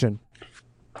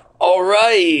All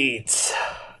right.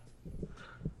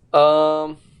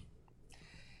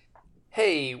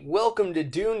 Hey, welcome to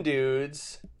Dune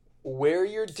Dudes, where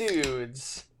your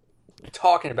dudes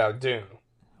talking about Dune.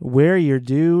 Where your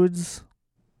dudes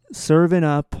serving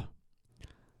up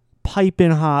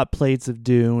piping hot plates of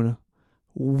Dune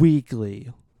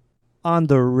weekly on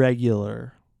the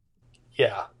regular.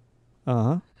 Yeah.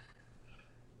 Uh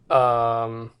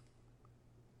Um,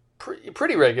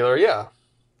 pretty regular, yeah.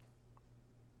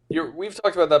 We've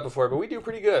talked about that before, but we do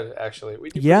pretty good, actually. We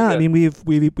do pretty Yeah, I good. mean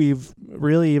we've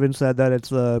really even said that it's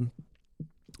the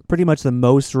pretty much the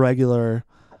most regular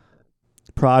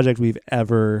project we've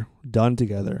ever done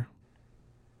together.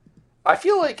 I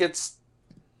feel like it's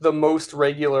the most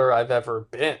regular I've ever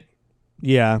been.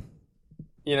 Yeah.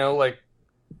 You know, like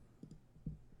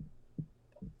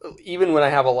even when I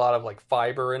have a lot of like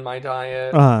fiber in my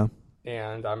diet Uh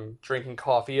and I'm drinking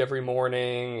coffee every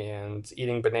morning and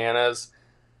eating bananas,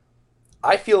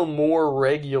 I feel more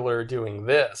regular doing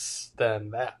this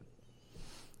than that.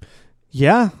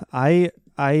 yeah, I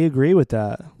agree with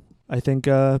that. I think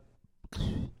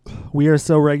we are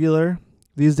so regular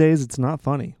these days it's not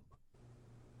funny.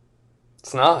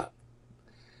 It's not.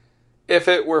 If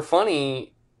it were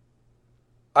funny,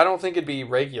 I don't think it'd be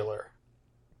regular,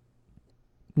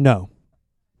 No.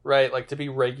 right? Like to be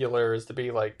regular is to be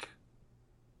like,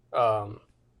 um,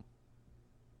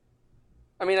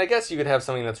 I mean, I guess you could have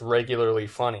something that's regularly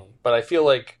funny, but I feel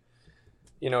like,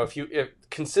 if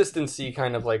consistency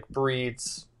kind of like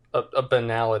breeds a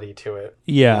banality to it,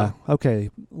 you Yeah. know? Okay,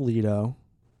 Leto.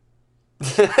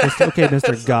 Okay,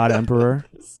 Mr. God Emperor.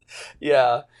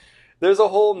 Yeah, there's a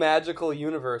whole magical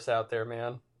universe out there,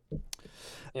 man.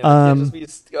 I can't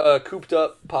just Um be cooped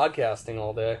up podcasting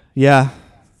all day. yeah.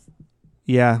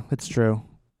 Yeah, it's true.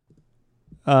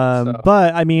 So,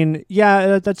 But I mean,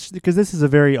 yeah, that's because this is a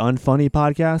very unfunny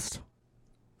podcast.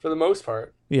 for the most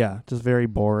part, Yeah, just very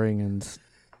boring and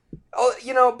oh,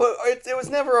 but it was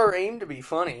never our aim to be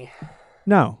funny.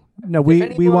 no. No,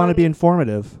 If we want to be anyone,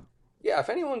 informative. yeah, if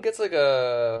anyone gets like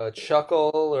a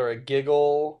chuckle or a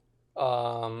giggle,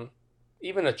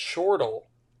 even a chortle,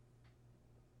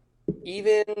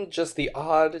 even just the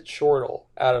odd chortle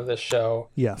out of this show,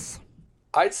 Yes.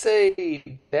 I'd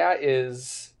say that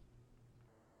is,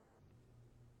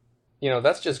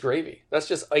 that's just gravy. That's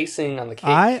just icing on the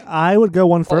I cake. I would go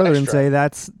one All further and extra. say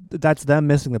that's them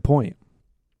missing the point.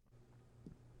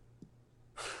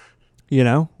 You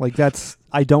know? Like that's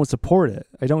I don't support it.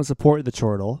 I don't support the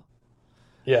chortle.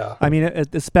 Yeah. I mean, You're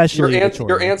especially the you're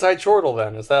chortle. anti-chortle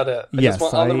then, is that it? I just Yes,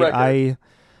 want on the record.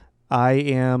 I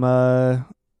am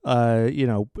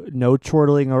no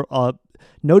chortling or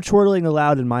no chortling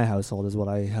allowed in my household is what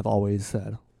I have always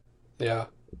said. Yeah.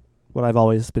 What I've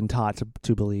always been taught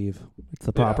to believe. It's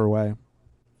the Yeah. proper way.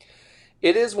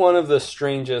 It is one of the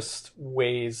strangest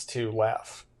ways to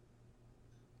laugh.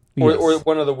 Or Yes.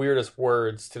 one of the weirdest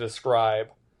words to describe.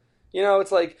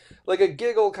 It's like a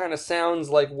giggle kind of sounds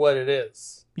like what it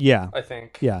is, Yeah. I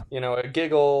think. Yeah. A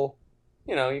giggle,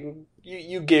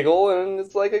 you giggle and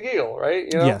it's like a giggle, right?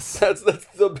 Yes. That's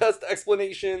the best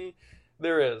explanation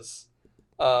there is.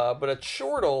 But a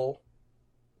chortle,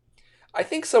 I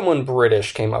think someone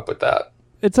British came up with that.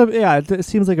 It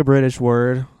seems like a British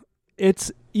word.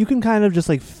 It's you can kind of just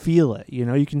like feel it, you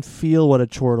know? You can feel what a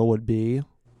chortle would be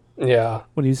Yeah.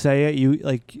 when you say it. You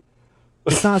like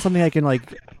it's not something I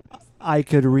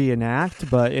could reenact,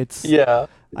 but it's Yeah.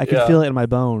 I can Yeah. feel it in my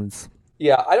bones.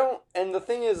 Yeah, I don't, and the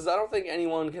thing is I don't think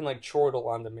anyone can like chortle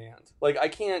on demand. Like, I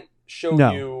can't show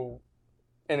No. you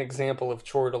an example of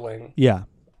chortling. Yeah.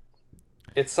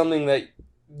 It's something that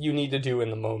you need to do in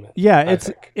the moment, Yeah, I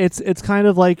think. it's kind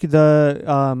of like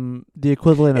the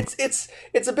equivalent of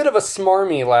It's a bit of a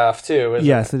smarmy laugh too, isn't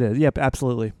yes, it? it is. Yep,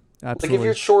 absolutely. Like if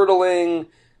you're Absolutely.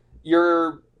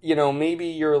 chortling, maybe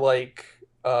you're like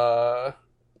uh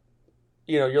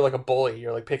you're like a bully,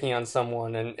 you're like picking on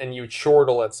someone and you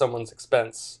chortle at someone's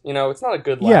expense. It's not a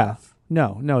good Yeah. laugh.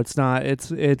 No, it's not.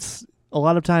 It's a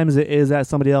lot of times it is at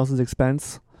somebody else's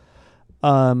expense.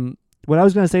 What I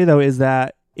was going to say though is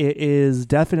that it is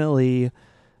definitely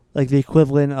like the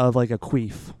equivalent of like a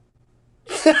queef,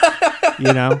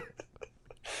 you know?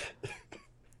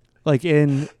 Like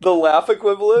in The laugh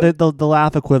equivalent? the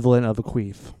laugh equivalent of a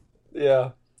queef.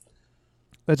 Yeah.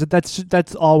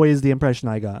 That's always the impression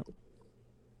I got.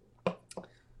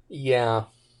 Yeah.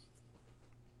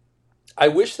 I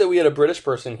wish that we had a British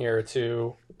person here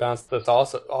to bounce this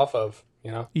also off of.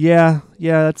 Yeah,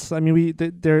 yeah. That's. I mean,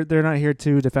 they're not here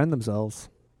to defend themselves.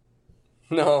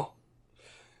 No.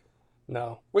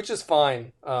 No. Which is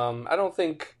fine. I don't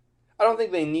think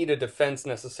they need a defense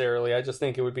necessarily. I just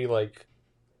think it would be like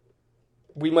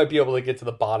we might be able to get to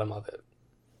the bottom of it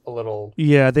a little.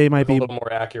 Yeah, they might with a be. little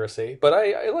more accuracy, but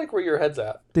I like where your head's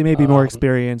at. They may be more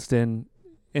experienced in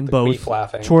both queef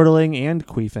laughing. chortling and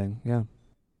queefing. Yeah,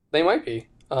 They might be.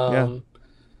 Yeah.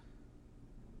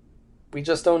 We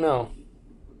just don't know.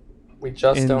 We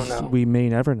just and don't know. we may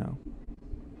never know.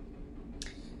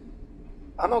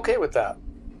 I'm okay with that.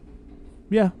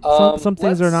 Yeah, some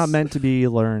things are not meant to be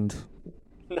learned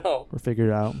No, or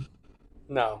figured out.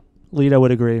 no. Lita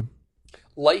would agree.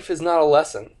 Life is not a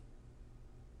lesson.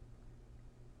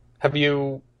 Have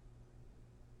you?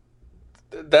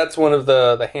 That's one of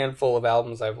the handful of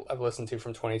albums I've listened to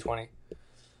from 2020.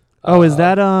 Oh, is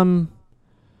that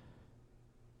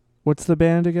what's the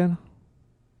band again?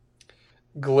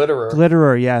 Glitterer?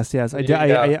 Glitterer. Yes. I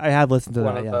Yeah. I have listened to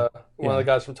One that. of Yeah. one of the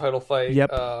guys from Title Fight.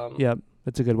 Yep. Yep.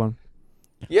 That's a good one.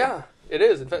 Yeah, it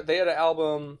is. In fact, they had an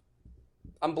album.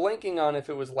 I'm blanking on if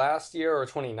it was last year or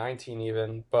 2019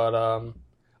 even, but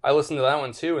I listened to that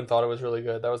one too and thought it was really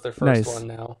good. That was their first Nice. one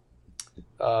now.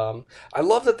 I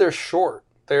love that they're short.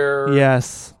 They're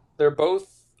Yes. They're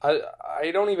both.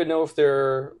 I don't even know if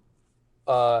they're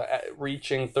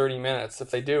reaching 30 minutes.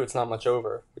 If they do, it's not much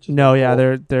over. Which is No. pretty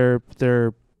Yeah. cool.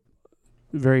 They're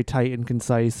very tight and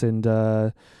concise and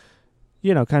kind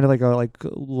of like a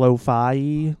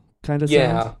lo-fi kind of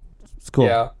Yeah. sound. It's cool.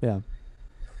 Yeah. Yeah.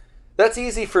 That's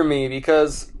easy for me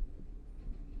because,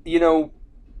 if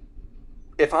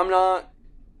I'm not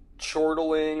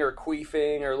chortling or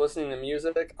queefing or listening to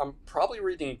music, I'm probably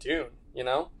reading Dune,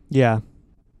 Yeah.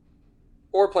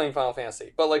 or playing Final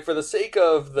Fantasy. But like for the sake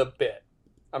of the bit,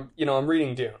 I'm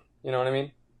reading Dune. You know what I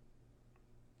mean?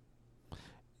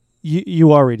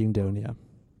 You are reading Dune, yeah.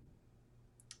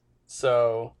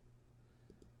 So,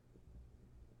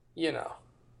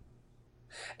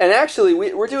 and actually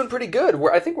we're doing pretty good.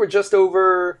 I think we're just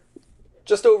over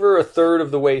a third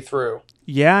of the way through.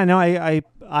 Yeah, no,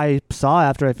 I saw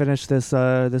after I finished this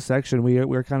section,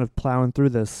 we're kind of plowing through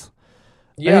this.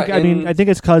 Yeah, I think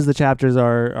it's because the chapters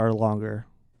are longer.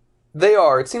 They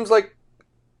are. It seems like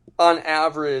on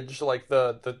average, like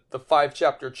the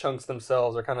 5-chapter chunks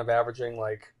themselves are kind of averaging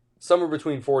like somewhere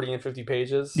between 40 and 50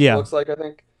 pages. Yeah. It looks like, I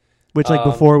think. Which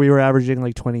before we were averaging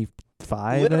like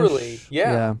 25. Literally,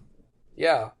 yeah.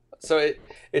 Yeah. So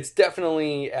it's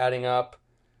definitely adding up.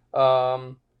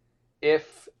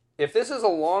 If this is a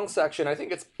long section, I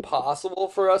think it's possible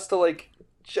for us to like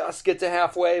just get to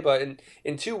halfway, but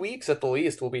in 2 weeks at the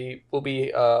least, we'll be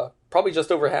probably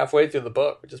just over halfway through the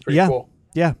book, which is pretty cool.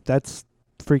 Yeah, that's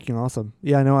freaking awesome.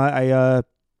 Yeah, no, I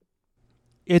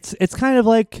it's kind of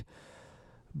like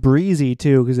breezy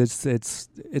too because it's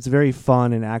very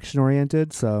fun and action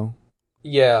oriented. So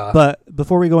yeah. But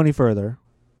before we go any further,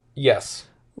 yes,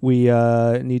 we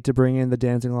need to bring in the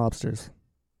dancing lobsters.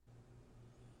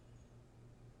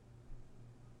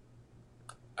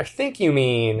 I think you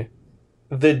mean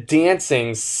the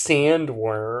dancing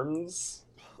sandworms.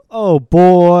 Oh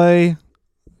boy,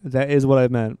 that is what I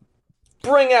meant.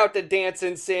 Bring out the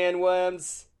dancing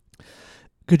sandworms.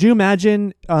 Could you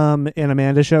imagine an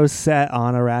Amanda show set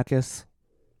on Arrakis?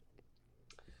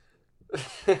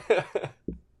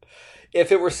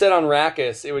 If it were set on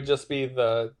Arrakis, it would just be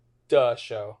the Duh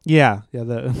show. Yeah,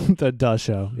 the the Duh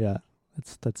show. Yeah,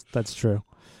 that's true.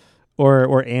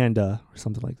 Or Anda or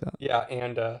something like that. Yeah,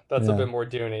 and that's Yeah. a bit more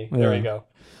Dooney. There Yeah. we go.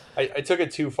 I took it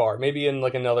too far. Maybe in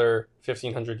like another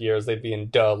 1,500 years, they'd be in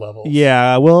Duh levels.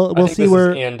 Yeah, we'll see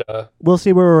where we'll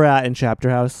see where we're at in Chapter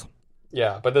House.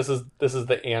 Yeah, but this is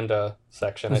the Anda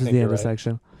section. This I is think the you're Anda right.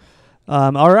 section.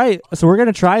 All right, so we're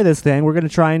gonna try this thing. We're gonna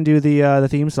try and do the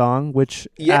theme song, which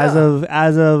Yeah.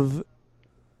 as of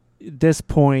this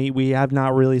point, we have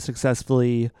not really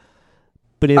successfully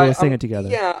been able to sing it together.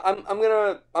 Yeah, I'm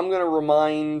gonna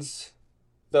remind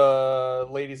the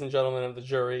ladies and gentlemen of the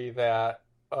jury that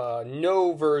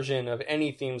no version of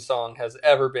any theme song has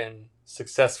ever been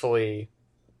successfully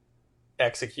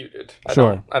executed.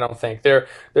 Sure. I don't think they're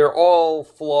all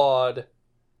flawed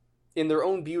in their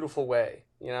own beautiful way.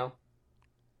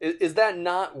 Is that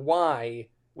not why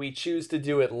we choose to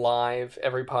do it live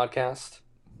every podcast?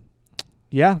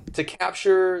 Yeah, To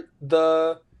capture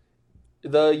the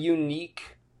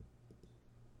unique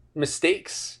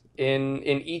mistakes in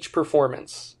each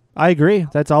performance. I agree.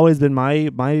 That's always been my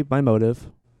motive.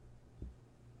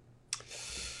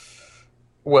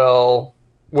 Well,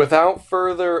 without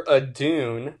further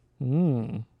ado,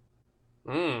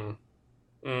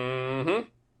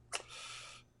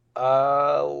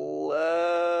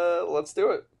 let's do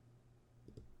it.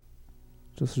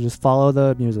 Just follow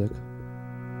the music.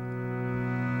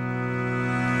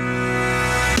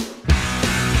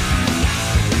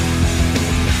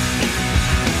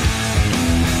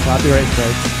 Copyright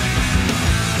strikes.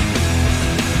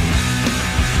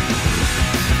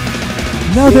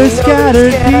 Another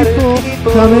scattered people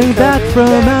coming back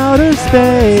from outer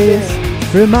space.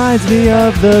 Reminds me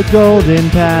of the golden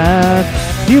path.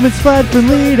 Humans fled from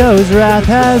Leto's wrath.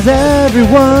 Has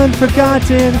everyone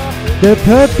forgotten their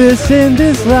purpose in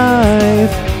this life?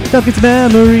 Duncan's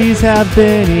memories have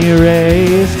been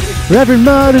erased. Reverend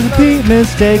Mutters repeat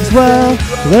mistakes. Well,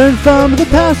 learn from the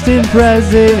past and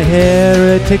present.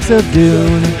 Heretics of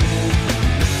Dune.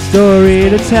 Story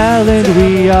to tell and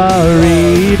we are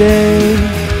reading.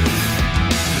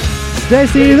 They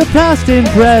see the past and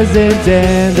present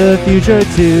and the future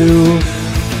too.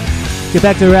 Get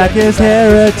back to Arrakis,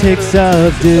 Heretics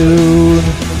of Dune.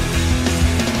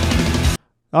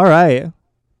 All right.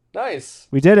 Nice.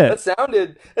 We did it. That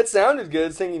sounded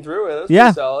good singing through it. That was Yeah,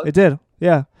 pretty solid. it did.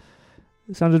 Yeah.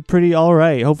 It sounded pretty all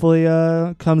right. Hopefully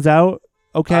comes out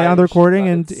okay on the recording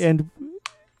and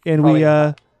Probably we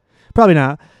not. probably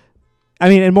not. I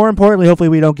mean, and more importantly, hopefully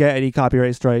we don't get any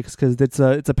copyright strikes because it's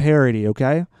a parody,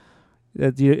 okay?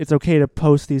 It's okay to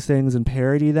post these things and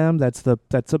parody them. That's the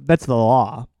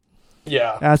law.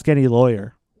 Yeah. Ask any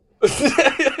lawyer.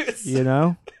 You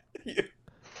know?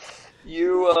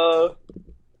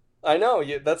 I know.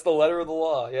 That's the letter of the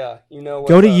law. Yeah. You know what,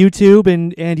 Go to YouTube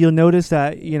and you'll notice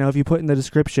that, if you put in the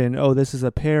description, oh, this is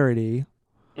a parody,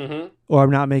 mm-hmm. or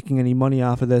I'm not making any money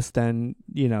off of this, then,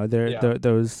 they're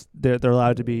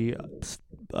allowed to be,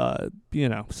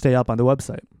 stay up on the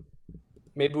website.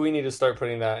 Maybe we need to start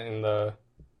putting that in the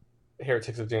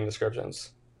Heretics of Dune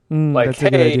descriptions. That's a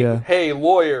good idea. Hey,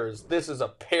 lawyers, this is a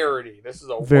parody. This is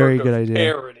a Very work good of idea.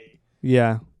 parody.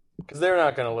 Yeah. Because they're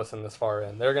not going to listen this far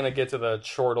in. They're going to get to the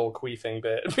chortle queefing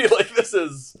bit and be like, this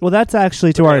is... Well, that's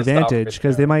actually to We're our gonna stop advantage, it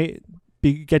because there. they might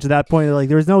get to that point, like,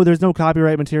 there's no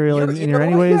copyright material in here what?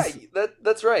 anyways. Yeah,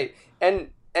 that's right.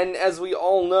 And as we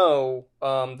all know,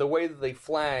 the way that they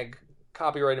flag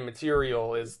copyrighted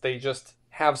material is they just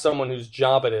have someone whose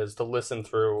job it is to listen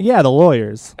through Yeah, the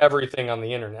lawyers. everything on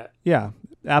the internet. Yeah,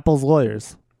 Apple's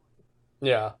lawyers.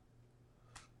 Yeah.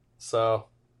 So...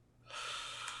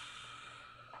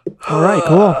 All right,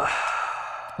 cool.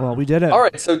 Well, we did it. All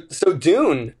right, so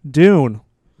Dune. Dune.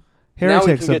 Now we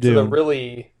Heretics can of get to Dune.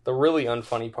 the really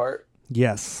unfunny part.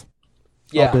 Yes.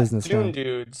 Yeah, business Dune time.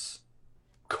 Dudes,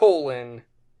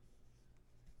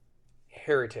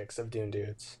 Heretics of Dune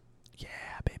Dudes. Yeah,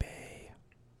 baby.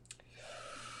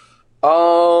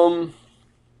 I'm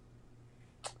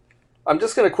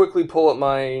just gonna quickly pull up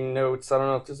my notes. I don't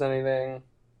know if there's anything.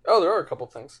 Oh, there are a couple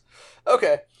things.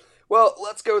 Okay, well,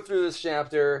 let's go through this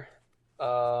chapter.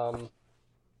 As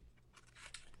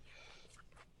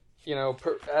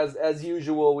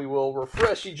usual, we will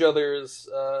refresh each other's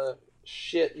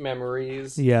shit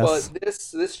memories. Yes. But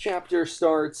this chapter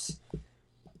starts.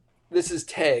 This is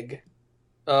Teg.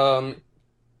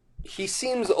 He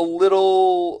seems a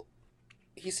little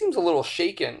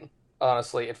shaken.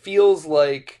 Honestly, it feels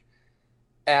like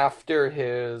after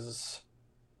his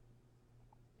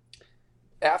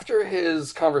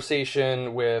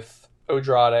conversation with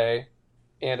Odrade,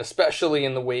 and especially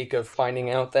in the wake of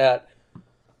finding out that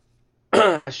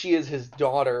she is his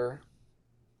daughter,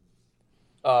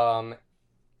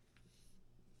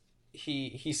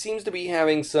 he seems to be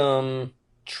having some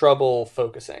trouble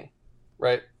focusing,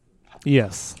 right?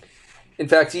 Yes. In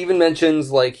fact, he even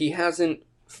mentions like he hasn't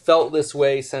felt this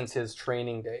way since his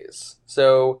training days.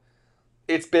 So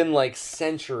it's been like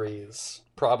centuries,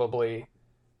 probably,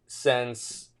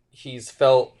 since he's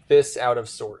felt this out of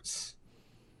sorts.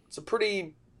 It's a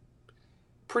pretty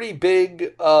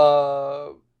big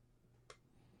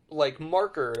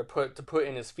marker to put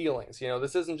in his feelings.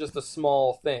 This isn't just a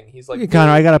small thing. He's like,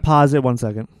 Connor, I gotta pause it 1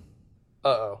 second.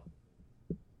 Uh-oh.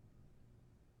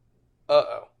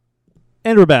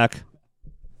 And we're back.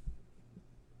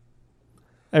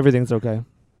 Everything's okay.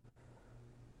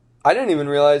 I didn't even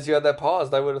realize you had that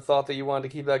paused. I would have thought that you wanted to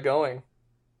keep that going.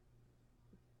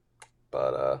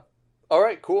 But, all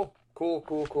right, cool.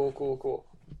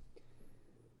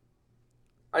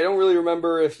 I don't really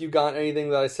remember if you got anything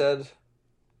that I said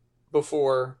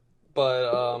before,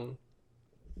 but,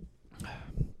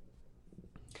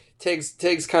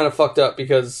 Tig's kind of fucked up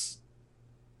because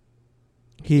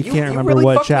He You can't remember really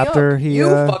what fucked me chapter up. he. You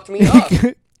fucked me up.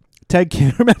 Ted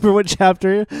can't remember what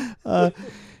chapter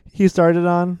he started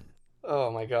on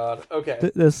Oh my god. Okay.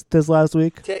 this last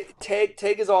week.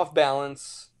 Teg is off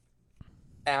balance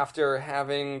after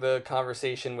having the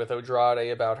conversation with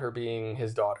Odrade about her being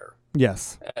his daughter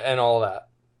Yes. and all that.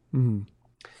 Mm-hmm.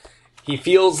 He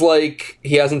feels like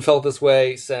he hasn't felt this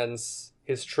way since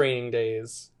his training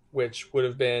days, which would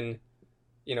have been,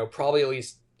 probably at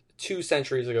least 2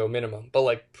 centuries ago minimum,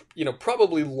 but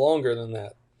probably longer than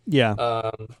that.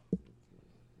 Yeah.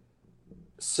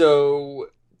 So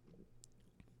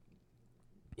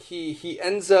he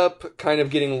ends up kind of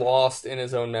getting lost in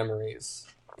his own memories.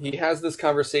 He has this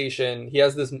conversation. He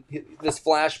has this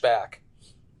flashback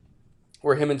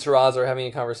where him and Taraza are having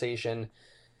a conversation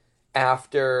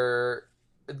after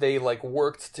they like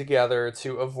worked together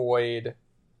to avoid,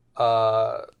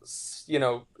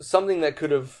 something that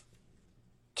could have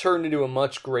turned into a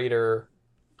much greater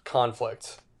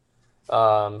conflict.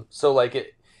 So like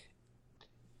it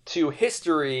to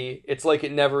history, it's like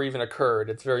it never even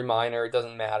occurred. It's very minor. It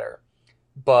doesn't matter.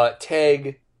 But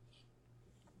Teg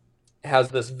has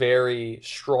this very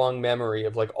strong memory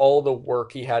of like all the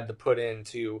work he had to put in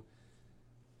to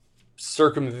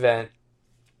circumvent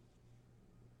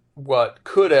what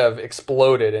could have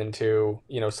exploded into,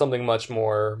 something much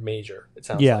more major, it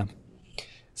sounds Yeah. like.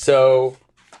 So,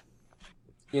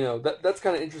 that's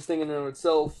kind of interesting in and of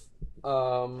itself.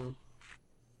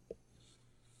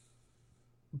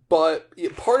 But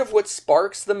part of what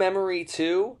sparks the memory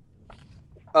too,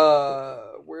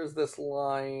 where's this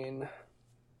line?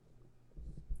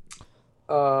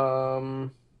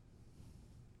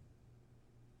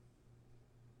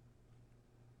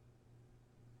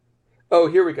 Oh,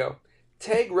 here we go.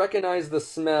 Teg recognized the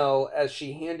smell as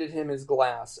she handed him his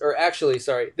glass. Or actually,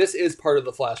 sorry, this is part of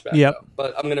the flashback, Yep. though,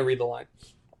 but I'm going to read the line.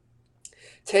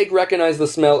 Teg recognized the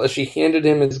smell as she handed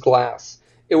him his glass.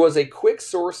 It was a quick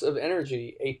source of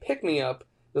energy, a pick-me-up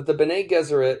that the Bene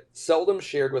Gesserit seldom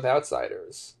shared with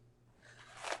outsiders.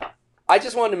 I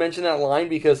just wanted to mention that line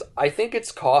because I think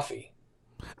it's coffee.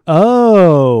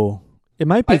 Oh, it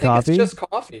might be coffee. I think it's just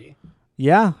coffee.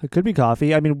 Yeah, it could be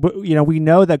coffee. I mean, we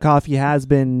know that coffee has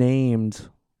been named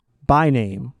by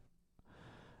name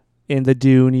in the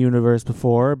Dune universe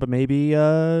before, but maybe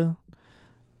at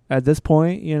this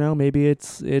point, maybe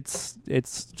it's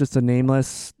just a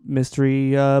nameless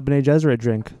mystery Bene Gesserit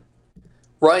drink.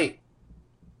 Right.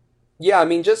 Yeah, I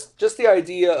mean, just the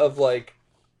idea of like,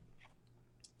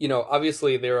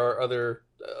 obviously there are other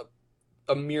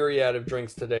a myriad of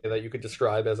drinks today that you could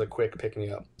describe as a quick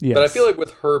pick-me-up. Yes. But I feel like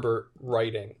with Herbert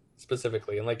writing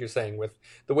specifically, and like you're saying, with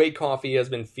the way coffee has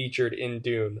been featured in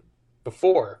Dune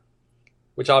before,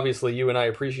 which obviously you and I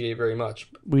appreciate very much.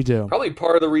 We do. Probably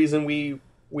part of the reason we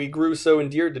grew so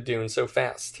endeared to Dune so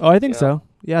fast. Oh, I think so.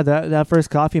 Yeah, that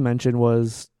first coffee mention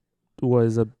was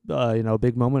a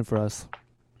big moment for us.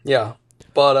 Yeah.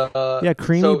 But yeah,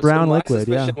 creamy brown liquid.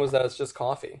 My suspicion was that it's just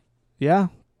coffee. Yeah,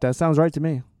 that sounds right to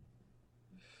me.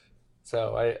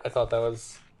 So I thought that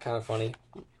was kind of funny.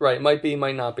 Right, might be,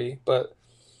 might not be, but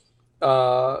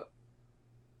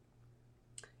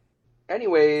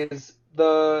anyways,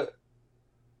 the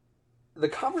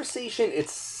conversation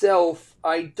itself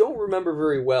I don't remember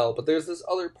very well, but there's this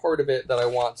other part of it that I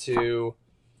want to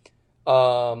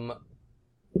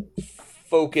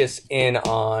focus in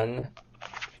on.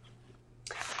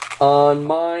 On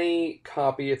my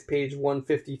copy, it's page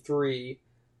 153.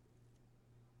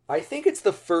 I think it's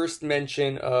the first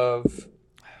mention of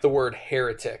the word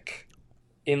heretic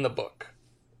in the book.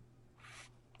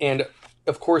 And,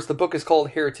 of course, the book is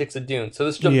called Heretics of Dune. So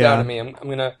this jumped out at me. I'm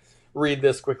going to read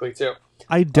this quickly, too.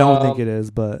 I don't think it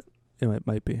is, but it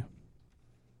might be.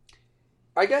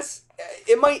 I guess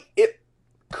it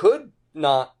could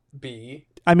not be.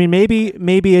 I mean,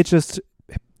 maybe it's just,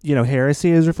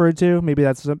 heresy is referred to. Maybe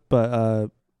that's,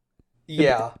 but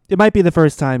yeah. It might be the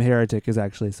first time heretic is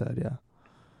actually said, yeah.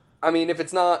 I mean, if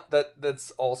it's not,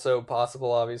 that's also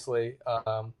possible, obviously.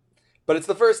 But it's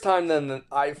the first time then that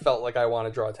I felt like I want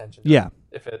to draw attention to yeah.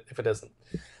 it, if it isn't.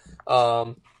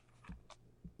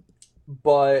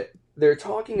 But they're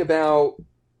talking about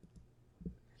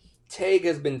Teg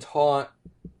has been taught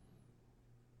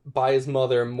by his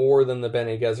mother more than the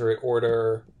Bene Gesserit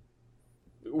order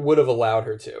would have allowed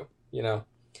her to,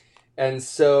 And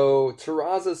so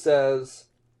Taraza says,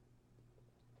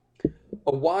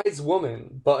 a wise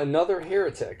woman, but another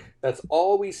heretic. That's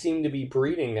all we seem to be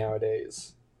breeding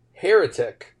nowadays.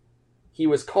 Heretic. He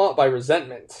was caught by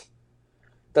resentment.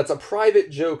 That's a private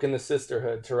joke in the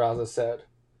sisterhood, Taraza said.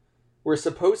 We're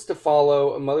supposed to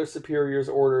follow a Mother Superior's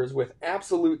orders with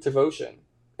absolute devotion.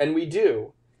 And we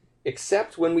do.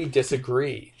 Except when we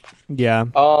disagree. Yeah.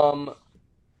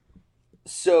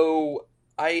 So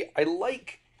I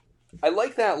like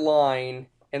that line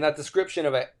and that description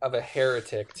of a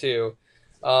heretic too.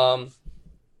 Because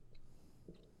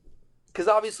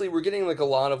obviously we're getting like a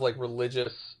lot of like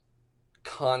religious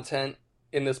content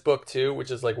in this book too,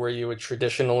 which is like where you would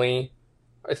traditionally,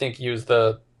 I think, use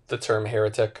the term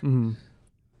heretic. Mm-hmm.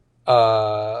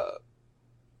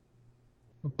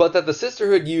 But that the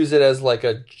sisterhood use it as like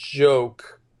a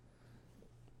joke,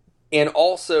 and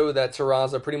also that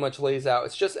Taraza pretty much lays out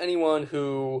it's just anyone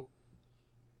who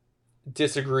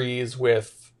disagrees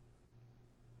with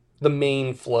the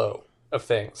main flow of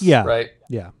things, Yeah. right?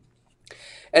 Yeah.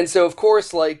 And so, of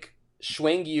course, like,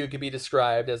 Xuangu could be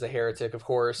described as a heretic, of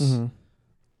course, Hmm.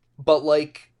 but,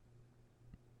 like,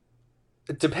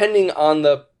 depending on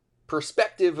the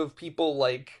perspective of people,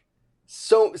 like,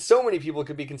 so many people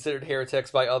could be considered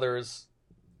heretics by others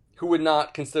who would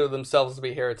not consider themselves to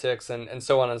be heretics, and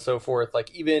so on and so forth.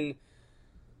 Like, even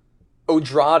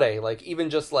Odrade, like, even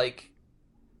just, like,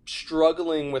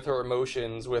 struggling with her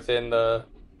emotions within the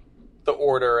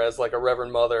order as, like, a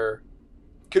Reverend Mother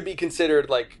could be considered,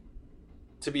 like,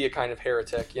 to be a kind of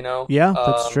heretic, you know? Yeah,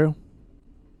 that's true.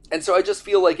 And so I just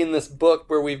feel like in this book,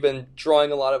 where we've been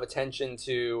drawing a lot of attention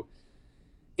to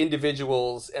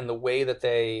individuals and the way that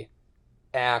they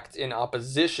act in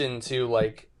opposition to,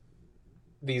 like,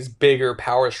 these bigger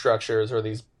power structures or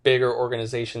these bigger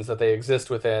organizations that they exist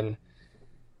within,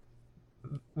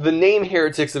 the name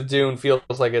Heretics of Dune feels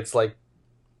like it's, like,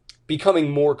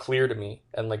 becoming more clear to me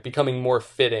and, like, becoming more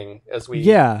fitting as we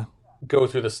Yeah. go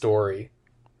through the story.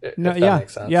 No. If that Yeah.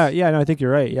 makes sense. Yeah. Yeah. No, I think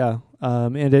you're right. Yeah.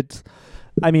 And it's,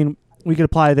 I mean, we could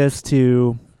apply this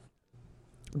to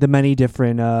the many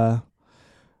different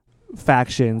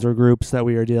factions or groups that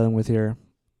we are dealing with here,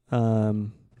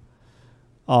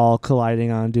 all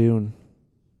colliding on Dune.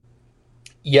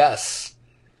 Yes.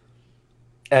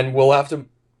 And we'll have to,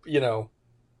 you know,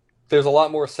 there's a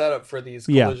lot more setup for these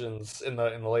collisions in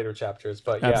the later chapters,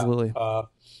 but absolutely. Yeah.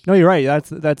 No, you're right.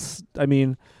 That's. I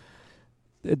mean,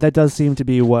 that does seem to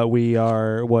be what we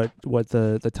are. What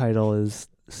the title is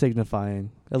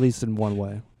signifying, at least in one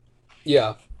way.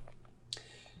 Yeah.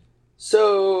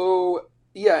 So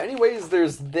yeah. Anyways,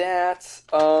 there's that.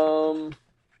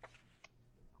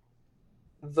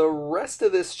 The rest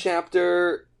of this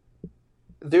chapter,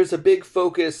 there's a big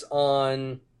focus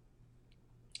on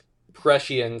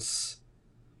prescience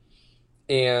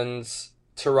and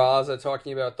Taraza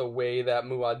talking about the way that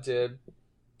Muad'Dib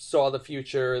saw the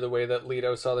future, the way that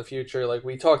Leto saw the future. Like,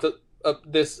 we talked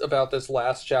about this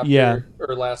last chapter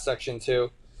or last section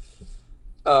too.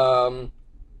 But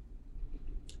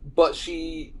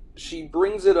she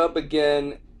brings it up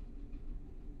again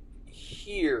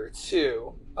here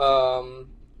too.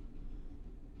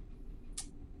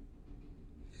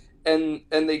 And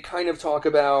they kind of talk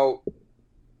about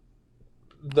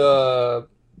the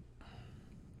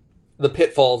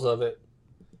pitfalls of it.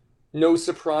 No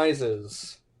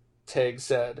surprises, Teg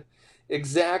said.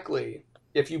 Exactly.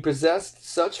 If you possessed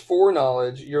such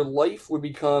foreknowledge, your life would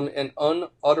become an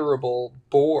unutterable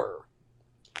bore.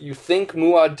 You think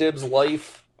Muad'Dib's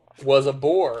life was a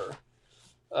bore.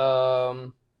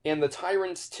 And the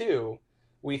tyrants, too.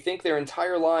 We think their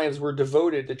entire lives were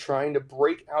devoted to trying to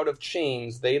break out of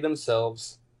chains they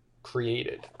themselves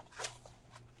created.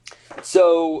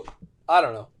 So, I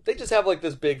don't know. They just have, like,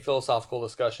 this big philosophical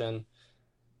discussion.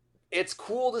 It's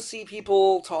cool to see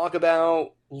people talk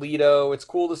about Leto. It's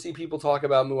cool to see people talk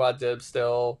about Muad'Dib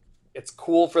still. It's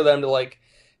cool for them to, like,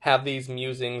 have these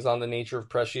musings on the nature of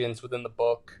prescience within the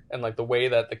book, and, like, the way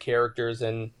that the characters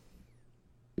in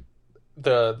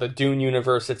the Dune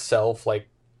universe itself, like,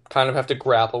 kind of have to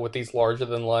grapple with these larger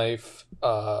than life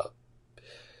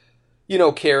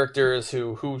characters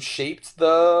who shaped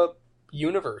the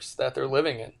universe that they're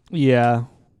living in. Yeah.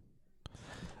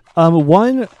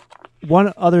 One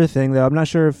other thing, though, I'm not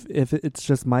sure if it's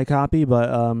just my copy,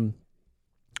 but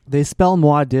they spell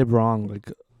Muad'Dib wrong,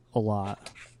 like, a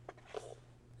lot.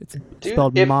 It's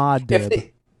spelled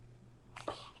Maudib.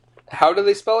 How do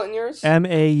they spell it in yours?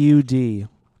 Maud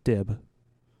Dib.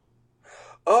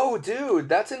 Oh, dude,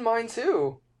 that's in mine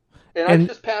too, and I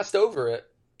just passed over it.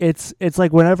 It's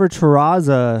like whenever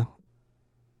Taraza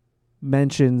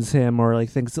mentions him or, like,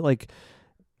 thinks that, like,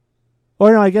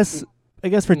 or no, I guess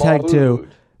for Teg too,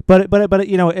 but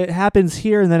it happens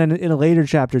here and then in a later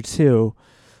chapter too.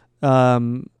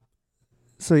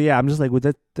 So yeah, I'm just like,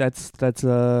 with that's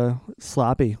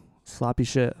sloppy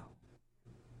shit.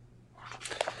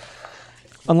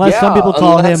 Unless some people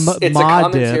call him Maudib. It's a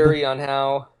commentary on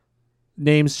how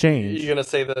names change. You're gonna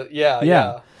say that,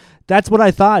 yeah. That's what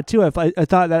I thought too. I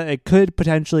thought that it could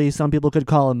potentially, some people could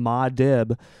call him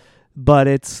Maudib, but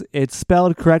it's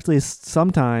spelled correctly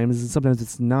sometimes, and sometimes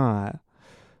it's not.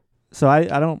 So I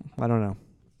don't know.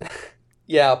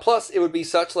 Yeah. Plus, it would be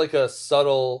such, like, a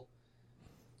subtle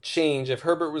change. If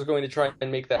Herbert was going to try and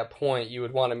make that point, you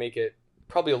would want to make it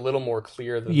probably a little more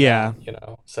clear than that,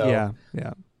 So yeah.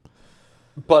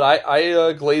 But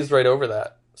I glazed right over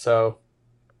that. So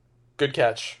good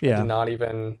catch. Yeah. I did not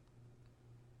even.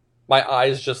 My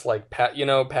eyes just, like,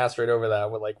 passed right over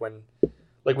that. With,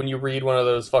 when you read one of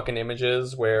those fucking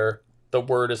images where the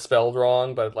word is spelled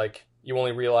wrong, but, like, you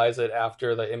only realize it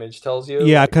after the image tells you.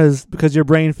 Yeah, Like, because your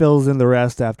brain fills in the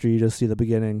rest after you just see the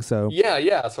beginning. So yeah,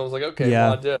 yeah. So I was like, okay, yeah,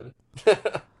 Ma did.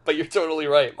 But you're totally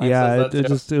right. Mine yeah, says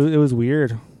that too. it was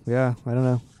weird. Yeah, I don't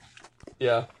know.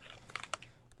 Yeah,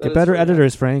 that Get is better very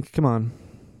editors, nice. Frank. Come on.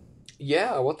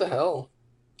 Yeah, what the hell?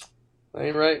 I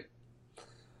ain't right.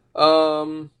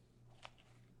 Um.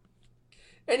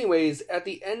 Anyways, at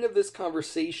the end of this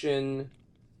conversation,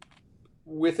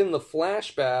 within the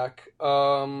flashback,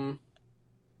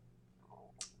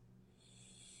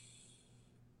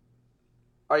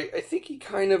 I think he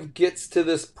kind of gets to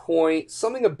this point.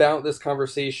 Something about this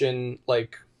conversation,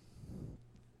 like,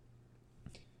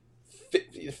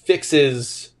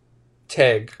 fixes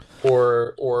Teg,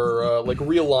 or like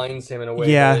realigns him in a way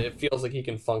that Yeah, it feels like he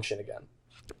can function again.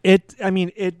 I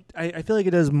mean, I feel like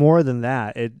it does more than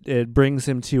that. It brings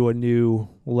him to a new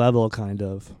level, kind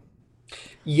of.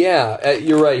 Yeah,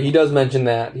 you're right. He does mention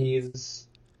that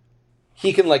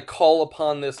he can like call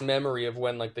upon this memory of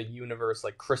when like the universe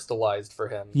like crystallized for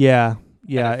him, Yeah, and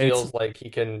yeah. it feels like he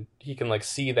can like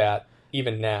see that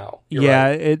even now. You're Yeah.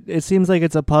 right. It seems like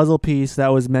it's a puzzle piece that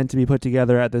was meant to be put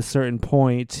together at this certain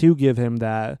point to give him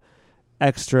that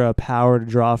extra power to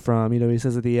draw from. He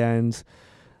says at the end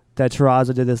that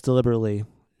Teraza did this deliberately.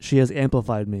 She has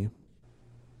amplified me.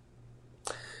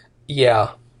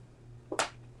 Yeah,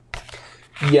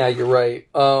 yeah, you're right.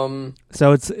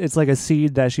 So it's like a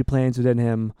seed that she plants within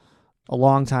him a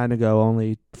long time ago,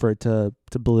 only for it to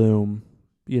bloom,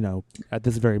 at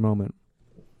this very moment.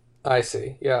 I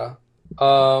see. Yeah.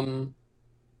 Um,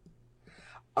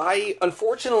 I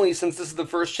unfortunately, since this is the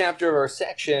first chapter of our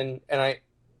section, and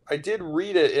I did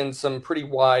read it in some pretty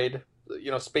wide,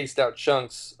 spaced out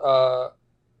chunks. I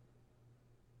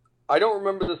don't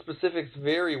remember the specifics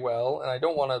very well, and I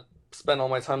don't want to spend all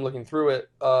my time looking through it.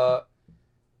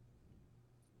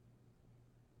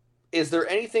 Is there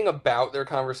anything about their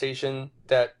conversation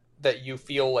that you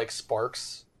feel like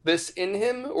sparks this in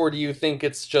him, or do you think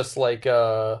it's just like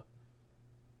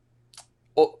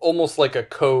almost like a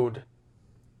code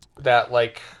that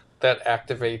like that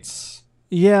activates?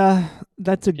 Yeah,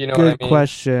 that's a You know what I good mean?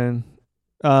 question.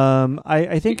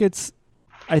 I think it's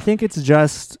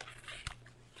just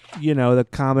the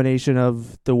combination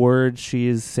of the words she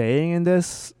is saying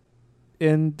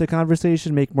in the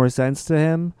conversation make more sense to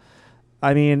him.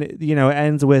 I mean, it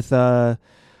ends with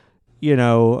you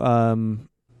know,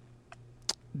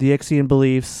 the Ixian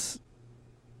beliefs,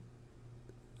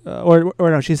 or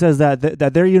no, she says that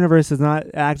their universe is not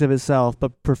active itself,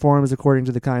 but performs according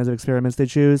to the kinds of experiments they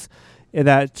choose, and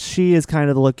that she is kind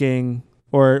of looking,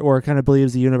 or kind of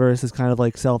believes the universe is kind of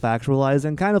like self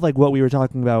actualizing, kind of like what we were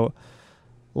talking about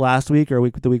last week or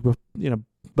the week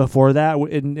before that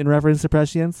in reference to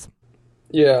prescience.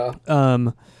 Yeah.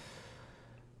 Um,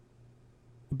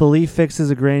 Belief fixes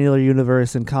a granular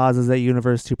universe and causes that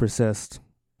universe to persist.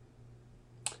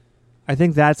 I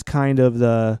think that's kind of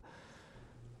the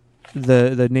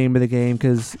name of the game,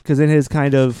 because in his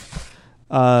kind of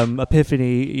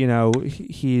epiphany,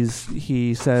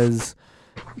 he says,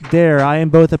 "There, I am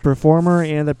both a performer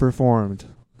and the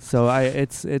performed." So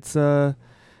it's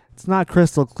not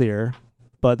crystal clear,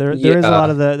 but there is a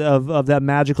lot Yeah. of of that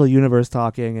magical universe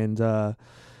talking, and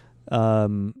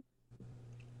um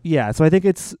yeah. So I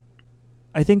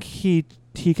think he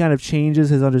kind of changes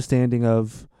his understanding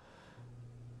of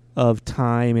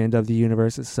time and of the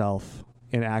universe itself,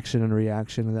 and action and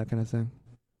reaction and that kind of thing.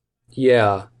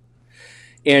 Yeah.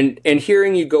 And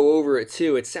hearing you go over it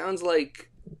too, it sounds like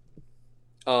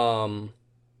um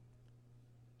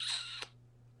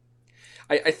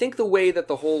I think the way that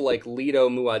the whole like Leto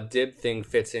Muad'Dib thing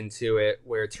fits into it,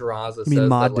 where Teraza I mean, says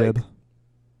that Madib. like,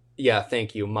 yeah,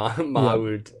 thank you, Yeah.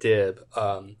 Muad'Dib,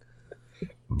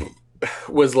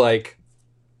 was like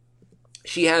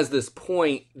she has this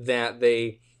point that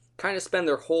they kind of spend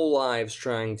their whole lives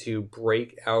trying to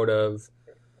break out of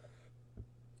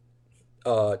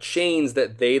chains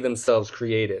that they themselves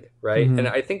created, right? Mm-hmm. And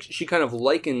I think she kind of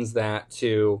likens that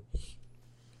to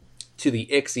the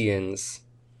Ixians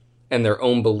and their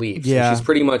own beliefs. And she's Yeah.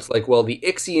 pretty much like, well, the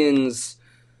Ixians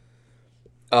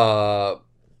uh,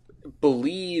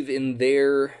 believe in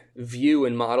their view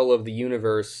and model of the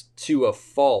universe to a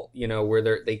fault,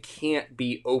 where they can't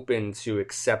be open to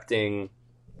accepting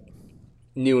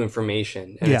new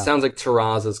information. And it Yeah. sounds like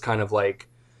Teraza's kind of like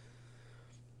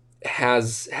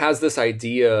has this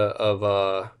idea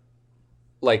of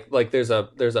like there's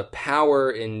a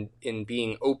power in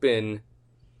being open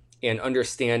and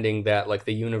understanding that like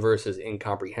the universe is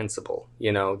incomprehensible,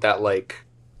 that like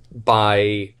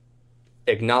by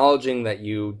acknowledging that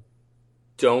you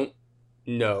don't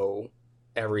know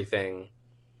everything,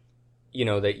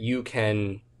 that you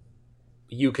can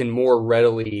you can more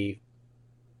readily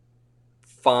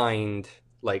find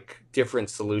like different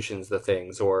solutions to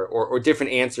things, or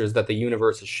different answers that the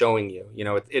universe is showing you. You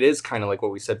know, it is kind of like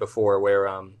what we said before, where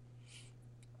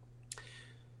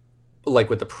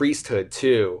like with the priesthood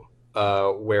too,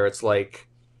 where it's like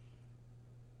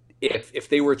if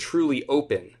they were truly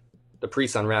open, the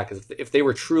priests on Arrakis, if they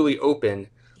were truly open,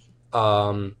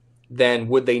 then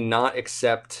would they not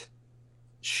accept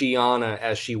Shiana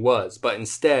as she was? But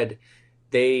instead,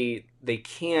 they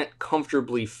can't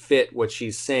comfortably fit what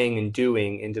she's saying and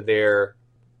doing into their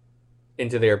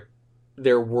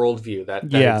worldview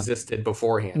that existed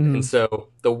beforehand. Mm-hmm. And so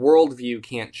the worldview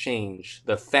can't change.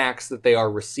 The facts that they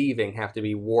are receiving have to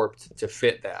be warped to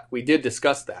fit that. We did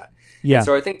discuss that. Yeah. And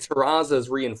so I think Teraza is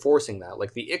reinforcing that.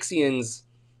 Like the Ixians,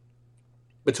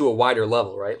 but to a wider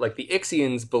level, right? Like the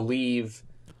Ixians believe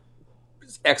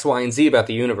X, Y, and Z about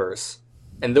the universe,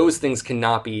 and those things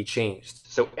cannot be changed.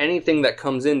 So anything that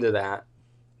comes into that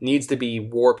needs to be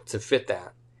warped to fit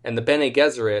that. And the Bene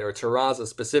Gesserit, or Teraza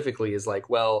specifically, is like,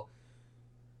 well,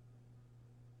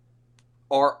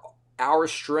 our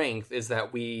strength is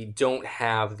that we don't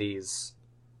have these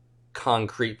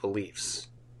concrete beliefs,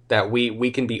 that we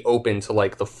can be open to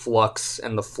like the flux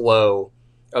and the flow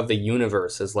of the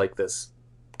universe as like this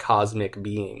cosmic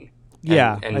being.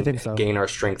 And I think so. Gain our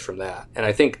strength from that. And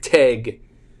I think Teg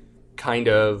kind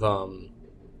of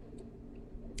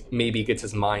maybe gets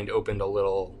his mind opened a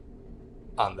little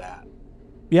on that.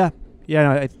 Yeah,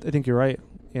 no, I think you're right.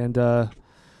 And I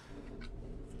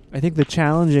think the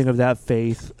challenging of that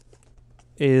faith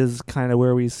is kind of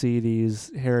where we see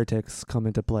these heretics come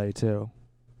into play too.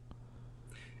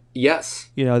 Yes.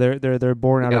 You know, they're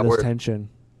born out of this tension.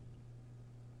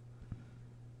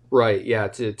 Right, yeah,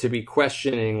 to be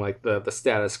questioning like the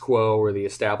status quo or the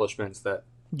establishments that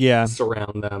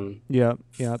surround them. Yeah.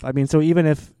 I mean, so even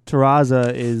if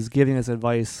Teraza is giving us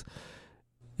advice,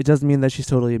 it doesn't mean that she's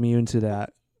totally immune to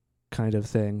that kind of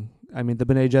thing. I mean, the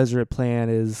Bene Gesserit plan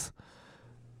is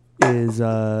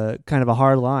kind of a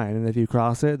hard line, and if you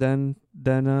cross it, then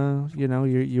you know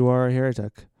you are a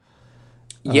heretic.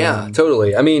 Yeah,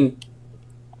 totally. I mean,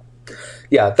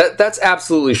 yeah, that's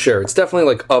absolutely sure. It's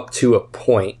definitely like up to a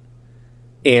point,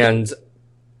 and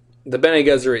the Bene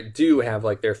Gesserit do have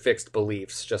like their fixed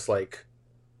beliefs, just like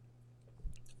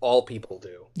all people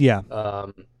do. Yeah.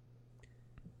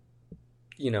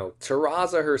 You know,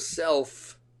 Teraza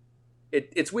herself,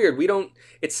 it's weird.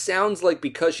 It sounds like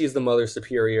because she's the Mother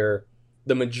Superior,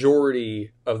 the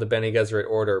majority of the Bene Gesserit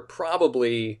order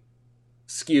probably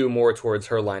skew more towards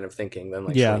her line of thinking than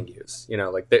like Schwingu's. You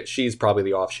know, like that she's probably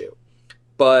the offshoot.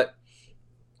 But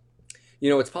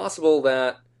you know, it's possible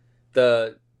that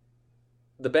the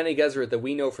Bene Gesserit that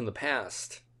we know from the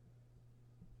past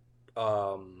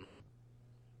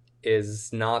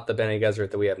is not the Bene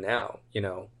Gesserit that we have now, you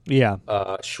know. Yeah.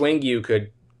 Schwengu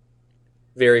could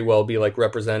very well be like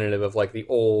representative of like the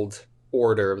old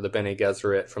order of the Bene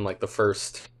Gesserit from like the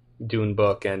first Dune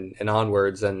book and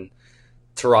onwards, and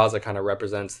Teraza kind of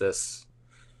represents this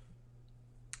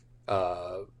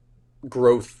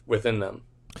growth within them,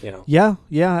 you know. Yeah.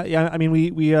 I mean,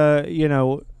 we you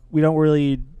know, we don't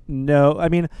really know. I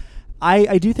mean,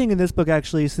 I do think in this book,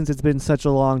 actually, since it's been such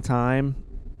a long time,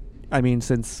 I mean,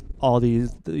 since all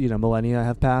these, you know, millennia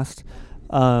have passed,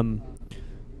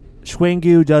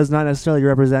 Schwengu does not necessarily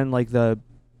represent like the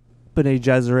Bene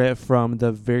Gesserit from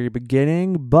the very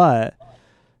beginning, but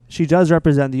she does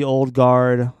represent the old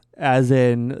guard, as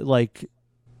in like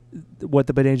what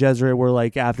the Bene Gesserit were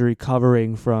like after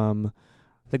recovering from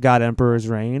the God Emperor's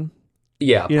reign.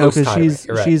 Yeah, you know, because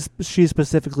she's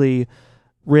specifically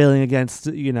railing against,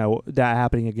 you know, that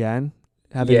happening again,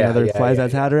 having another Flies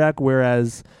at Haderach,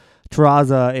 whereas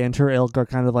Teraza and her ilk are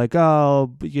kind of like,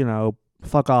 oh, you know,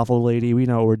 fuck off, old lady. We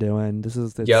know what we're doing.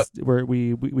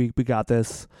 We got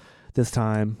this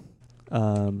time.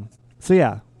 So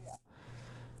yeah.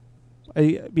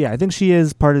 I think she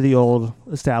is part of the old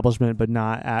establishment, but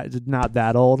not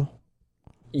that old.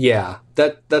 Yeah,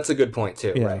 that's a good point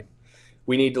too, right?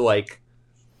 We need to like,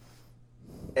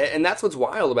 and that's what's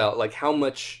wild about like how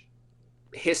much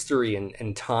history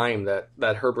and time that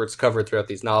Herbert's covered throughout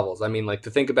these novels. I mean, like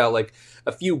to think about like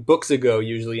a few books ago,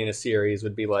 usually in a series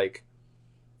would be like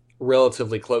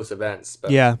relatively close events,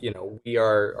 but you know, we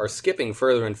are skipping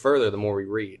further and further the more we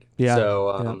read.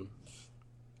 So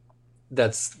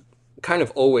that's kind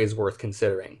of always worth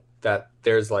considering, that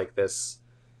there's like this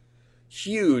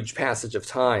huge passage of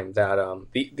time that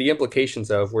the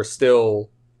implications of we're still,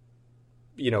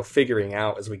 you know, figuring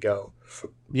out as we go.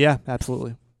 Yeah,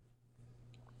 absolutely.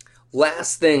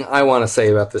 Last thing I want to say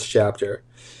about this chapter,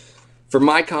 for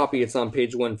my copy, it's on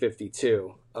page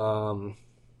 152.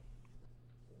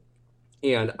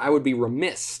 And I would be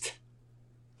remiss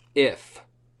if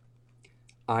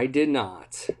I did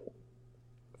not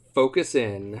focus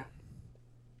in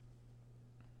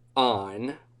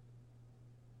on...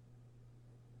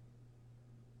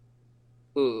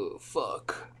 Oh,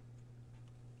 fuck.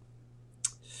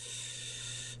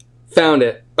 Found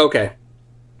it. Okay.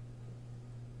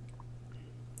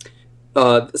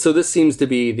 So this seems to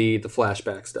be the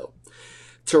flashback still.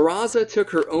 Taraza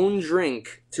took her own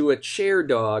drink to a chair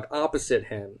dog opposite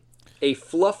him, a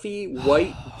fluffy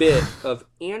white bit of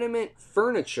animate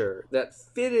furniture that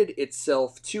fitted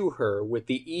itself to her with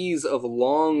the ease of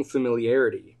long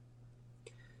familiarity.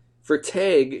 For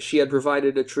Teg, she had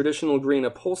provided a traditional green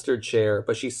upholstered chair,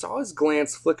 but she saw his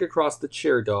glance flick across the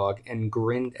chair dog and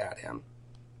grinned at him.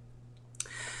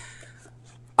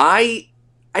 I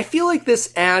feel like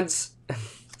this adds...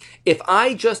 If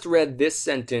I just read this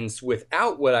sentence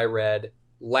without what I read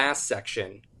last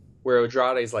section, where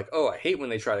Andrade's like, oh, I hate when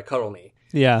they try to cuddle me.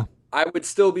 Yeah. I would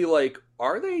still be like,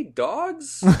 are they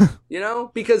dogs? You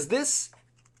know? Because this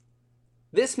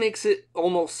makes it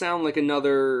almost sound like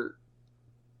another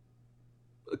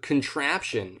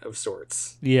contraption of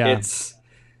sorts. Yeah.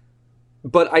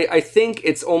 But I think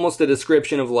it's almost a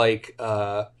description of like,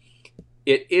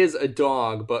 it is a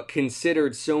dog, but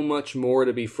considered so much more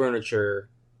to be furniture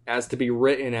as to be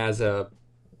written as an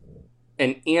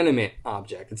animate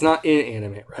object. It's not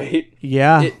inanimate, right?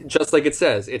 Yeah. Just like it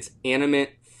says, it's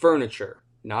animate furniture,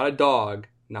 not a dog,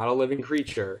 not a living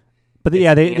creature. But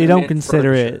yeah, they don't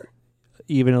consider furniture. it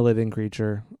even a living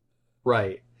creature.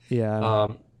 Right. Yeah.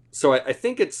 So I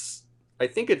think it's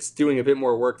doing a bit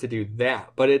more work to do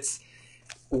that, but it's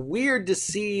weird to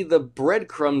see the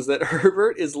breadcrumbs that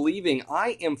Herbert is leaving.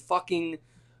 I am fucking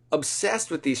obsessed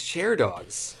with these chair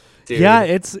dogs. Dude. Yeah,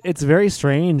 it's very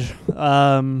strange.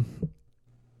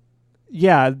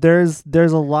 Yeah, there's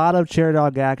a lot of chair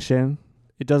dog action.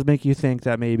 It does make you think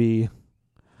that maybe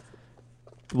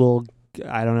I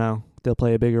don't know, they'll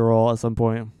play a bigger role at some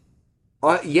point.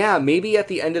 Yeah, maybe at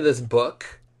the end of this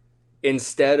book,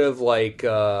 instead of like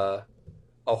a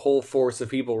whole force of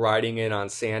people riding in on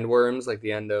sandworms, like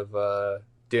the end of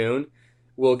Dune,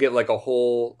 we'll get like a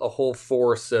whole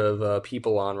force of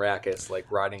people on Arrakis,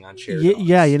 like riding on chair dogs.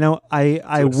 Yeah, you know,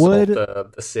 I would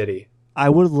the city. I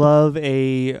would love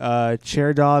a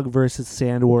chair dog versus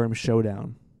sandworm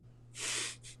showdown.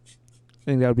 I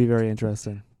think that would be very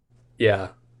interesting. Yeah.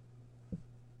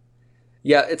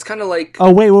 Yeah, it's kind of like...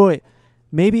 Oh, wait.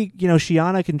 Maybe, you know,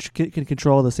 Shiana can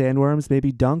control the sandworms.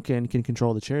 Maybe Duncan can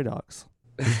control the chair dogs.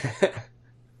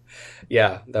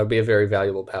 Yeah, that would be a very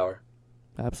valuable power.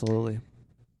 Absolutely.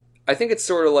 I think it's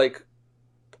sort of like,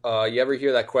 you ever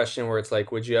hear that question where it's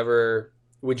like, would you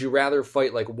rather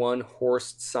fight like one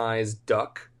horse-sized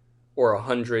duck or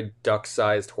 100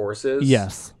 duck-sized horses?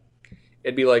 Yes.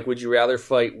 It'd be like, would you rather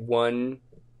fight one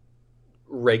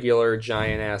regular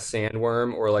giant-ass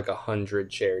sandworm or like 100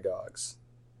 chair dogs?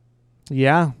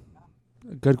 Yeah.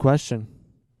 Good question.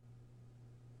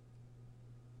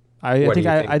 I think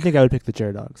I would pick the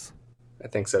chair dogs. I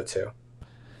think so too.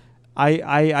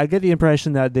 I get the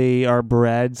impression that they are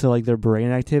bred, so like their brain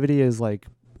activity is like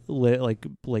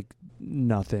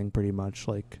nothing, pretty much.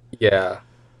 Like, yeah,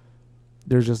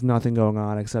 there's just nothing going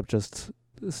on except just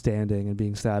standing and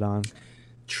being sat on.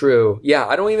 True. Yeah,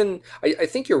 I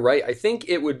think you're right. I think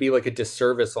it would be like a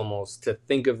disservice almost to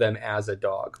think of them as a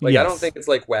dog. Like, yes. I don't think it's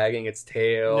like wagging its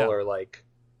tail or like,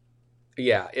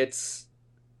 yeah,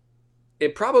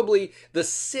 it probably, the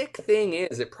sick thing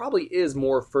is, it probably is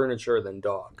more furniture than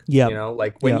dog. Yeah. You know,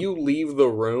 like when you leave the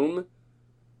room,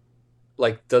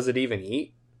 like, does it even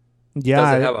eat? Yeah.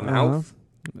 Does it have a mouth?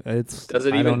 Does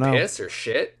it even piss or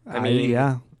shit? I mean,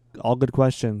 yeah, all good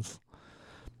questions.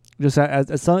 Just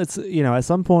at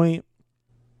some point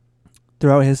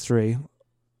throughout history,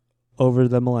 over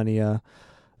the millennia,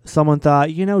 someone thought,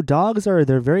 dogs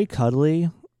they're very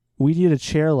cuddly. We need a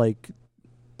chair like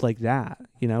that.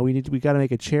 We got to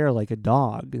make a chair like a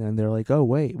dog. And then they're like, oh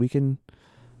wait, we can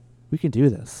do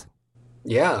this.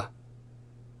 Yeah,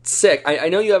 sick. I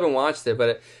know you haven't watched it,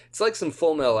 but it's like some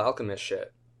Full Metal Alchemist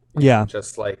shit. Yeah,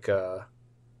 just like the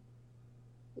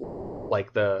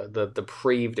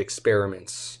depraved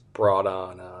experiments brought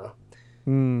on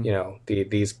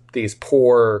these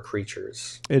poor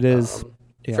creatures. It is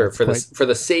for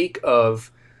the sake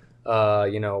of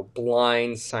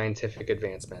blind scientific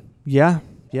advancement. Yeah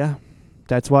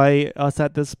that's why us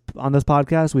on this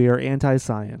podcast, we are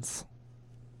anti-science.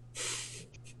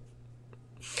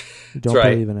 We don't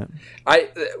believe in it. I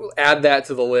add that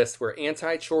to the list. We're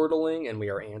anti-chortling and we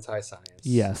are anti-science.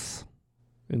 Yes,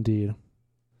 indeed.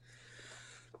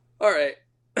 All right.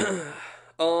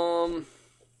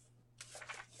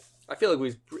 I feel like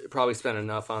we've probably spent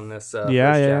enough on this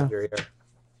Yeah, first yeah. chapter here.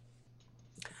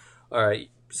 All right,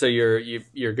 so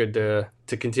you're good to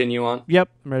continue on. Yep,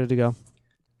 I'm ready to go.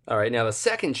 All right, now the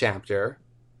second chapter.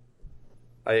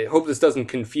 I hope this doesn't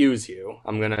confuse you.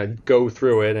 I'm gonna go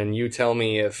through it, and you tell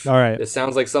me if All right. this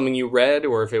sounds like something you read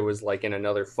or if it was like in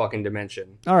another fucking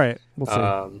dimension. All right, we'll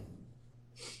see.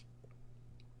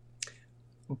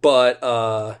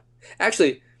 But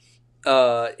actually,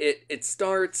 it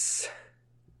starts.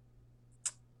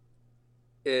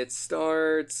 It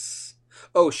starts.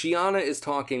 Oh, Shiana is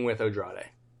talking with Odrade.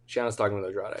 Shiana's talking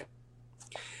with Odrade.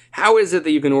 How is it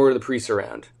that you can order the priests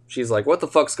around? She's like, what the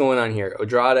fuck's going on here?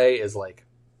 Odrade is like,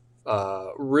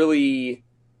 really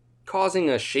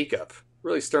causing a shakeup,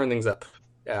 really stirring things up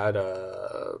at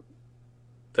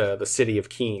the city of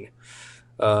Keen.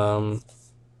 And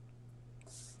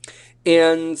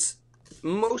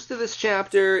most of this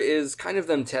chapter is kind of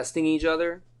them testing each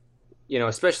other. You know,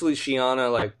 especially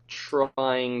Shiana, like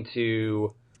trying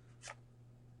to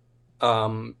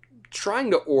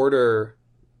order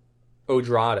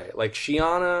Odrade. Like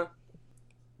Shiana,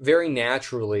 very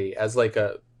naturally, as like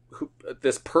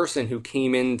this person who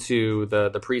came into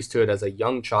the priesthood as a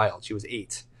young child. She was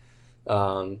 8.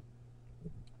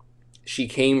 She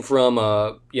came from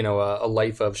a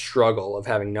life of struggle, of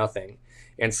having nothing,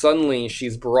 and suddenly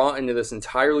she's brought into this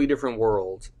entirely different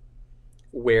world,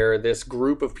 where this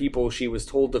group of people she was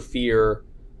told to fear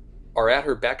are at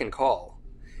her beck and call.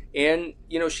 And,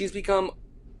 you know, she's become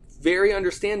very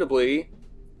understandably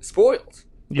spoiled,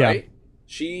 right?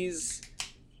 She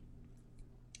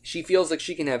feels like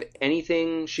she can have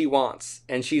anything she wants,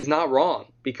 and she's not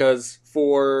wrong, because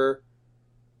for,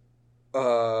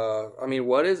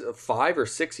 what is it, 5 or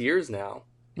 6 years now,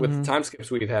 with the time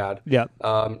skips we've had,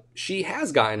 she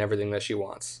has gotten everything that she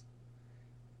wants.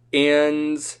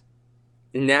 And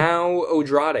now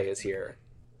Odrade is here,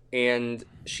 and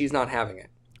she's not having it.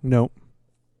 Nope.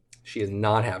 She is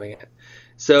not having it.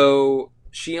 So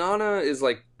Shiana is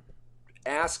like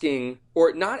asking,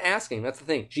 or not asking, that's the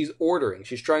thing. She's ordering.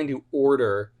 She's trying to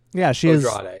order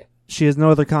Odrade. She has no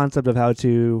other concept of how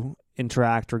to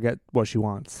interact or get what she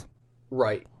wants.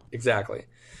 Right, exactly.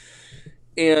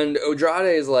 And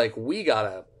Odrade is like, we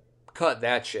gotta cut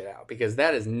that shit out, because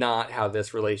that is not how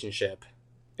this relationship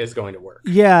is going to work.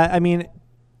 Yeah, I mean,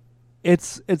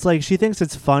 it's like she thinks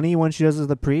it's funny when she does it to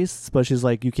the priests, but she's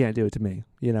like, you can't do it to me.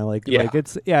 You know, like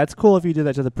it's cool if you do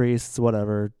that to the priests,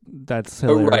 whatever. That's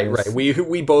hilarious. Right.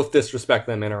 We both disrespect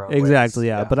them in our own exactly, ways.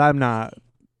 Yeah. But I'm not.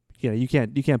 You know, you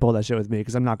can't pull that shit with me,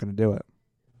 because I'm not going to do it.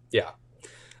 Yeah.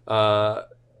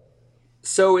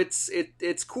 So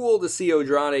it's cool to see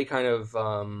Odrade kind of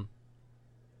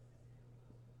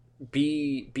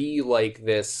be like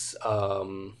this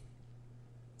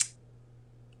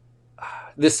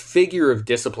this figure of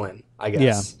discipline, I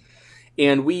guess.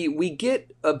 Yeah. And we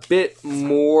get a bit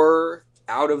more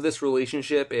out of this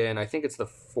relationship in, I think it's the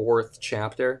 4th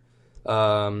chapter,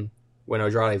 when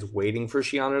Odrade is waiting for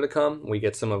Shiana to come. We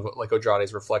get some of like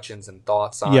Odrade's reflections and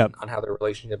thoughts on how their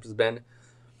relationship has been.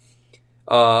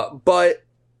 But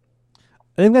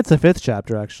I think that's the 5th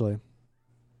chapter, actually.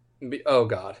 Oh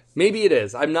God, maybe it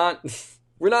is. I'm not.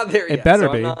 We're not there yet. It better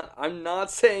be. I'm not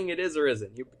saying it is or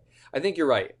isn't. I think you're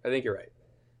right.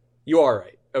 You are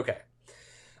right. Okay.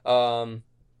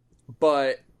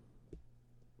 But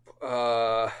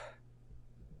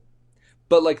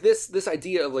like this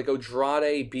idea of like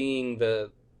Odrade being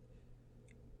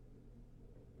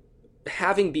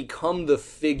having become the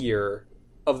figure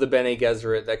of the Bene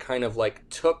Gesserit that kind of like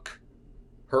took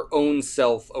her own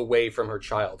self away from her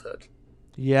childhood.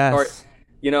 Yes. Or,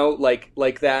 you know,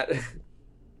 like that.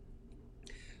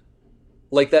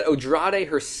 Like that Odrade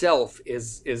herself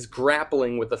is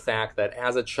grappling with the fact that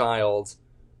as a child,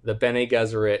 the Bene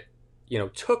Gesserit, you know,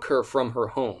 took her from her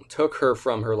home, took her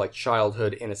from her like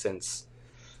childhood innocence,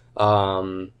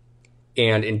 and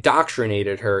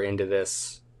indoctrinated her into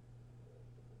this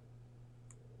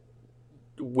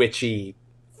witchy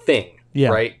thing,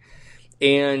 right?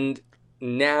 And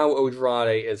now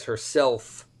Odrade is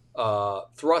herself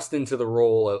thrust into the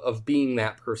role of being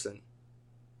that person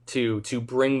to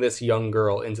bring this young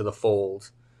girl into the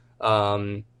fold,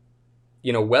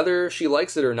 you know, whether she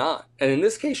likes it or not. And in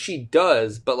this case, she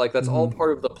does, but like that's all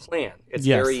part of the plan. It's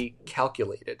very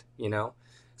calculated, you know?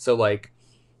 So like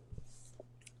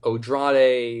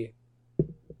Odrade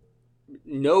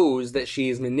knows that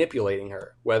she's manipulating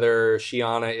her, whether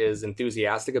Shiana is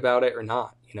enthusiastic about it or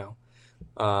not, you know?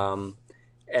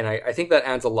 And I think that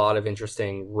adds a lot of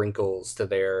interesting wrinkles to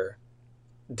their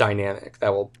dynamic that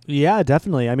will. Yeah,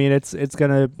 definitely. I mean,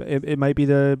 it might be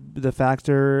the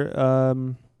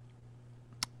factor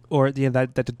or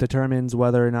that determines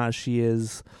whether or not she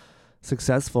is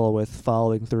successful with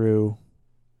following through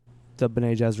the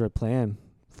Bene Gesserit plan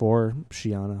for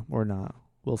Shiana or not.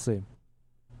 We'll see.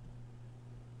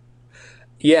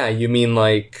 Yeah, you mean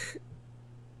like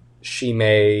she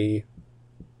may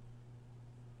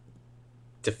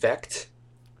defect?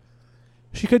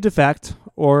 She could defect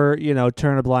or,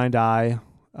 turn a blind eye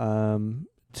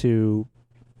to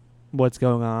what's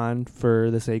going on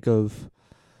for the sake of,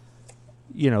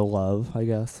 love, I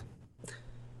guess.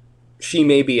 She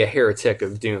may be a heretic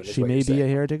of Dune. She may be a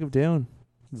heretic of Dune.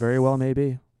 Very well may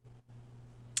be.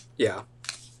 Yeah.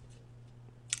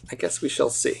 I guess we shall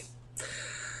see.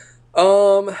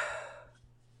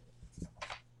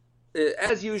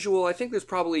 As usual, I think there's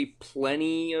probably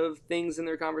plenty of things in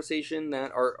their conversation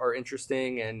that are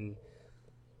interesting and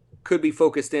could be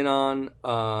focused in on.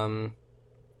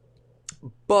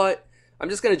 But I'm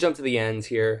just going to jump to the end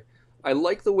here. I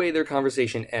like the way their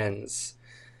conversation ends.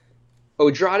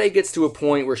 Odrade gets to a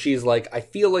point where she's like, I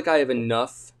feel like I have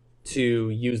enough to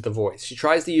use the voice. She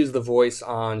tries to use the voice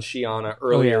on Shiana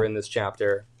earlier in this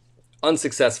chapter,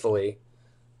 unsuccessfully.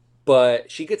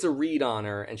 But she gets a read on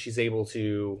her, and she's able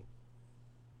to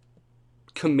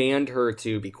command her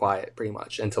to be quiet, pretty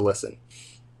much, and to listen.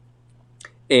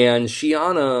 And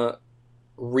Shiana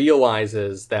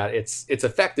realizes that it's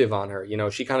effective on her.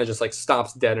 She kind of just like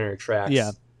stops dead in her tracks. Yeah.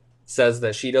 Says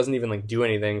that she doesn't even like do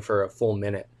anything for a full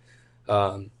minute.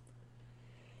 And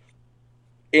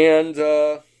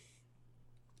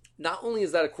not only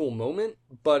is that a cool moment,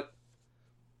 but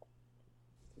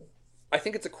I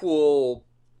think it's a cool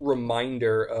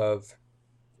reminder of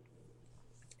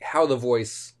how the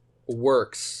voice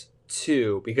works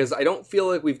too, because I don't feel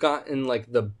like we've gotten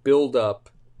like the build up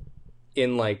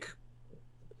in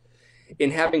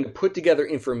having to put together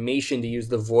information to use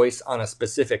the voice on a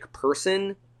specific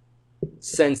person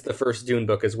since the first Dune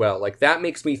book as well. Like that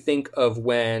makes me think of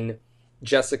when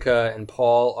Jessica and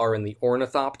Paul are in the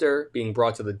Ornithopter being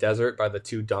brought to the desert by the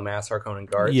two dumbass Harkonnen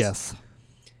guards. Yes.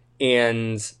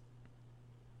 And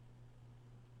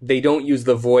they don't use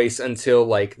the voice until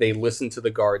like they listen to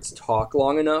the guards talk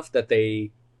long enough that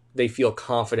they feel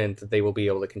confident that they will be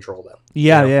able to control them.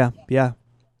 Yeah.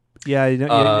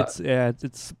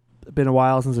 It's been a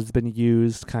while since it's been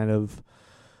used, kind of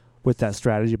with that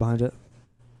strategy behind it.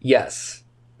 Yes.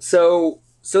 So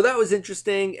that was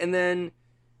interesting, and then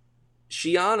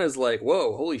Shiana's like,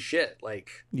 "Whoa, holy shit!"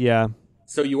 Like, yeah.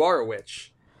 So you are a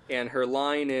witch, and her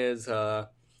line is, "Oh,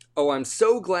 I'm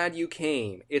so glad you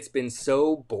came. It's been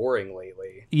so boring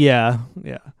lately." Yeah.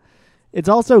 It's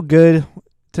also good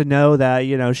to know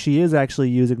that, she is actually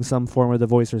using some form of the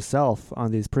voice herself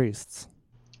on these priests.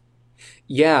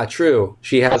 Yeah, true.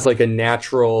 She has like a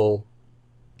natural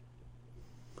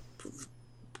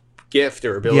gift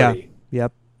or ability. Yeah.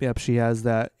 Yep. She has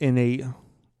that innate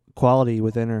quality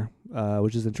within her,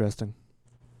 which is interesting.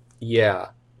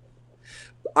 Yeah.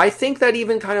 I think that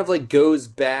even kind of like goes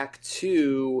back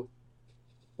to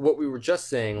what we were just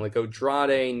saying. Like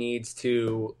Odrade needs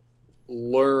to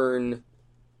learn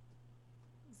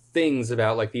things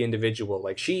about like the individual.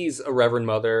 Like she's a Reverend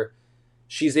Mother.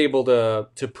 She's able to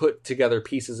put together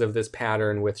pieces of this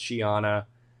pattern with Shiana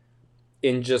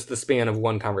in just the span of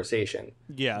one conversation.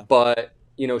 Yeah. But,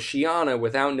 Shiana,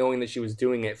 without knowing that she was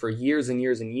doing it for years and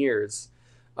years and years,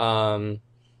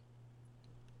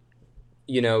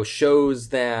 shows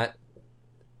that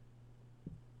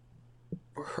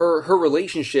her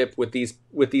relationship with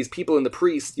these people in the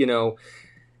priest,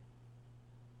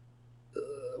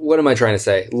 what am I trying to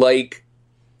say? Like,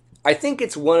 I think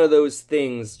it's one of those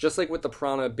things, just like with the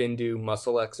Prana Bindu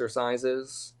muscle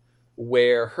exercises,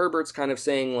 where Herbert's kind of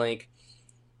saying, like,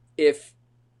 if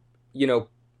you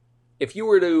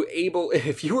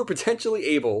were potentially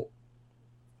able,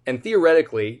 and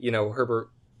theoretically,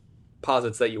 Herbert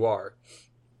posits that you are,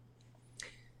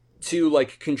 to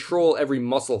like control every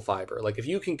muscle fiber. Like if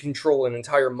you can control an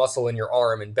entire muscle in your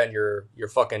arm and bend your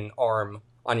fucking arm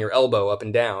on your elbow up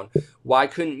and down, why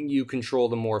couldn't you control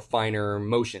the more finer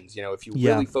motions, if you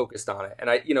really focused on it?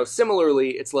 And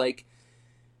similarly, it's like,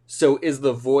 so is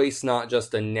the voice not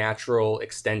just a natural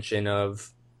extension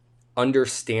of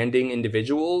understanding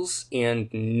individuals and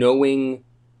knowing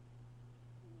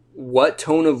what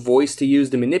tone of voice to use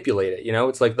to manipulate it?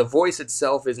 It's like the voice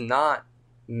itself is not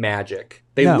magic.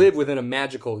 They live within a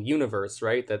magical universe,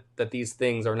 right? That these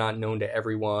things are not known to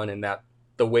everyone, and that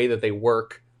the way that they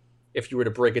work, if you were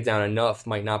to break it down enough,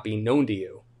 might not be known to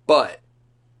you. But,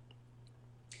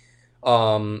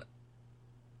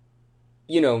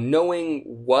 knowing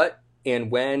what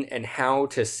and when and how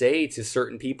to say to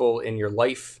certain people in your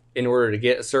life in order to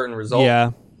get a certain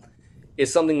result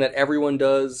is something that everyone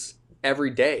does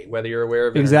every day, whether you're aware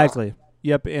of it Exactly. or not.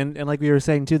 Yep. And like we were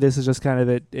saying too, this is just kind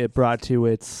of it brought to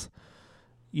its,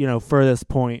 furthest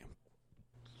point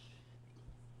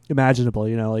imaginable.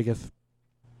 Like if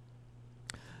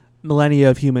millennia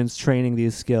of humans training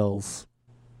these skills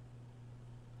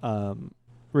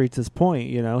reach this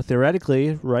point,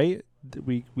 theoretically, right?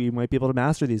 We might be able to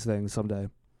master these things someday.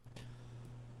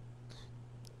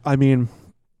 I mean,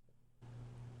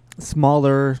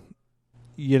 smaller,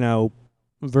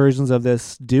 versions of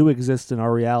this do exist in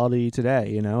our reality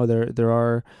today. There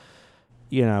are,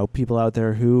 people out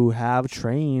there who have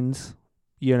trained,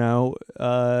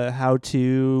 how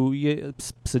to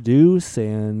seduce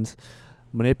and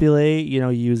manipulate,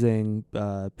 using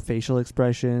facial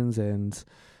expressions and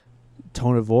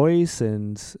tone of voice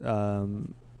and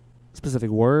specific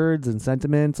words and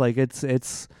sentiments. Like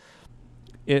it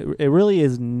really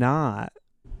is not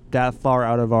that far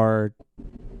out of our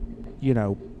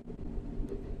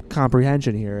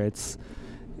comprehension here. It's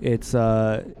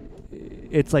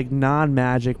like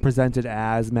non-magic presented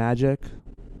as magic.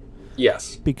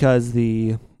 Yes. Because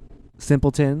the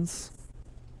simpletons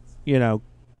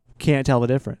can't tell the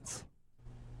difference.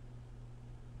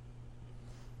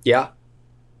 Yeah.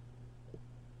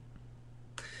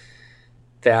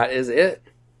 That is it.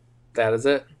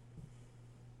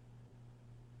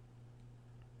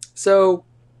 So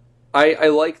I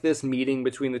like this meeting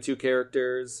between the two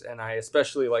characters, and I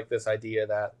especially like this idea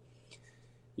that,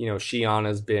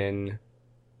 Shiana's been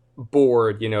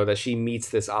bored, that she meets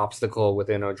this obstacle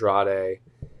within Odrade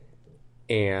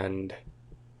and,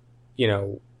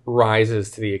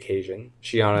 rises to the occasion.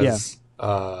 Shiana's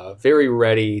very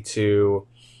ready to...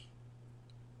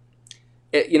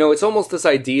 it's almost this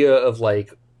idea of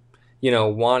like,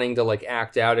 wanting to like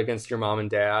act out against your mom and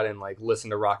dad and like listen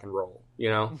to rock and roll,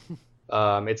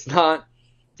 it's not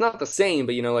the same,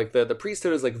 but like the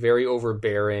priesthood is like very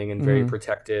overbearing and very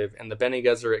protective, and the Bene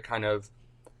Gesserit kind of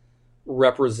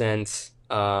represents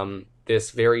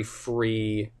this very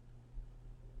free,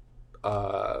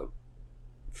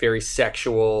 very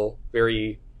sexual,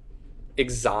 very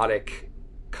exotic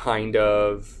kind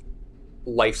of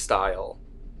lifestyle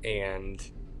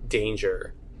and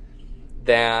danger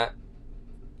that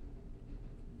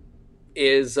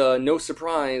is, no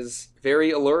surprise,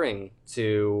 very alluring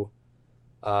to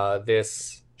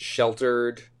this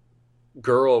sheltered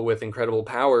girl with incredible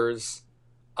powers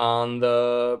on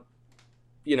the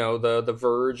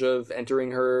verge of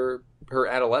entering her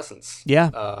adolescence. Yeah.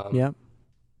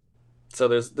 So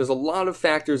there's a lot of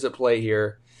factors at play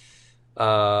here,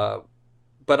 but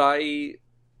I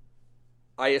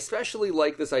especially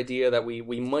like this idea that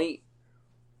we might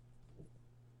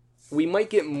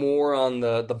get more on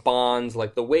the bonds,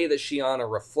 like the way that Shiana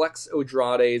reflects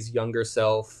Odrade's younger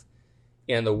self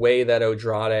and the way that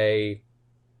Odrade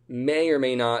may or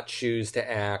may not choose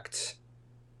to act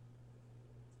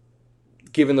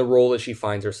given the role that she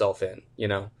finds herself in,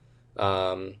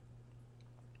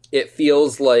 it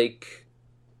feels like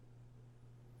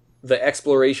the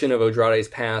exploration of Odrade's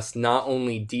past not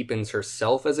only deepens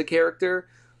herself as a character,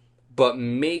 but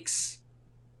makes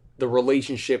the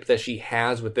relationship that she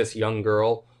has with this young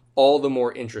girl all the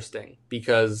more interesting,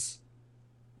 because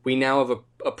we now have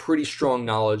a pretty strong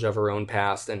knowledge of her own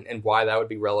past and why that would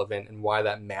be relevant and why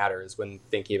that matters when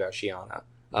thinking about Shiana.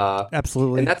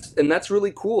 Absolutely. And that's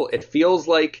really cool. It feels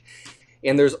like,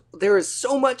 and there is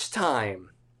so much time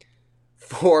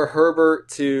for Herbert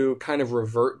to kind of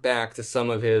revert back to some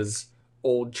of his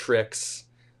old tricks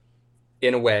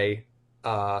in a way.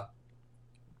 But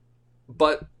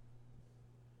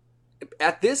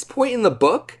at this point in the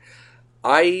book,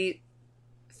 I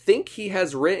think he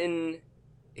has written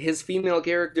his female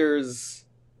characters,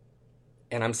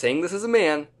 and I'm saying this as a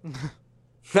man.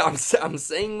 I'm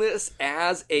saying this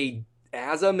as a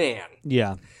man.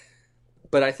 Yeah.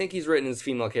 But I think he's written his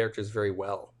female characters very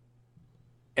well.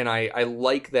 And I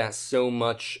like that so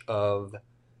much of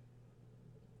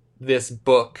this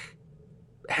book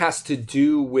has to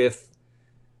do with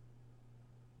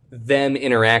them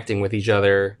interacting with each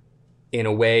other in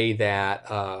a way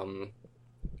that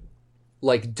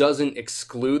like doesn't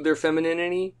exclude their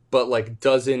femininity, but like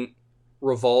doesn't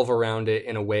revolve around it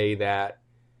in a way that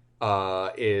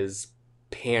is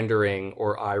pandering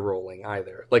or eye-rolling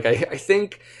either. Like I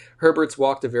think Herbert's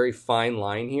walked a very fine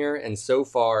line here, and so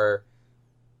far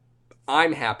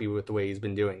I'm happy with the way he's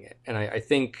been doing it. And I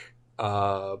think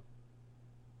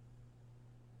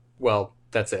well,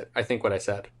 that's it. I think what I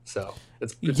said. So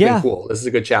it's been cool. This is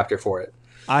a good chapter for it.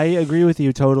 I agree with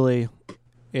you totally.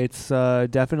 It's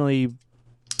definitely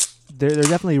they're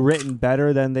definitely written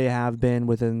better than they have been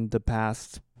within the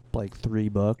past like 3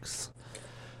 books.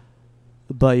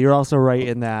 But you're also right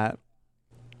in that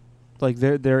Like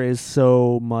there is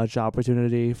so much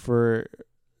opportunity for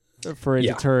it to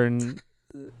Yeah. turn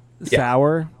Yeah.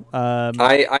 sour.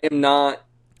 I am not.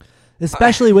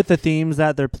 Especially with the themes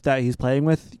that he's playing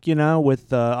with, with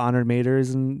the honored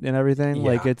maters and everything.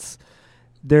 Like Yeah.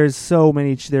 there's so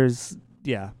many. There's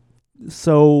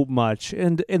so much,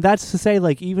 and that's to say,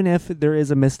 like, even if there is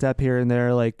a misstep here and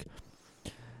there, like,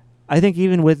 I think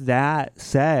even with that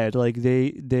said, like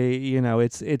they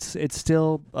it's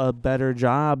still a better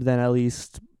job than at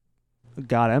least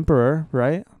God Emperor,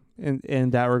 right?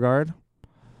 In that regard.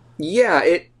 Yeah.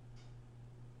 It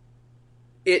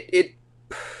it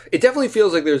definitely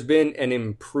feels like there's been an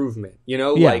improvement. Yeah,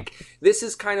 Like this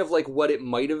is kind of like what it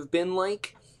might have been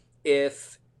like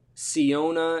if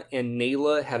Siona and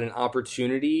Nayla had an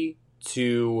opportunity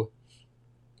to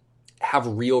have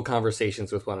real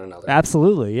conversations with one another.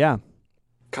 absolutely, yeah.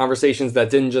 Conversations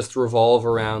that didn't just revolve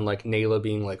around like Nayla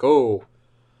being like, "Oh,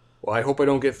 well, I hope I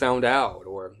don't get found out,"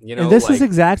 or And this is like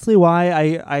exactly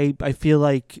why I feel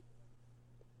like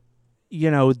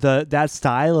that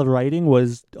style of writing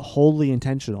was wholly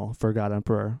intentional for God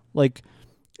Emperor. Like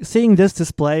seeing this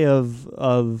display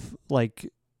of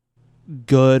like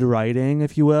good writing,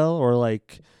 if you will, or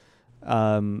like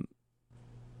um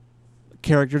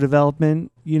character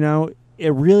development,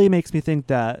 it really makes me think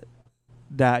that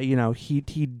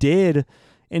he did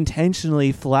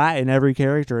intentionally flatten every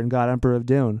character in God Emperor of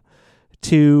Dune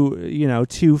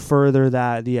to further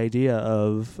the idea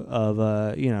of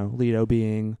Leto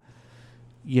being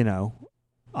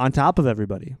on top of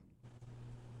everybody.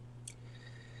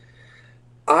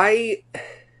 I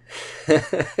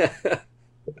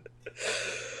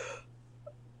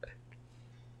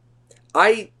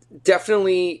I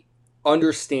definitely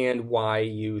understand why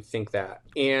you think that.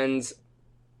 And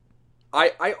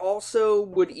I also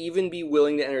would even be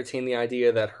willing to entertain the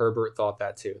idea that Herbert thought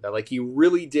that too. That like he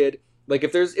really did. Like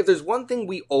if there's one thing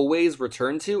we always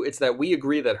return to, it's that we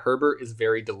agree that Herbert is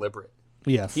very deliberate.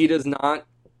 Yes. He does not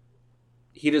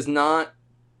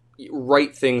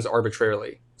write things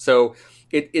arbitrarily. So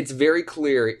it's very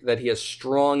clear that he has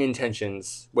strong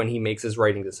intentions when he makes his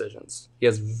writing decisions. He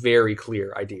has very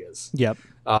clear ideas. Yep.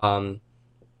 And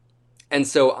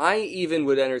so I even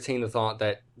would entertain the thought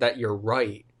that you're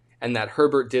right and that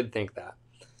Herbert did think that.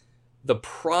 The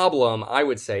problem, I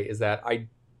would say, is that I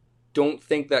don't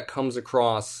think that comes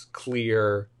across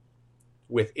clear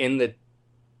within the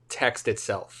text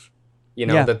itself.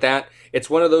 That it's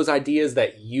one of those ideas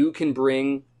that you can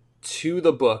bring to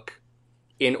the book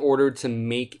in order to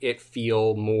make it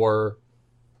feel more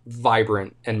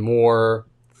vibrant and more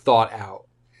thought out.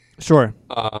 Sure.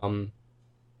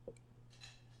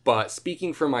 But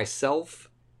speaking for myself,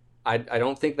 I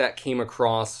don't think that came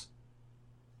across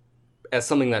as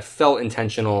something that felt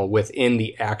intentional within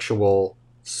the actual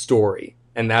story.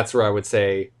 And that's where I would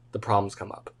say the problems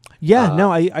come up. Yeah, no,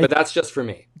 but that's just for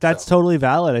me. That's totally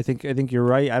valid. I think you're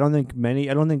right. I don't think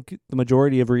the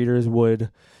majority of readers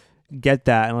would get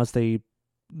that unless they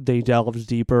delved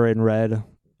deeper and read,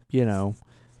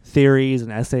 theories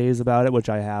and essays about it, which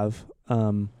I have.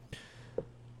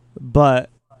 But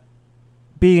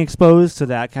being exposed to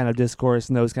that kind of discourse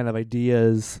and those kind of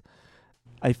ideas,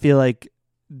 I feel like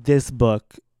this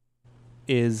book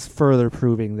is further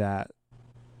proving that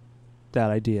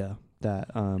idea that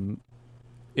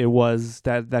it was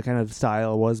that kind of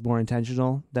style was more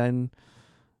intentional than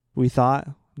we thought,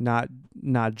 not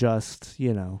just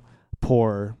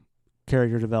poor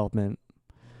character development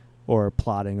or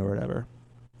plotting or whatever.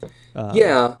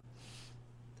 Yeah.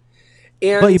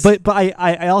 And but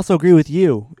I also agree with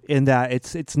you in that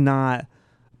it's not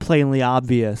plainly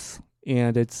obvious,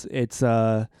 and it's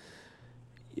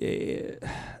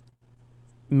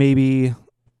maybe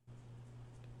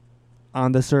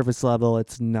on the surface level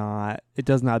it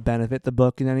does not benefit the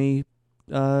book in any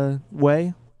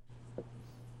way.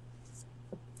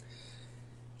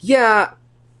 Yeah.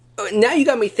 Now you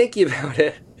got me thinking about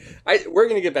it. We're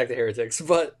going to get back to Heretics,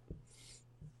 but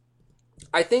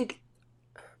I think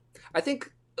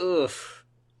where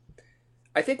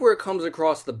it comes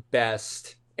across the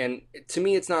best, and to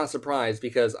me it's not a surprise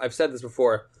because I've said this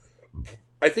before,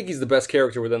 I think he's the best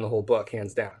character within the whole book,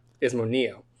 hands down, is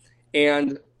Moneo.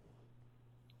 And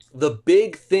the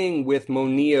big thing with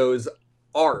Moneo's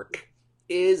arc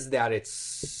is that it's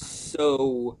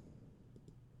so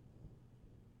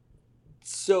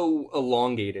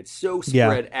elongated, so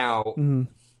spread out,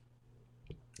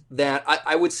 that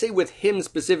I would say with him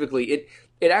specifically,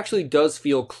 it actually does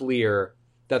feel clear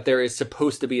that there is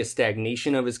supposed to be a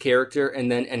stagnation of his character and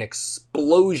then an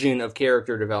explosion of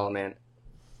character development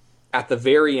at the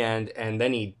very end, and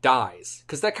then he dies.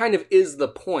 Because that kind of is the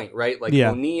point, right? Like,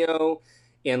 Moneo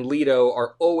and Leto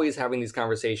are always having these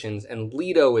conversations, and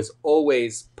Leto is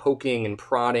always poking and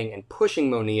prodding and pushing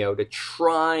Moneo to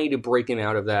try to break him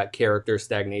out of that character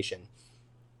stagnation.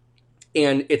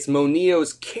 And it's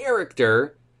Moneo's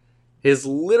character, his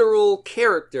literal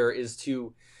character, is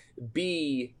to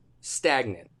be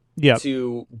stagnant,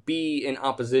 to be in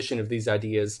opposition of these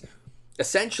ideas.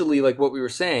 Essentially, like what we were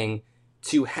saying,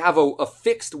 to have a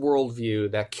fixed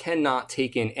worldview that cannot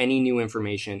take in any new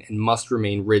information and must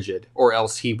remain rigid, or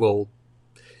else he will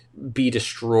be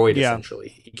destroyed,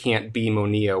 essentially. He can't be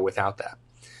Moneo without that.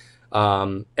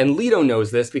 And Leto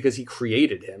knows this because he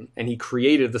created him, and he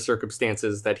created the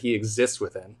circumstances that he exists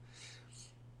within.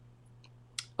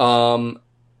 But,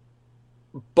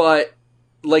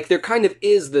 like, there kind of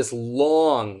is this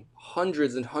long,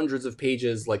 hundreds and hundreds of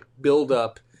pages, like, build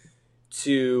up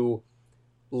to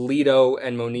Leto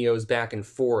and Moneo's back and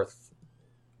forth,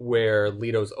 where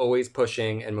Leto's always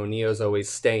pushing and Moneo's always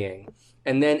staying.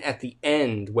 And then at the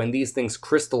end, when these things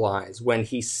crystallize, when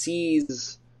he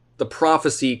sees the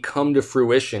prophecy come to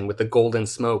fruition with the golden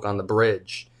smoke on the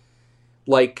bridge,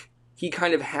 like, he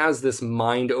kind of has this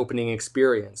mind-opening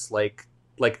experience, like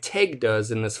Teg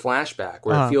does in this flashback,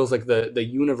 where it feels like the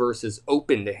universe is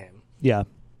open to him. Yeah.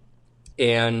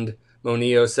 And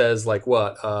Moneo says, like,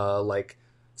 what? Like,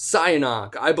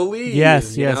 Syanok, I believe.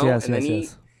 Yes. And then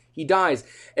he dies.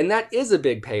 And that is a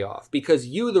big payoff, because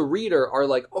you, the reader, are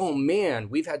like, oh man,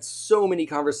 we've had so many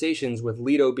conversations with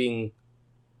Leto being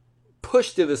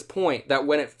pushed to this point that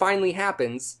when it finally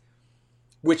happens,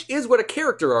 which is what a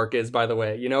character arc is, by the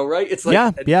way, right? It's like,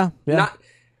 I'm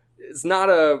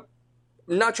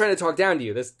not trying to talk down to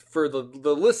you. This for the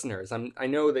listeners. I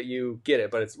know that you get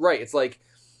it, but it's right. It's like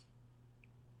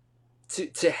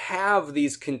to have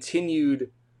these continued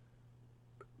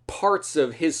parts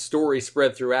of his story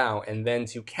spread throughout, and then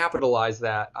to capitalize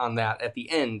on that at the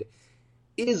end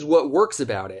is what works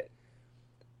about it.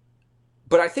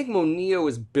 But I think Moneo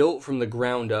is built from the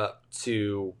ground up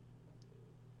to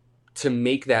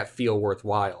make that feel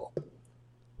worthwhile.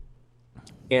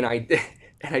 And I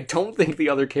don't think the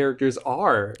other characters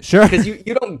are. Sure. Because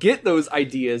you don't get those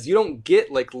ideas. You don't get,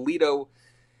 like, Leto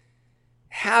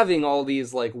having all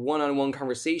these, like, one-on-one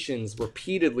conversations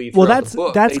repeatedly throughout the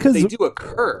book. That's because they do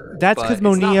occur. That's because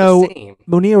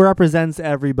Moneo represents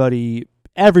everybody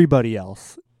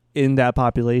else in that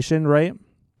population, right?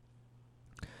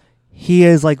 He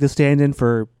is like the stand-in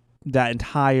for that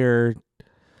entire,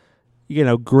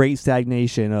 great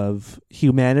stagnation of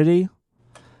humanity.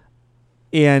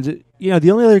 And,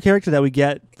 the only other character that we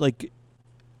get, like,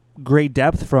 great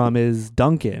depth from is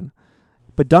Duncan.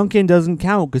 But Duncan doesn't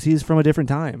count because he's from a different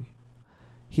time.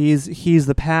 He's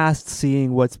the past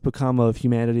seeing what's become of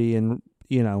humanity and,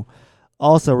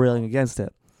 also railing against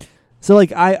it. So,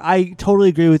 like, I totally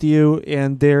agree with you.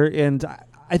 And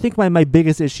I think my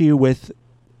biggest issue with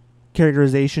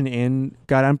characterization in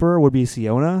God Emperor would be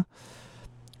Siona.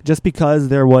 Just because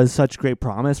there was such great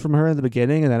promise from her in the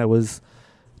beginning, and then it was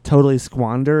totally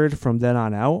squandered from then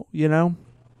on out,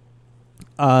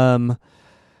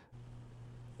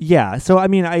 Yeah, so I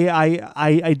mean,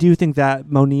 I do think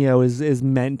that Moneo is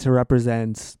meant to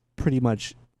represent pretty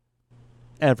much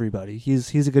everybody.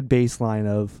 He's a good baseline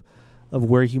of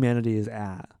where humanity is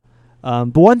at.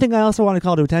 But one thing I also want to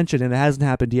call to attention, and it hasn't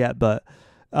happened yet, but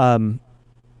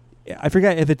I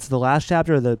forget if it's the last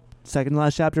chapter or the second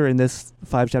last chapter in this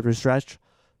 5-chapter stretch.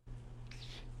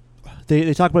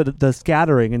 They talk about the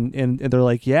scattering, and they're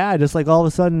like, yeah, just like all of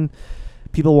a sudden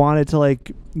people wanted to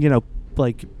like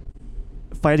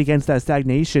fight against that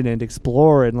stagnation and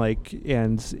explore and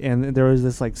there was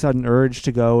this like sudden urge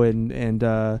to go and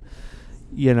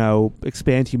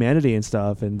expand humanity and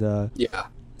stuff, and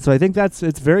so I think it's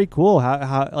very cool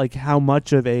how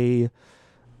much of a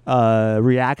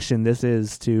reaction this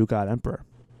is to God Emperor.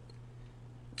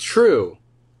 True.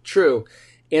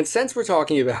 And since we're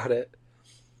talking about it,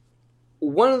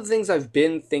 one of the things I've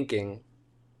been thinking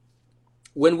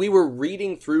when we were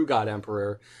reading through God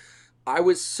Emperor, I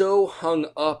was so hung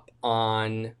up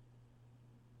on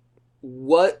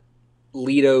what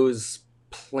Leto's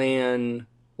plan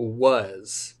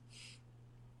was.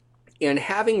 And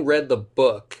having read the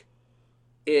book,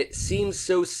 it seems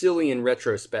so silly in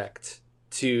retrospect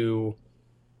to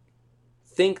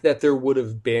think that there would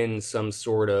have been some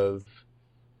sort of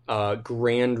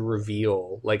grand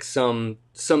reveal, like some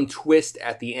twist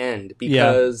at the end,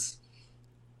 because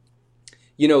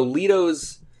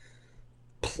Leto's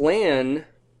plan,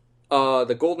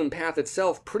 the Golden Path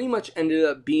itself, pretty much ended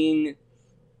up being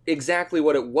exactly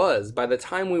what it was. By the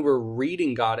time we were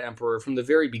reading God Emperor from the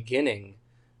very beginning,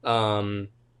 so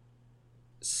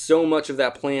much of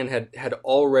that plan had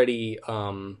already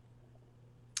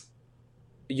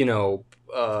you know,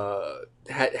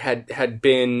 had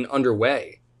been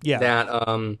underway. Yeah.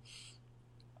 That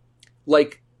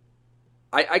like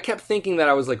I kept thinking that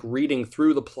I was like reading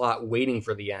through the plot, waiting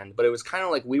for the end, but it was kind of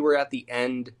like we were at the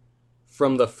end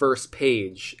from the first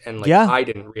page, and like Yeah. I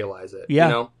didn't realize it. Yeah.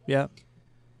 You know, Yeah.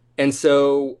 and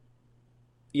so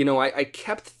I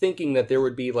kept thinking that there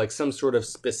would be like some sort of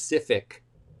specific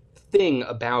thing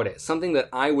about it, something that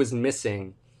I was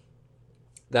missing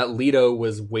that Leto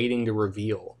was waiting to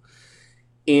reveal.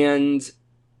 And,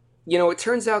 it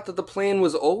turns out that the plan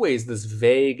was always this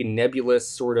vague, nebulous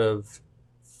sort of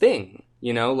thing,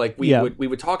 like we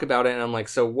would talk about it and I'm like,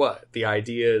 so what? The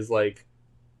idea is like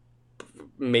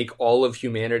make all of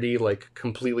humanity like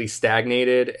completely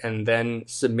stagnated and then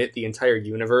submit the entire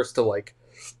universe to like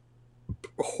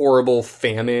horrible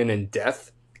famine and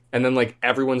death, and then like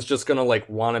everyone's just gonna like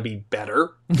want to be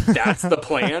better. That's the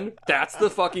plan. That's the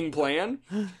fucking plan.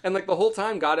 And like the whole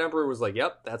time God Emperor was like,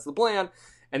 yep, that's the plan.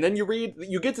 And then you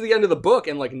get to the end of the book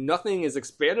and like nothing is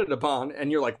expanded upon,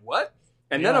 and you're like, what?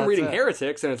 And then I'm reading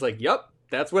Heretics and it's like, yep,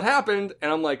 that's what happened.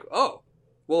 And I'm like, oh,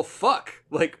 well, fuck.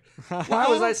 Like, why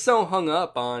was I so hung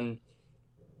up on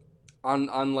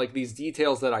like these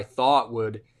details that I thought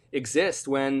would exist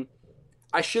when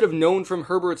I should have known from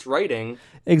Herbert's writing?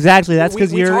 Exactly. That's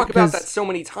because we talk about that so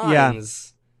many times. Yeah.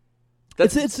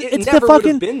 It's never the fucking would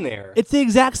have been there. It's the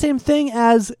exact same thing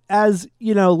as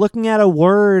looking at a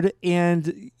word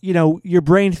and your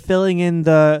brain filling in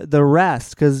the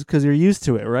rest because you're used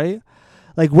to it, right?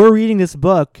 Like we're reading this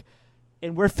book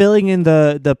and we're filling in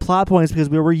the plot points because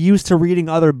we were used to reading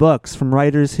other books from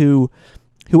writers who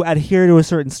adhere to a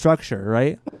certain structure,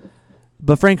 right?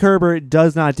 But Frank Herbert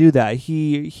does not do that.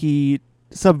 He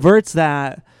subverts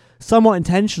that somewhat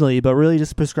intentionally, but really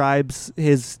just prescribes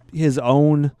his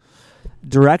own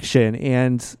direction.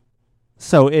 And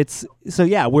so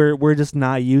we're just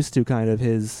not used to kind of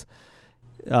his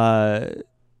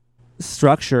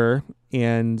structure,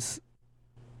 and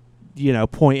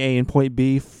point A and point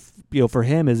B for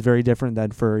him is very different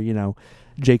than for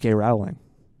J.K. Rowling.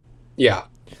 Yeah.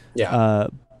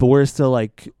 But we're still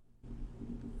like,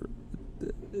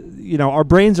 our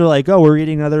brains are like, oh, we're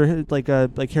reading another like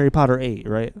Harry Potter 8,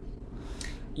 right?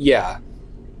 Yeah.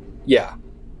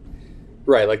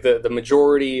 Right, like the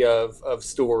majority of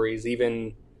stories,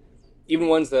 even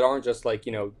ones that aren't just like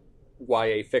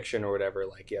YA fiction or whatever,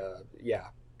 like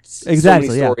exactly.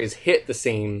 So many stories hit the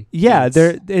same. Yeah,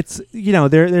 beats.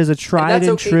 There's a tried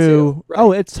and okay true. Too, right?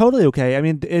 Oh, it's totally okay. I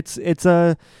mean, that's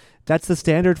the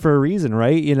standard for a reason,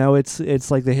 right?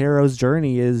 It's like the hero's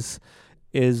journey is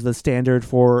the standard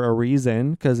for a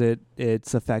reason because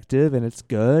it's effective and it's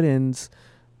good, and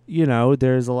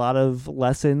there's a lot of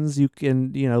lessons you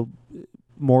can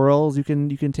morals you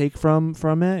can take from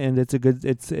it, and it's a good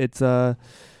it's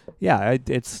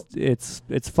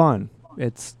fun.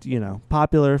 It's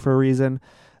popular for a reason.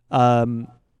 But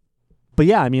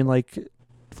yeah, I mean, like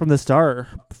from the start,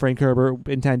 Frank Herbert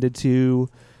intended to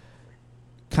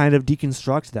kind of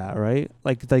deconstruct that, right?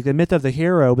 Like the myth of the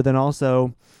hero, but then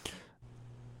also,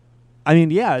 I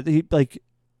mean, yeah,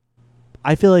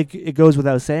 I feel like it goes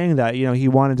without saying that he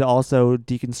wanted to also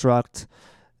deconstruct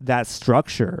that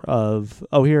structure of,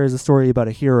 oh, here is a story about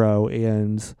a hero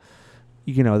and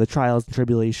the trials and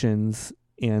tribulations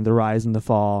and the rise and the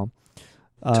fall.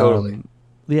 Totally.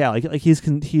 Yeah, like he's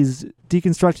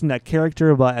deconstructing that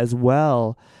character, but as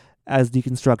well as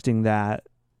deconstructing that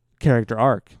character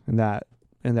arc and that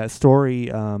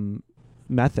story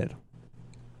method.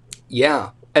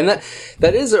 Yeah, and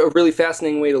that is a really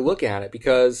fascinating way to look at it,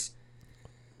 because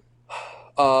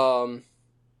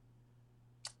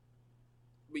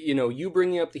you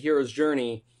bringing up the hero's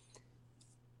journey,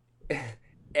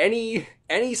 any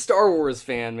Star Wars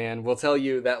fan, man, will tell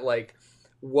you that like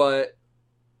what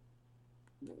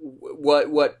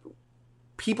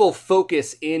people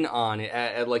focus in on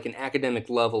at like an academic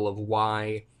level of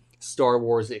why Star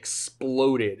Wars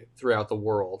exploded throughout the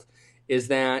world is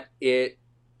that it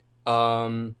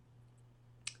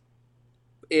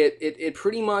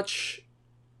pretty much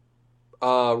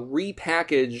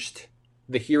repackaged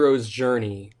the hero's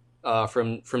journey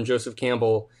from Joseph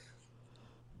Campbell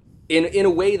in a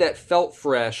way that felt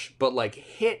fresh, but like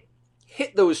hit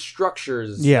those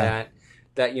structures that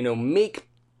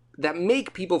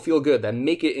make people feel good, that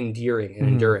make it endearing and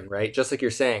enduring, right? Just like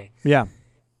you're saying. Yeah.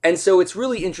 And so it's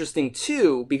really interesting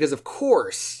too, because of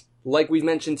course, like we've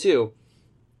mentioned too,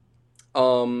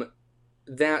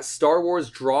 that Star Wars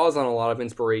draws on a lot of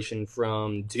inspiration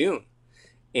from Dune,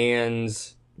 and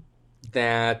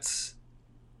that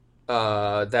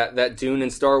Dune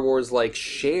and Star Wars like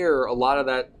share a lot of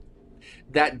that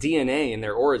DNA in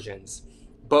their origins.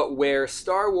 But where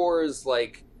Star Wars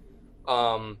like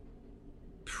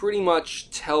pretty much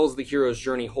tells the hero's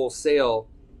journey wholesale.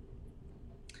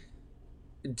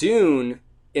 Dune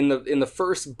in the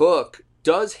first book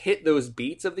does hit those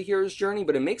beats of the hero's journey,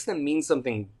 but it makes them mean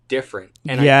something different.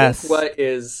 And I think what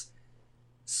is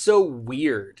so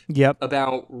weird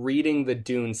about reading the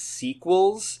Dune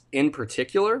sequels in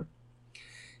particular,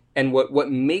 and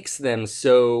what makes them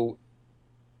so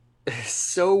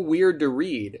weird to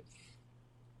read,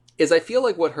 is I feel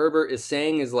like what Herbert is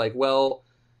saying is like, well,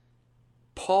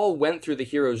 Paul went through the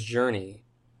hero's journey,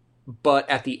 but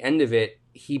at the end of it,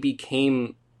 he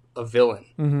became a villain,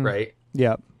 right?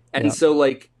 Yep. And so,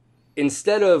 like,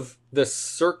 instead of the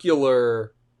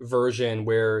circular version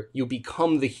where you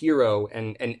become the hero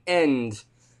and end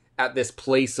at this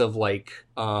place of, like,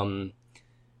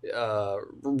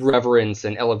 reverence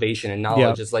and elevation and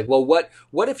knowledge, it's like, well,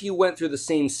 what if you went through the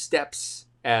same steps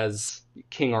as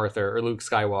King Arthur or Luke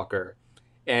Skywalker,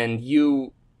 and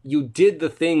you did the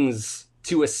things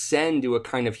to ascend to a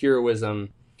kind of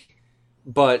heroism,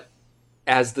 but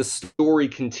as the story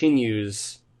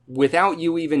continues, without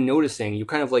you even noticing, you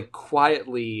kind of like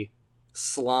quietly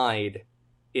slide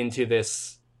into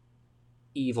this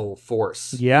evil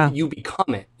force. You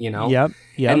become it, you know? Yep.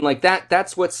 And like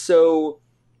that's what's so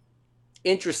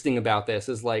interesting about this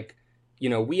is, like, you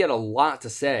know, we had a lot to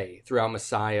say throughout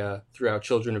Messiah, throughout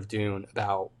Children of Dune,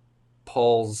 about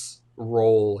Paul's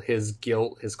role, his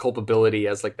guilt, his culpability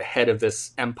as like the head of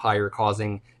this empire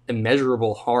causing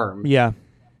immeasurable harm. Yeah.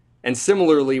 And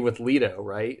similarly with Leto,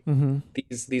 right?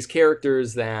 These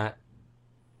characters that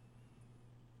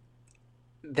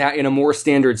in a more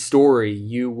standard story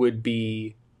you would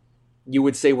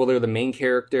say, well, they're the main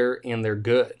character and they're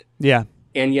good. Yeah.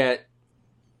 And yet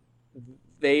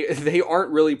they aren't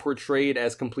really portrayed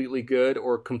as completely good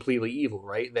or completely evil,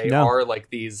 right? They are like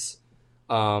these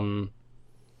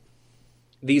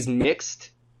mixed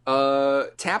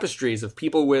tapestries of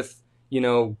people with, you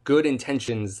know, good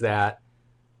intentions that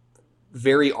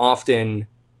very often,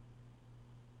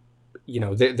 you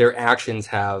know, their actions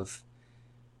have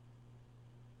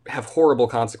horrible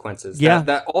consequences.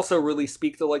 That also really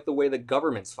speak to like the way that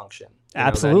governments function.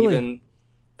 Absolutely. Even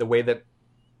the way that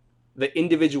the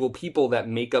individual people that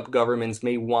make up governments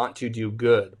may want to do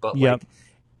good, but like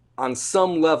on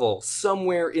some level,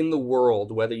 somewhere in the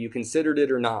world, whether you considered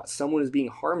it or not, someone is being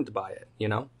harmed by it, you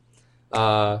know?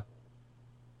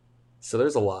 So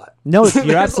there's a lot. No,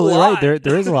 you're absolutely right.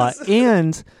 There is a lot.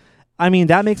 And I mean,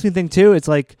 that makes me think too, it's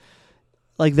like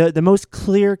the most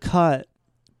clear-cut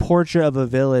portrait of a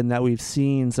villain that we've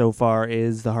seen so far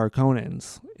is the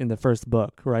Harkonnens in the first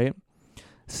book, right?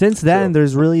 Since then,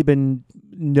 there's really been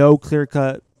no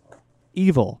clear-cut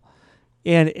evil.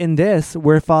 And in this,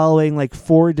 we're following like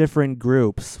four different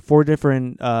groups, four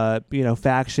different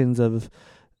factions of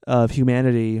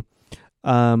humanity,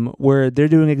 where they're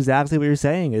doing exactly what you're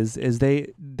saying. Is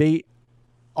they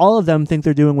all of them think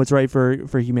they're doing what's right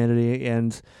for humanity,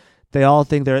 and they all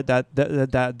think that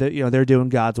you know, they're doing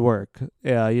God's work.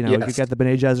 You know, you got the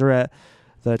Bene Gesserit,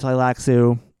 the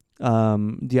Tleilaxu,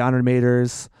 the Honored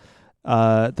Maters,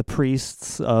 the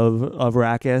priests of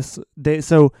Arrakis.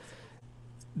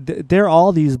 They're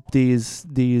all these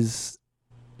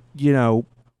you know,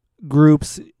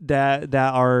 groups that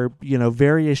are, you know,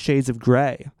 various shades of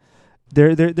gray.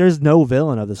 There's no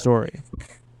villain of the story.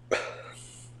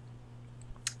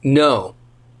 No,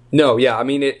 yeah. I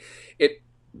mean,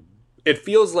 it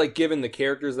feels like, given the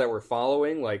characters that we're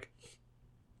following, like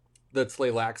the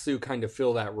Tleilaxu kind of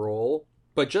fill that role.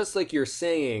 But just like you're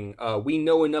saying, we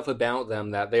know enough about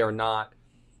them that they are not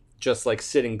just like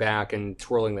sitting back and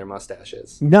twirling their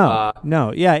mustaches. No,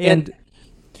 yeah, and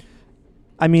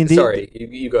I mean,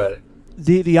 you go ahead.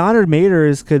 The Honored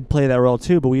Maters could play that role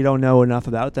too, but we don't know enough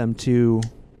about them to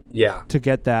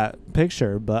get that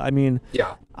picture. But I mean,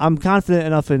 I'm confident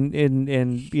enough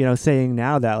in you know, saying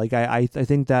now that like I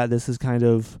think that this is kind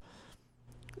of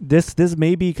this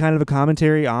may be kind of a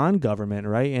commentary on government,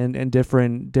 right? And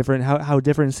different how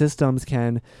different systems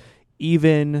can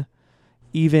even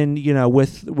you know,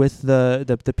 with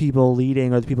the people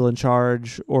leading or the people in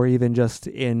charge, or even just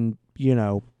in, you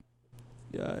know,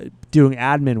 doing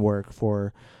admin work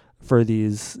for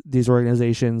these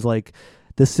organizations, like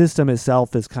the system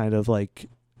itself is kind of like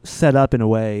set up in a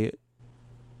way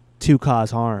to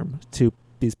cause harm to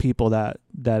these people that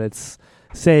it's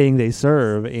saying they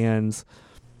serve. And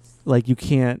like, you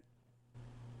can't,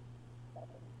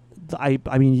 I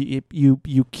mean,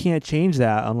 you can't change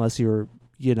that unless you're,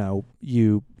 you know,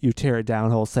 you tear it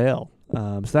down wholesale.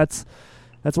 So that's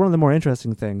one of the more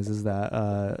interesting things, is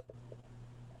that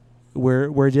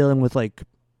we're dealing with like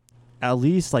at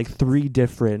least like three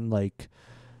different like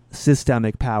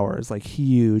systemic powers, like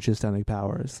huge systemic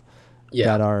powers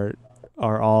Yeah. that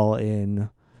are all in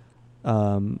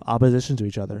opposition to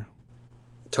each other.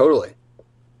 Totally.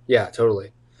 Yeah,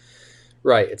 totally.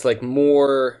 Right. It's like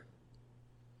more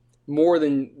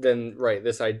than right,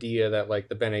 this idea that like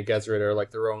the Bene Gesserit are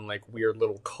like their own like weird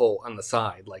little cult on the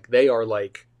side. Like they are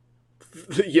like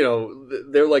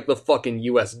they're like the fucking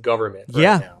US government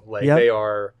right now. Like they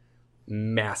are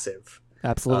massive.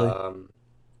 Absolutely.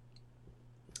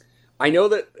 I know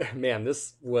that, man,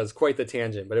 this was quite the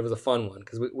tangent, but it was a fun one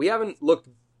because we haven't looked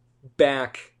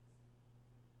back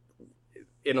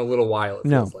in a little while, it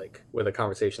feels like, with a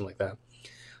conversation like that.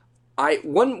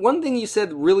 One thing you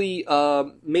said really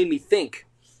made me think.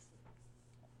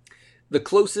 The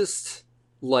closest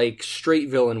like straight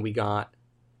villain we got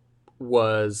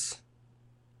was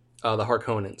the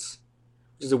Harkonnens,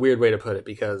 which is a weird way to put it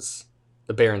because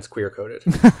the Baron's queer coded.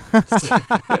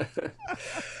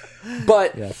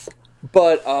 But yes.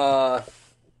 But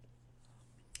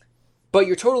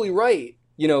you're totally right.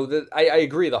 I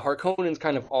agree. The Harkonnens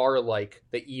kind of are like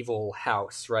the evil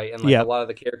house, right? And like a lot of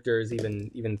the characters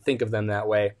even think of them that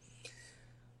way.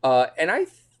 And I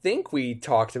think we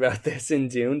talked about this in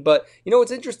Dune, but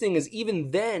what's interesting is even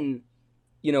then,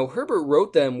 Herbert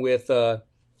wrote them with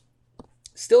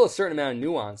still a certain amount of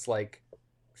nuance. Like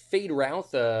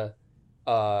Feyd-Rautha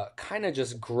kind of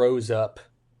just grows up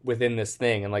within this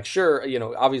thing, and like sure,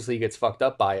 obviously he gets fucked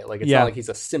up by it. Like it's not like he's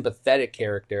a sympathetic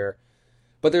character.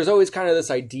 But there's always kind of this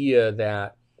idea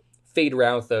that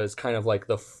Feyd-Rautha is kind of like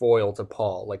the foil to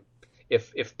Paul. Like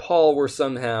if Paul were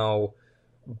somehow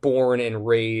born and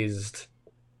raised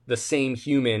the same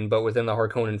human but within the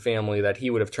Harkonnen family, that he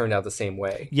would have turned out the same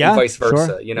way. Yeah, and vice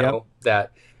versa, sure.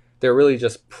 That they're really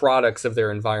just products of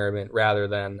their environment rather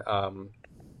than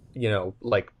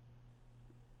like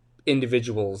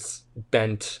individuals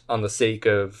bent on the sake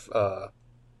of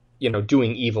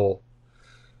doing evil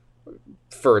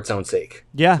for its own sake,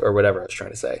 or whatever I was trying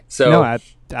to say. So no,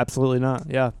 absolutely not.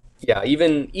 Yeah.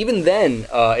 Even then,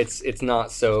 it's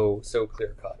not so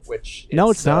clear cut.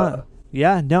 It's not.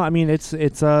 Yeah, no, I mean it's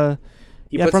from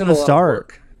the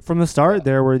start. From the start,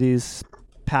 there were these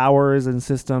powers and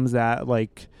systems that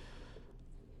like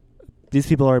these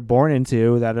people are born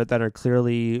into that are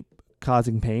clearly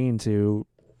causing pain to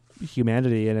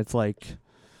humanity, and it's like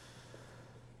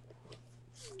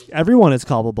everyone is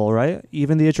culpable, right?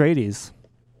 Even the Atreides.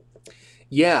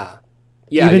 Yeah.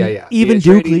 Even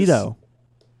Duke Leto.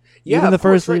 Yeah, even the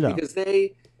first right, Leto. Because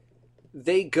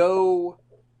they go.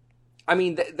 I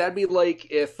mean, that'd be like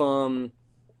if I don't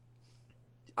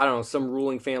know, some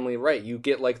ruling family, right? You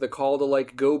get like the call to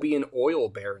like go be an oil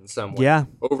baron somewhere,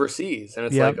 overseas, and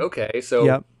it's like, okay,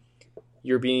 so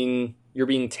you're being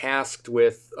tasked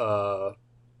with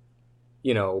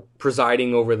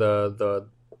presiding over the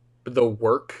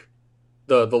work,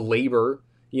 the labor,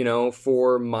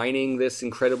 for mining this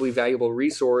incredibly valuable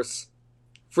resource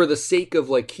for the sake of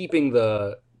like keeping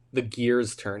the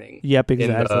gears turning. Yep,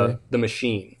 exactly. In the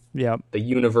machine. Yep. The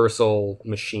universal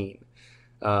machine.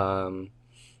 So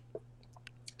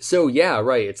yeah,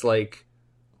 right. It's like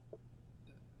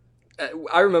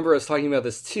I remember us talking about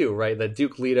this too, right? That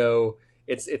Duke Leto,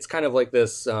 it's kind of like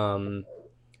this a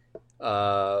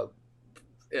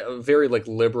very like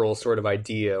liberal sort of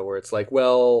idea where it's like,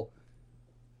 well,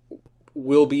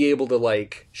 we'll be able to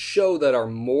like show that our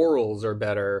morals are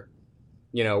better.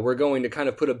 We're going to kind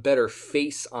of put a better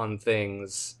face on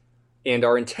things, and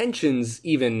our intentions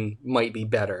even might be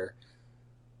better.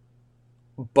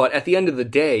 But at the end of the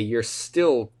day, you're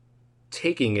still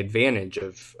taking advantage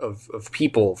of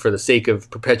people for the sake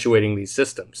of perpetuating these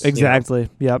systems. Exactly.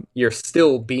 Yep. You're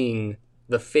still being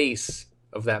the face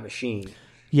of that machine.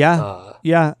 Yeah.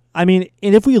 Yeah. I mean,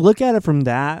 and if we look at it from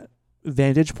that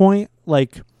vantage point,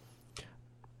 like,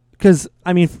 because,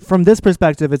 I mean, from this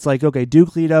perspective, it's like, okay,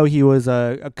 Duke Leto, he was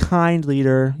a kind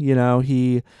leader.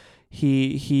 He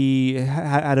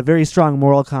had a very strong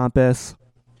moral compass.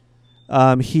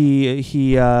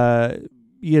 He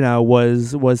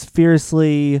was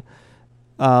fiercely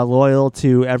loyal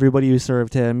to everybody who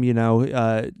served him.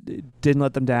 Didn't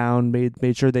let them down.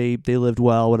 Made sure they lived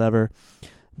well, whatever.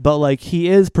 But like he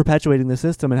is perpetuating the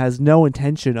system and has no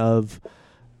intention of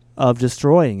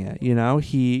destroying it.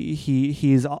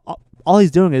 He's all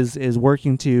he's doing is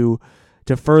working to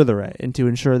further it and to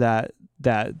ensure that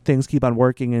things keep on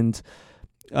working, and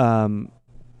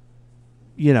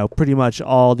pretty much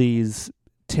all these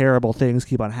terrible things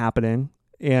keep on happening.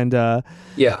 And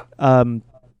and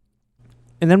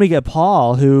then we get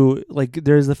Paul, who like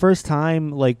there's the first time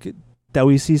like that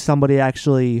we see somebody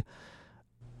actually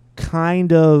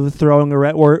kind of throwing a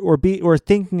wrench or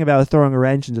thinking about throwing a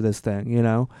wrench into this thing,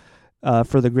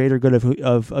 for the greater good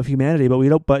of humanity. But we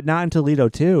don't. But not until Leto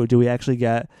 2 do we actually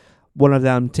get one of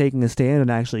them taking a stand and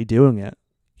actually doing it.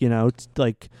 You know,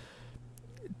 like,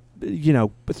 you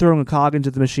know, throwing a cog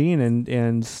into the machine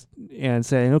and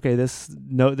saying, okay, this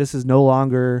is no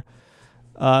longer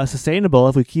sustainable.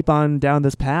 If we keep on down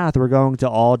this path, we're going to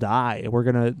all die.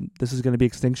 This is gonna be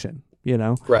extinction. You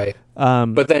know, right?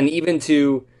 But then even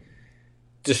to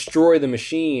destroy the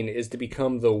machine is to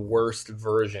become the worst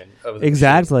version of the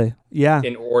exactly. Yeah.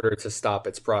 In order to stop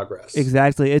its progress.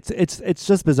 Exactly. It's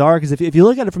just bizarre because if you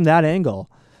look at it from that angle,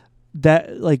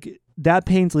 that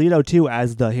paints Leto too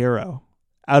as the hero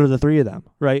out of the three of them,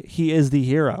 right? He is the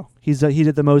hero. He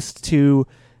did the most to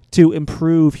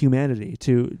improve humanity,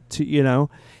 to you know,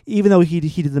 even though he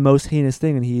did the most heinous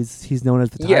thing and he's known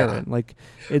as the tyrant. Yeah. Like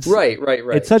it's right.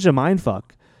 It's such a mind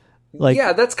fuck. Like,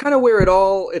 yeah, that's kind of where it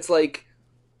all. It's like,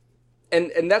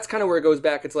 and that's kind of where it goes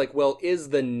back. It's like, well, is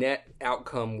the net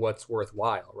outcome what's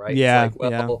worthwhile, right? Yeah. It's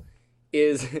like, well,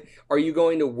 are you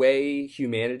going to weigh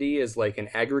humanity as like an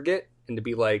aggregate and to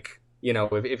be like, you know,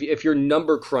 if you're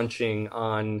number crunching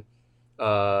on,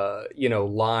 you know,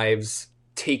 lives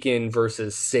taken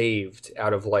versus saved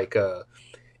out of like a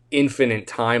infinite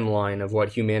timeline of what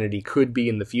humanity could be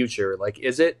in the future, like,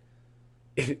 is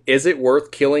it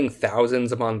worth killing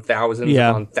thousands upon thousands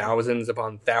upon thousands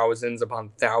upon thousands upon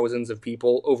thousands of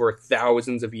people over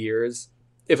thousands of years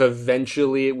if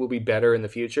eventually it will be better in the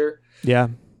future? Yeah.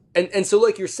 And so,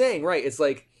 like you're saying, right, it's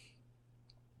like,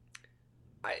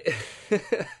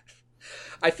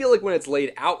 I feel like when it's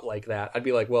laid out like that, I'd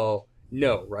be like, well,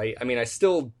 no, right? I mean, I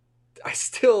still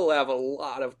have a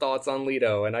lot of thoughts on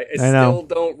Leto, and I still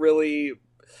don't really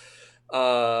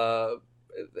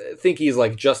think he's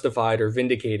like justified or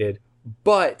vindicated.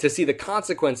 But to see the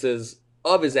consequences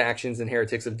of his actions in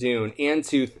Heretics of Dune, and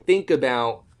to think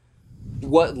about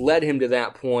what led him to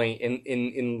that point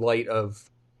in light of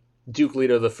Duke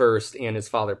Leto the First and his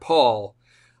father Paul,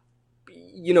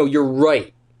 you know, you're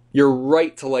right. You're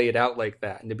right to lay it out like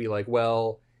that and to be like,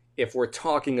 well, if we're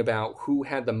talking about who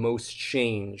had the most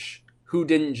change, who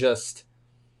didn't just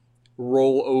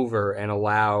roll over and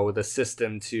allow the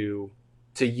system to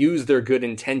use their good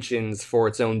intentions for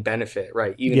its own benefit,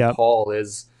 right? Even Paul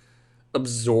is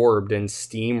absorbed and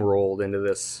steamrolled into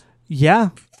this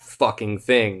fucking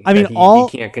thing. I mean, he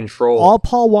can't control. All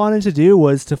Paul wanted to do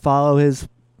was to follow his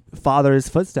father's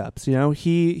footsteps. You know,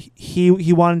 he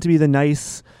wanted to be the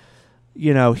nice,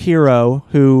 you know, hero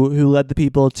who led the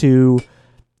people to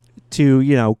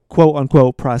you know, quote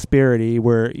unquote prosperity,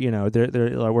 where, you know,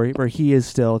 where he is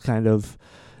still kind of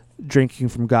drinking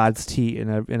from God's tea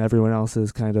and everyone else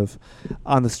is kind of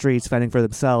on the streets fending for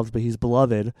themselves, but he's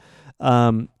beloved.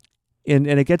 And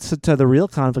it gets to the real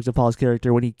conflict of Paul's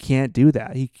character when he can't do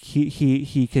that.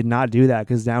 He could not do that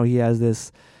because now he has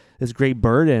this great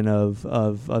burden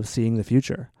of seeing the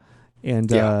future, and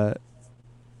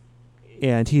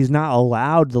he's not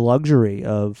allowed the luxury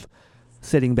of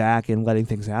sitting back and letting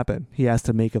things happen. He has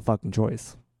to make a fucking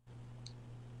choice.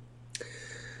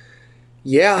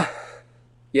 Yeah.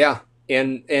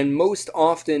 And most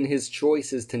often his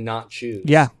choice is to not choose.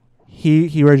 Yeah.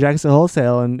 He rejects it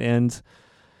wholesale and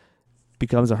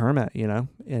becomes a hermit, you know,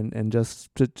 and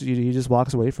he just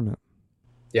walks away from it.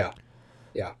 Yeah.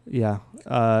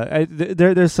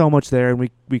 There's so much there, and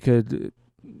we could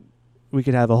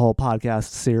have a whole podcast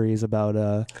series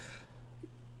about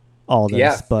all this.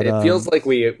 Yeah, but it feels like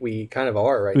we kind of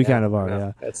are right now. We kind of are,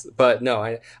 yeah. But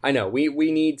no, I know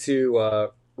we need to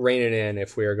rein it in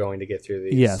if we are going to get through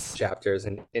these chapters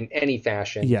in any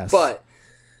fashion. Yes. But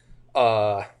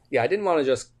I didn't want to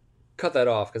just cut that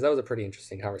off because that was a pretty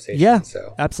interesting conversation. Yeah,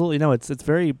 so absolutely. No, it's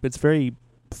very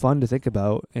fun to think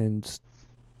about and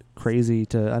crazy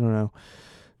to, I don't know,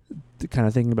 kind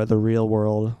of thinking about the real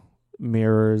world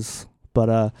mirrors. But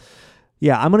I'm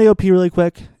gonna go pee really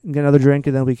quick and get another drink,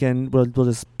 and then we'll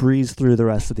just breeze through the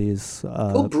rest of these.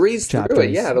 We'll breeze chapters. Through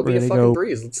it. Yeah, it'll be a fucking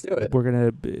breeze. Let's do it. We're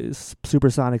gonna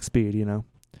supersonic speed, you know.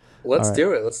 Let's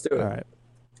do it. All right.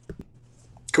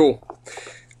 Cool.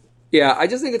 Yeah, I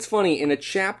just think it's funny in a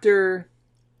chapter.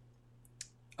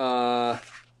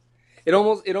 It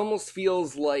almost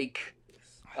feels like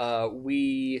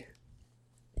we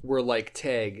were like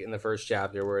Teg in the first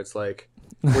chapter, where it's like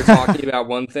we're talking about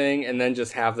one thing and then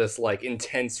just have this like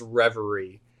intense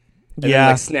reverie, and then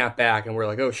like snap back and we're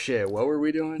like, oh shit, what were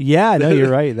we doing? Yeah, no,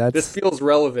 you're right. This feels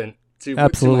relevant to my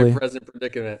present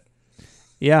predicament.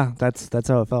 Yeah, that's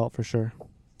how it felt for sure.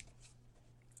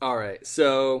 All right,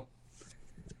 so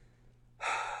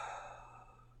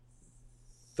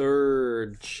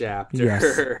third chapter.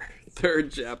 Yes.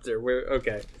 Third chapter.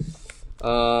 Okay.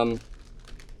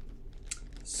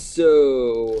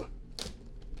 So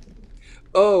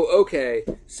Oh, okay.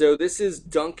 So this is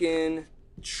Duncan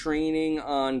training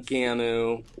on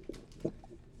Gamu.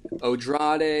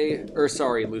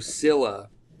 Lucilla.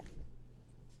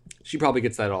 She probably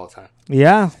gets that all the time.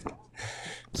 Yeah.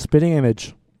 Spitting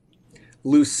image.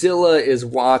 Lucilla is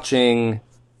watching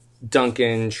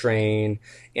Duncan train,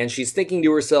 and she's thinking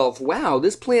to herself, wow,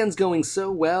 this plan's going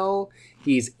so well.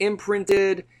 He's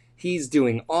imprinted. He's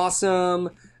doing awesome.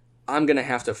 I'm going to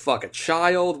have to fuck a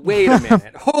child. Wait a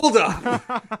minute. Hold up.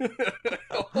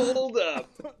 Hold up.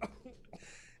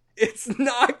 It's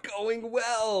not going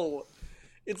well.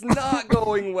 It's not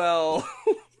going well.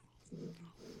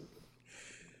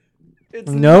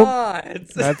 It's nope. not.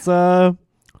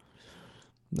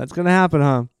 That's gonna happen,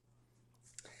 huh?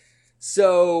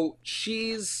 So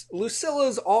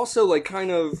Lucilla's also like kind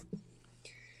of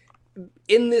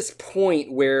in this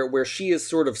point where she is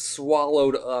sort of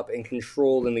swallowed up and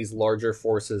controlled in these larger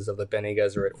forces of the Bene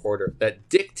Gesserit Order that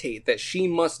dictate that she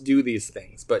must do these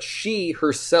things. But she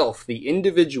herself, the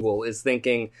individual, is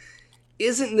thinking,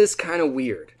 isn't this kind of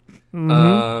weird?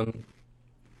 Mm-hmm.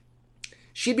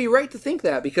 She'd be right to think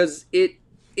that because it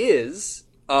is.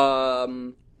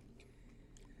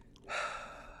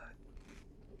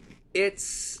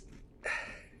 It's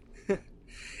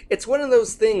it's one of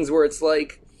those things where it's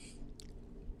like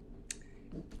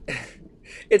I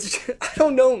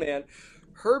don't know, man.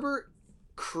 Herbert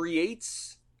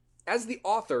creates, as the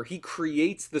author, he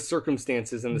creates the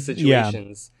circumstances and the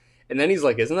situations, and then he's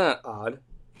like, "Isn't that odd?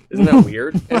 Isn't that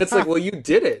weird?" And it's like, "Well, you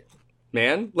did it,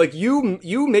 man. Like you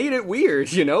made it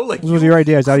weird, you know? Like this was your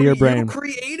idea. It's out of your brain. You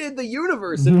created the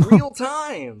universe in real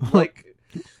time, like."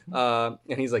 And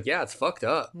he's like, "Yeah, it's fucked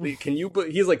up. He's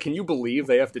like, can you believe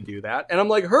they have to do that?" And I'm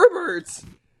like, Herbert,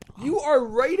 you are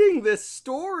writing this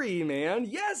story, man.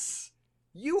 Yes,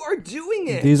 you are doing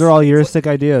it. These are all heuristic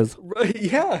ideas, right?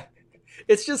 Yeah,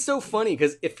 it's just so funny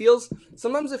because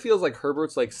sometimes it feels like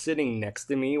Herbert's like sitting next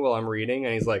to me while I'm reading,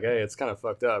 and he's like, "Hey, it's kind of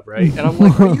fucked up, right?" And I'm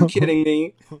like, "Are you kidding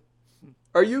me?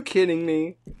 Are you kidding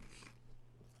me?"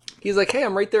 He's like, "Hey,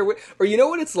 I'm right there with," or you know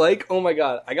what it's like? Oh my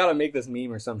god, I gotta make this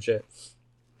meme or some shit.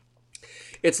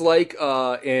 It's like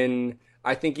in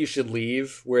I Think You Should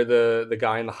Leave, where the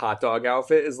guy in the hot dog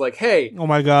outfit is like, "Hey, oh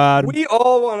my god, we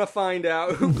all want to find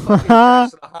out who fucking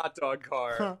crashed the hot dog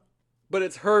car." But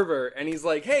it's Herbert, and he's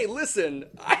like, "Hey, listen,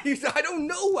 I don't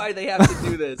know why they have to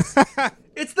do this.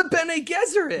 It's the Bene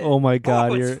Gesserit." Oh my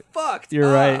god, it's fucked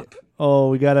you're up. Right. Oh,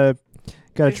 we gotta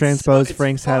transpose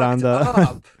Frank's head on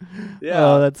the. Yeah.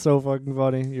 Oh, that's so fucking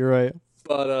funny. You're right.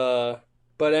 But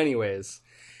anyways,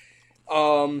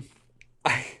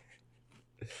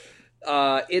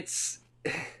 it's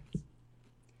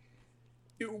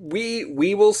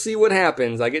we will see what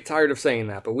happens. I get tired of saying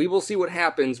that, but we will see what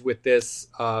happens with this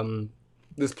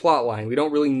this plot line. We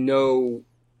don't really know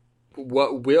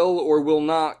what will or will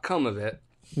not come of it.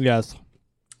 Yes.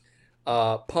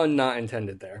 Pun not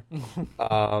intended there.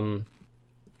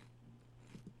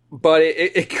 But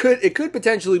it could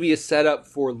potentially be a setup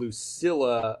for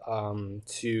Lucilla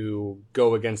to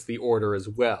go against the Order as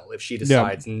well if she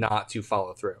decides not to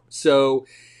follow through. So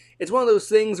it's one of those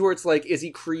things where it's like, is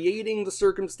he creating the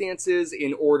circumstances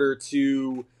in order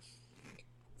to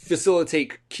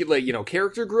facilitate, like, you know,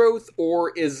 character growth,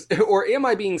 or am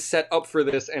I being set up for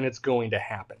this and it's going to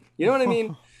happen? You know what I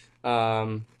mean?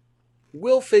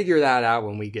 We'll figure that out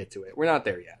when we get to it. We're not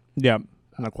there yet. Yeah,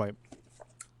 not quite.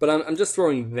 But I'm just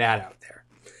throwing that out there.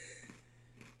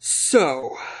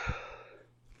 So,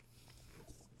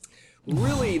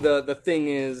 really the thing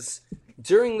is,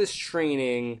 during this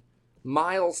training,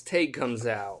 Miles Tegg comes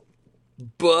out.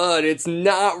 But it's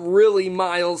not really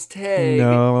Miles Tegg.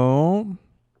 No.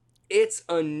 It's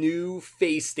a new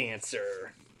face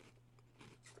dancer.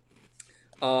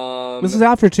 This is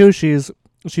after, too, she's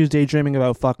daydreaming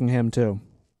about fucking him, too.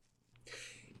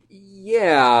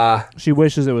 Yeah. She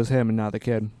wishes it was him and not the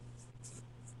kid.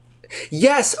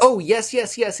 Yes. Oh, yes.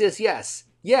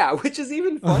 Yeah, which is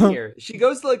even funnier. She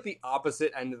goes to, like, the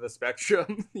opposite end of the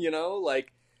spectrum, you know?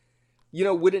 Like, you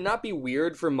know, would it not be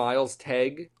weird for Miles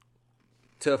Tegg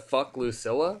to fuck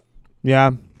Lucilla?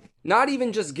 Yeah. Not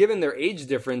even just given their age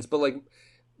difference, but, like,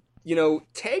 you know,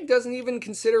 Tegg doesn't even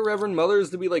consider Reverend Mothers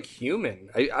to be, like, human.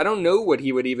 I don't know what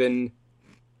he would even...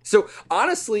 So,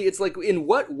 honestly, it's like, in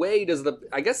what way does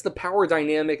I guess the power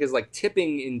dynamic is, like,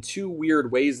 tipping in two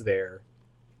weird ways there.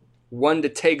 One to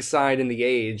Tegg's side in the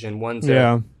age, and one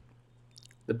to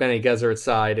the Bene Gesserit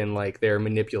side in, like, their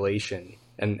manipulation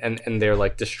and their,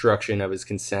 like, destruction of his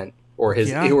consent, or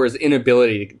his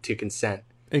inability to consent.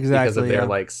 Exactly. Because of their,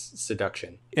 like,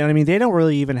 seduction. And, I mean, they don't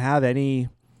really even have any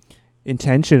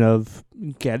intention of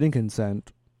getting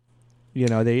consent.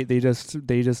 They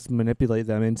just manipulate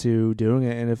them into doing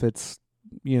it, and if it's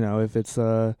if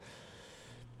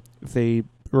they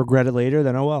regret it later,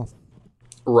 then oh well.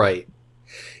 Right.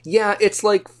 Yeah, it's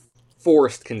like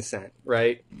forced consent,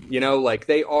 right? Like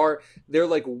they're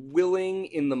like willing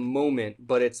in the moment,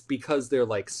 but it's because they're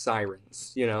like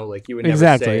sirens, like you would never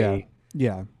Exactly. say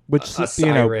Yeah. Which a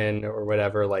siren or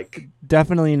whatever, like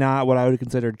definitely not what I would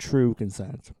consider true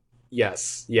consent.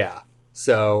 yes, yeah.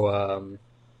 So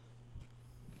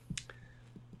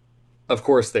of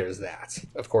course there's that.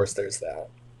 Of course there's that.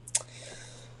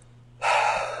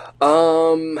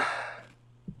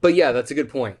 But yeah, that's a good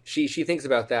point. She thinks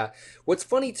about that. What's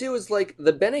funny too is like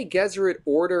the Bene Gesserit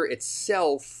order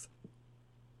itself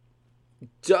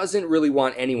doesn't really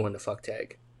want anyone to fuck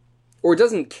Teg, or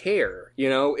doesn't care.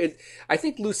 I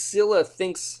think Lucilla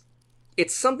thinks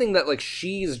it's something that like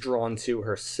she's drawn to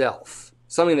herself,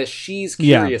 something that she's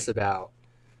curious about,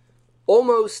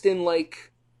 almost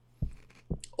like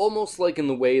in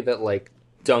the way that like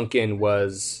Duncan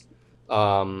was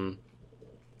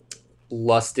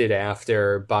lusted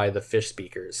after by the fish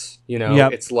speakers.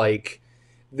 It's like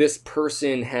this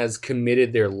person has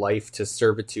committed their life to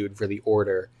servitude for the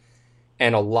order,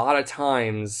 and a lot of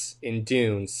times in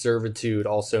Dune, servitude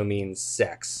also means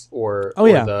sex or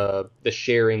the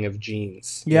sharing of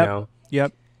genes. Yep.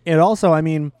 And also, I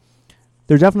mean,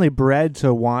 they're definitely bred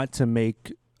to want to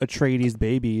make Atreides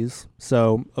babies,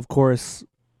 so of course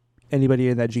anybody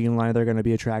in that gene line they're going to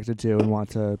be attracted to and want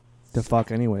to fuck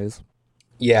anyways.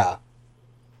 Yeah.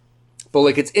 But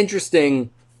like it's interesting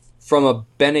from a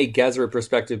Bene Gesserit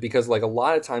perspective because like a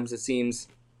lot of times it seems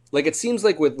like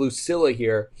with Lucilla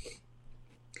here,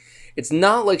 it's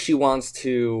not like she wants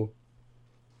to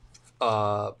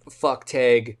fuck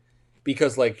Teg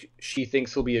because like she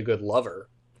thinks he'll be a good lover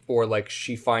or like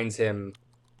she finds him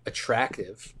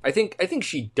attractive. I think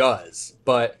she does,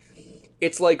 but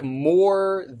it's like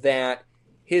more that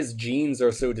his genes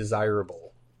are so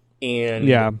desirable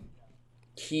and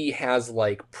he has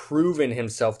like proven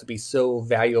himself to be so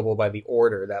valuable by the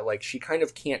order that like she kind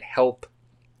of can't help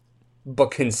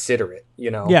but consider it,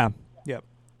 Yeah. Yep.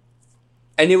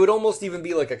 And it would almost even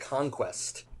be like a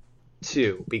conquest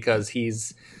too, because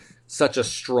he's such a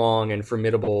strong and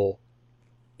formidable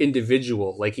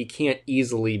individual. Like he can't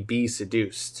easily be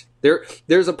seduced. There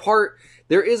is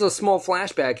a small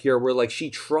flashback here where like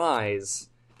she tries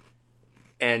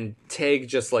and Teg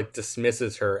just like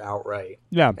dismisses her outright.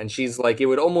 Yeah. And she's like, it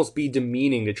would almost be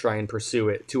demeaning to try and pursue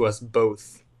it to us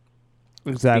both.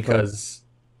 Exactly. Because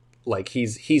like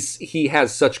he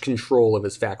has such control of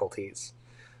his faculties.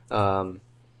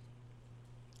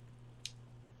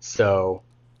 So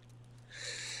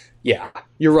yeah,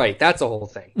 you're right. That's a whole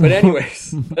thing. But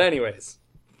anyways,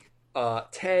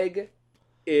 Teg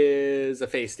is a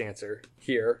face dancer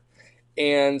here.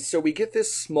 And so we get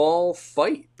this small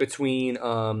fight between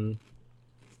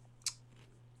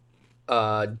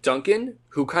Duncan,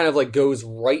 who kind of like goes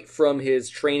right from his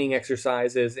training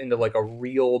exercises into like a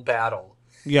real battle.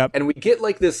 Yep. And we get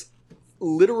like this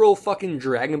literal fucking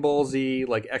Dragon Ball Z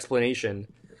like explanation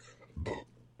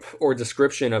or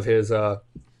description of his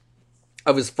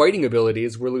fighting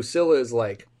abilities, where Lucilla is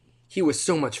like, he was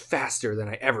so much faster than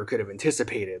I ever could have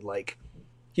anticipated. Like,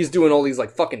 he's doing all these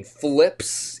like fucking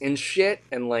flips and shit,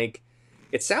 and like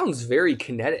it sounds very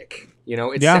kinetic.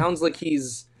 It sounds like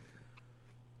he's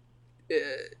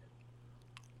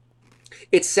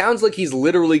it sounds like he's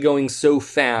literally going so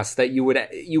fast that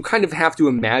you kind of have to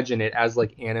imagine it as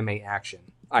like anime action.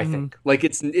 I think like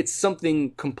it's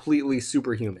something completely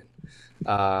superhuman,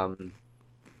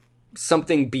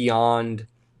 something beyond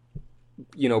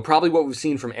probably what we've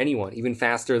seen from anyone, even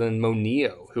faster than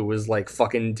Moneo, who was like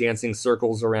fucking dancing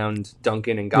circles around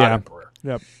Duncan and God Emperor.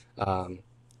 Yep.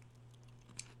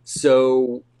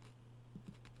 So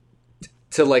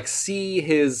to like see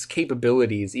his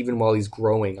capabilities even while he's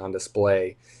growing on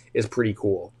display is pretty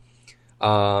cool.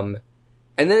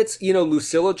 And then it's,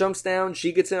 Lucilla jumps down,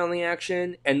 she gets in on the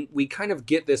action, and we kind of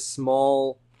get this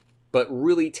small but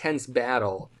really tense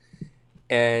battle.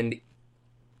 And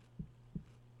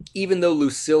even though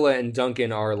Lucilla and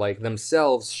Duncan are like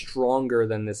themselves stronger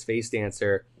than this face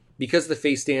dancer, because the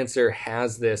face dancer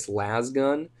has this las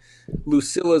gun,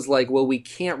 Lucilla's like, well, we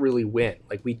can't really win.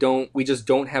 Like we just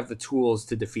don't have the tools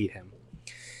to defeat him.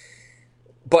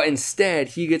 But instead,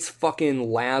 he gets fucking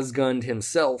las gunned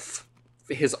himself.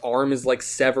 His arm is like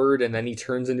severed, and then he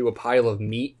turns into a pile of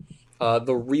meat.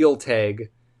 The real Teg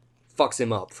fucks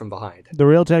him up from behind. The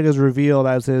real Teg is revealed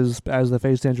as the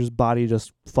face dancer's body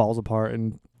just falls apart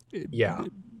and is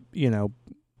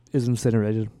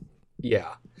incinerated.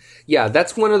 Yeah,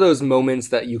 that's one of those moments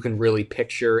that you can really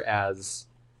picture as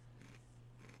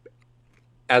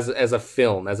as a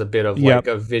film, as a bit of Yep. like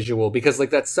a visual, because like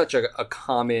that's such a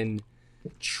common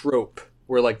trope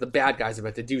where like the bad guys are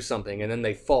about to do something and then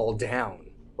they fall down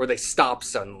or they stop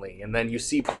suddenly and then you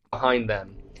see behind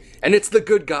them and it's the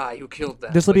good guy who killed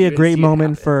them. This will but be you a didn't great see it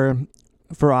moment happen.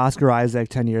 for Oscar Isaac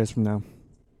 10 years from now.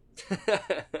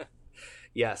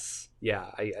 Yes, yeah,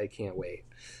 I can't wait.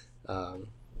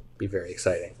 Be very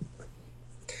exciting.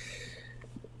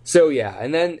 So yeah,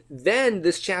 and then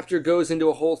this chapter goes into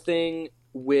a whole thing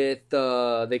with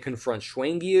they confront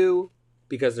Shuangyu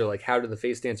because they're like, how did the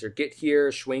face dancer get here?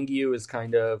 Shuangyu is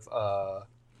kind of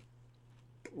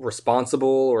responsible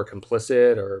or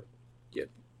complicit or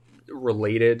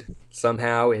related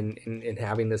somehow in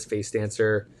having this face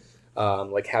dancer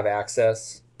like have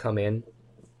access, come in.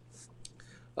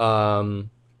 And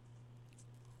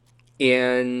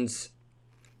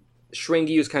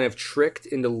Shuangyu is kind of tricked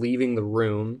into leaving the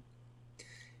room,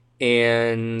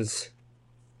 and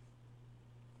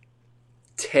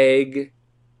Teg,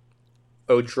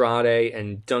 Odrade,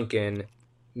 and Duncan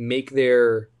make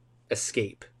their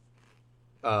escape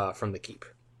from the keep.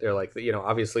 They're like,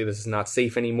 obviously this is not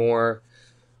safe anymore.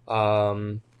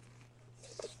 And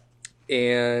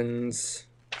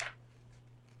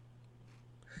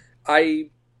I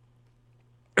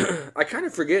kind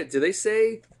of forget, do they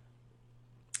say,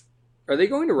 are they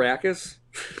going to Arrakis?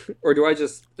 Or do I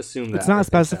just assume that? It's not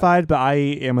specified, but I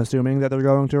am assuming that they're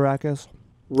going to Arrakis.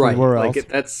 Right. Where like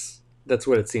else? that's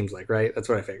what it seems like, right? That's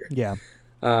what I figured. Yeah.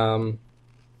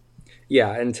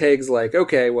 Yeah, and Teg's like,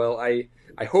 okay, well, I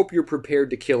hope you're prepared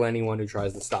to kill anyone who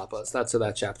tries to stop us. That's how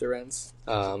that chapter ends.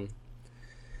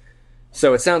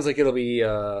 So it sounds like it'll be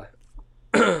a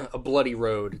bloody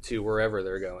road to wherever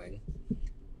they're going.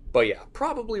 But yeah,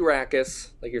 probably Arrakis,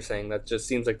 like you're saying. That just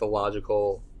seems like the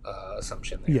logical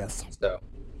assumption there. Yes. So,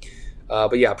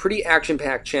 but yeah, pretty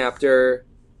action-packed chapter.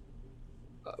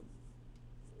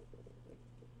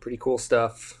 Pretty cool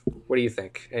stuff. What do you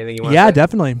think? Anything you want to say? Yeah,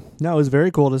 definitely. No, it was very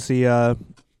cool to see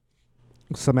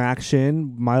some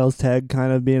action. Miles Teg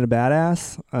kind of being a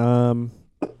badass.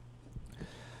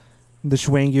 The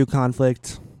Shuangyu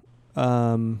conflict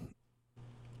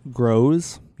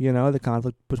grows. The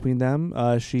conflict between them.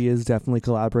 She is definitely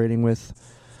collaborating with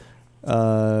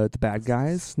the bad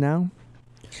guys now.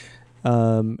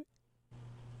 And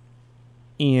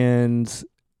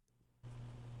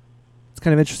it's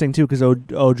kind of interesting too because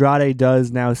Odrade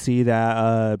does now see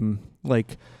that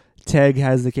like Teg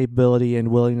has the capability and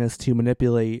willingness to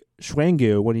manipulate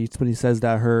Shuangyu when he says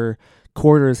that her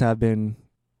quarters have been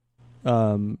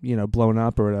blown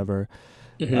up or whatever.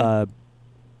 Mm-hmm.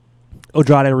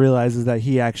 Odrade realizes that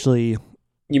he actually.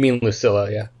 You mean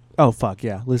Lucilla? Yeah. Oh fuck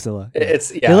yeah, Lucilla. Yeah.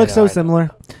 They look so similar.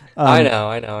 I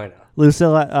know.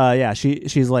 Lucilla, yeah,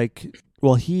 she's like,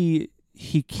 well, he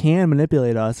can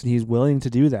manipulate us, and he's willing to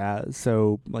do that.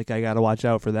 So, like, I got to watch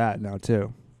out for that now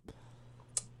too.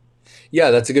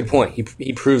 Yeah, that's a good point.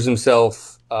 He proves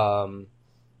himself an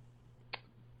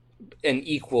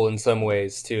equal in some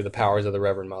ways to the powers of the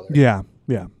Reverend Mother. Yeah,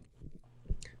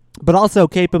 but also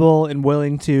capable and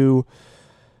willing to,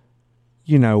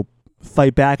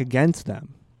 fight back against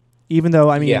them. Even though,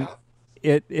 I mean,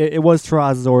 it was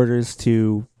Taraz's orders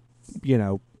to,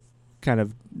 kind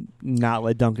of not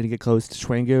let Duncan get close to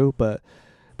Shuangyu, but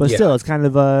still, it's kind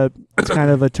of a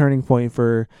turning point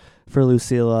for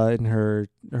Lucilla and her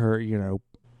her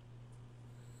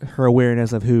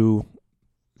awareness of who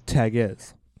Teg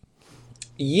is.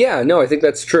 Yeah, no, I think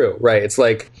that's true. Right, it's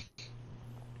like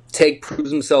Teg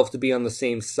proves himself to be on the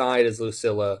same side as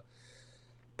Lucilla,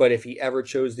 but if he ever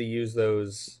chose to use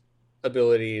those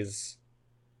abilities,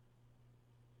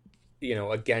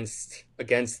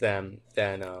 against them,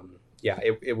 then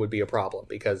it would be a problem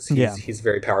because he's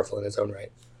very powerful in his own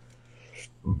right.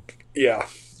 Yeah,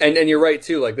 and you're right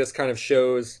too. Like this kind of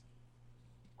shows,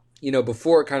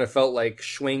 before it kind of felt like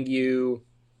Shuangyu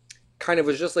kind of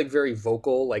was just like very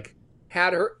vocal, like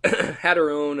had her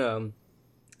own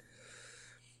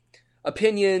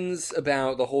opinions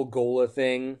about the whole Gola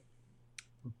thing,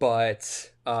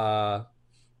 but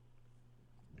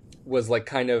was like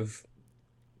kind of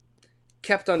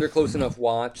kept under close enough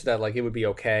watch that like it would be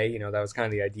okay. That was kind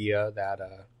of the idea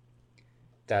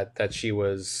that she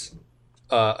was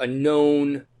a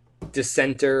known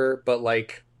dissenter, but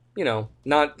like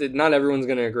not everyone's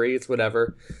gonna agree. It's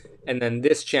whatever. And then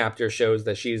this chapter shows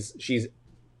that she's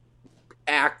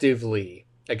actively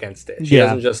against it. She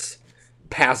doesn't just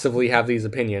passively have these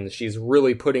opinions. She's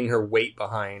really putting her weight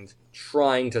behind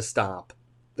trying to stop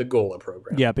the Gola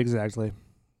program. Yep, exactly.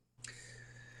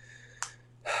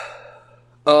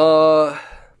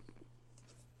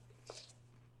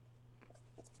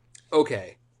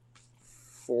 Okay.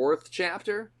 4th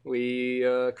chapter? We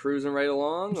cruising right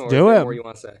along, or do is there it. more you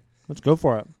want to say? Let's go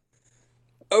for it.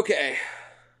 Okay.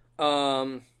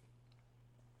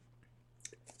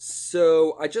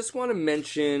 So I just want to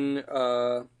mention.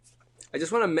 I'm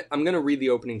going to read the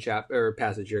opening chapter or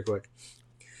passage here quick.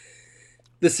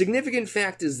 The significant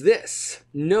fact is this: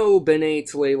 no Bene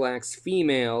Tleilax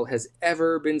female has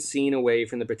ever been seen away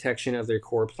from the protection of their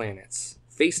core planets.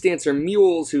 Face dancer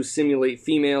mules who simulate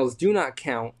females do not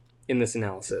count in this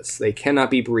analysis. They cannot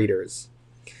be breeders.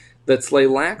 The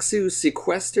Tleilaxu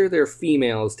sequester their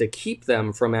females to keep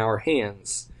them from our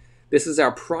hands. This is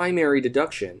our primary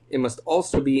deduction. It must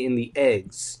also be in the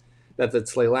eggs that the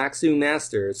Tleilaxu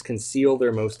masters conceal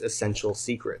their most essential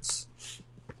secrets.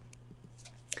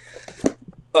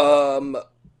 So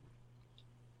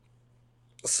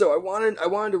I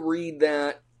wanted to read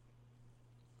that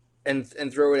and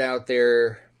throw it out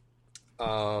there,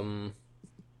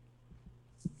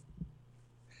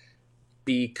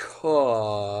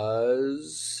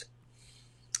 because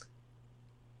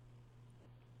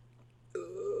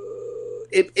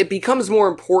it becomes more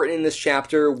important in this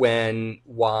chapter when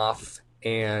Waff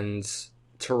and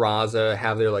Taraza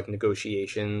have their like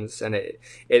negotiations, and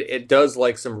it does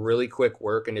like some really quick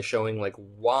work into showing like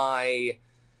why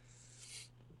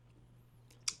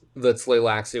the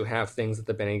Tleilaxu have things that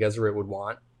the Bene Gesserit would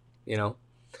want, you know.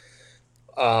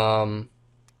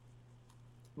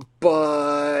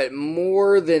 But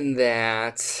more than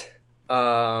that,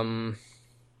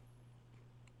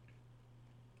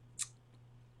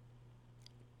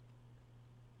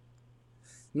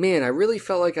 man, I really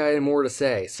felt like I had more to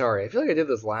say. Sorry, I feel like I did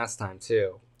this last time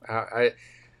too. I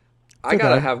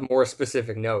gotta have more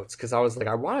specific notes because I was like,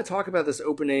 I want to talk about this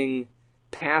opening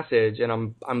passage, and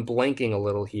I'm blanking a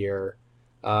little here.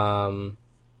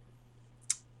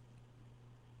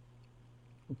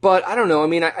 But I don't know. I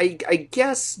mean, I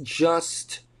guess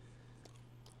just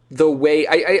the way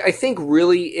I think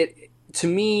really it to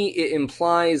me it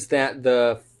implies that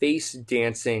the face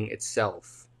dancing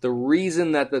itself, the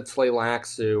reason that the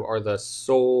Tleilaxu are the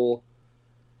sole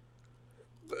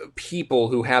people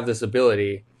who have this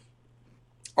ability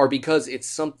are because it's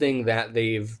something that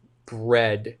they've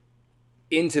bred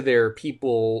into their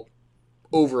people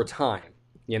over time,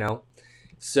 you know?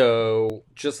 So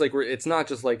just like it's not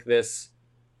just like this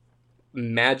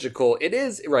magical, it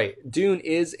is, right, Dune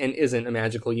is and isn't a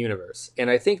magical universe. And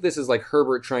I think this is like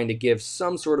Herbert trying to give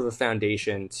some sort of a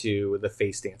foundation to the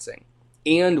face dancing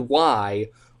and why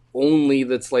only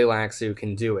the Tleilaxu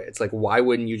can do it. It's like, why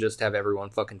wouldn't you just have everyone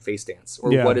fucking face dance?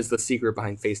 Or what is the secret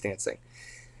behind face dancing?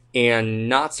 And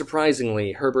not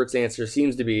surprisingly, Herbert's answer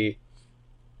seems to be,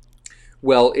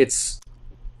 well, it's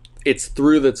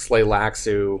through the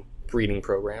Tleilaxu breeding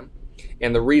program.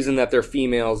 And the reason that their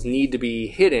females need to be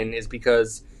hidden is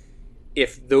because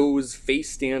if those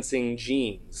face dancing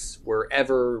genes were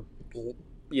ever,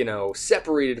 you know,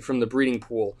 separated from the breeding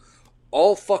pool,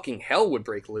 all fucking hell would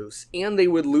break loose, and they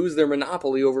would lose their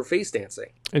monopoly over face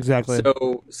dancing. Exactly.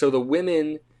 So the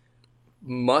women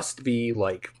must be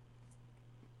like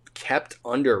kept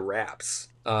under wraps,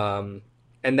 and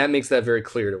that makes that very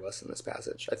clear to us in this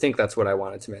passage. I think that's what I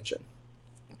wanted to mention.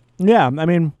 Yeah, I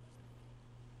mean,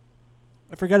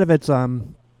 I forget if it's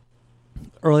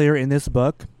earlier in this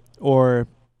book or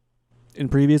in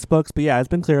previous books, but yeah, it's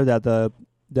been clear that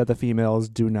the females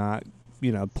do not,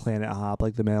 you know, planet hop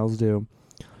like the males do.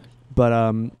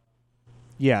 But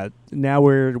yeah, now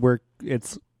we're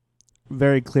it's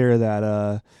very clear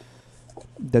that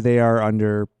that they are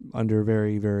under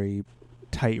very, very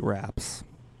tight wraps.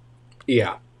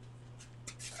 Yeah.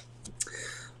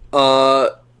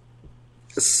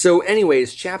 So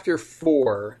anyways, chapter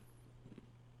 4,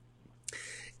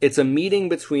 it's a meeting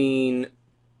between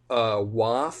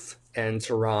Waff and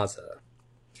Taraza,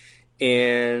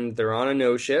 and they're on a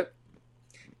no ship.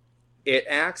 It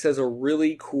acts as a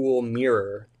really cool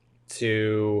mirror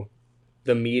to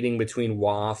the meeting between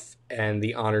Waff and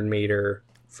the Honored Mater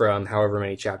from however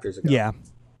many chapters ago. Yeah.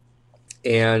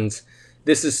 And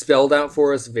this is spelled out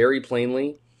for us very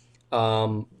plainly.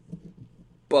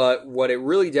 But what it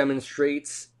really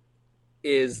demonstrates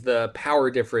is the power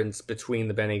difference between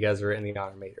the Bene Gesserit and the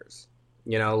Honored Maters.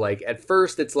 You know, like, at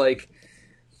first it's like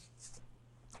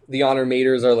the Honored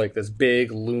Maters are like this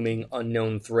big, looming,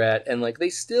 unknown threat, and like they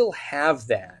still have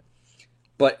that.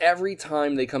 But every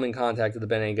time they come in contact with the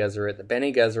Bene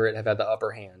Gesserit have had the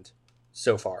upper hand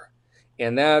so far.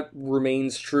 And that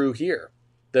remains true here.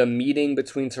 The meeting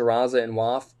between Taraza and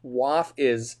Waff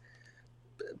is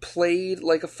played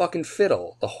like a fucking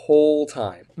fiddle the whole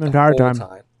time. The entire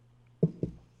time.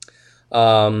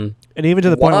 And even to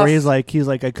the point where he's like,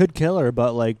 I could kill her,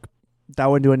 but like that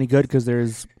wouldn't do any good because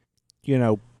there's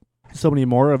so many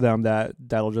more of them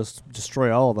that'll just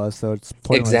destroy all of us. So it's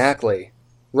pointless. Exactly.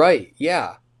 Right.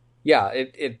 Yeah. Yeah.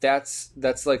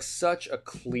 That's like such a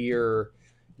clear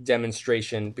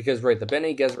demonstration because, right, the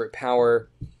Bene Gesserit power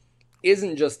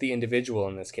isn't just the individual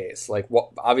in this case. Like,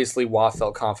 obviously, Waff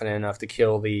felt confident enough to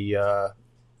kill the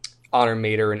Honor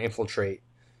Mater and infiltrate,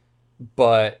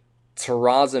 but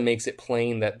Teraza makes it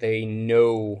plain that they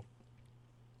know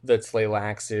the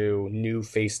Tleilaxu new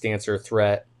face dancer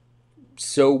threat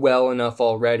so well enough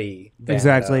already. That,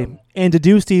 exactly. And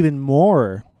deduced even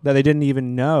more that they didn't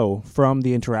even know from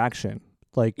the interaction.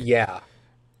 Like, yeah.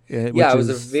 It was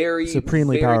a very,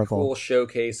 supremely very powerful, cool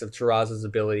showcase of Teraza's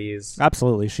abilities.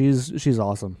 Absolutely. She's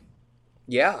awesome.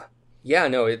 Yeah. Yeah,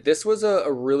 no, this was a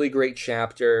really great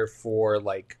chapter for,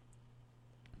 like,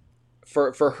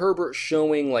 for Herbert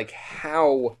showing, like,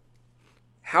 how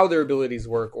their abilities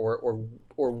work or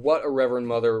what a Reverend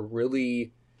Mother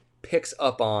really picks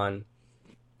up on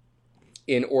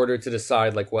in order to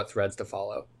decide, like, what threads to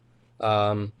follow.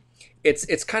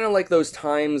 It's kind of like those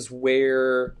times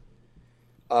where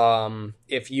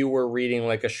if you were reading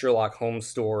like a Sherlock Holmes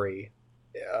story,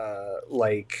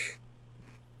 like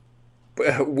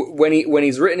when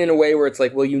he's written in a way where it's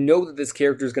like, well, that this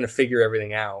character is going to figure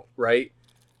everything out, right?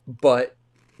 But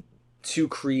to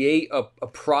create a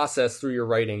process through your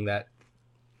writing that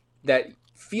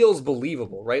feels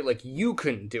believable, right? Like, you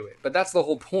couldn't do it, but that's the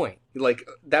whole point. Like,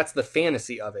 that's the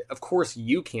fantasy of it. Of course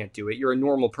you can't do it. You're a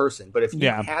normal person. But if you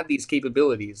had these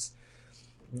capabilities,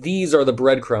 these are the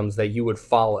breadcrumbs that you would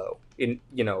follow in,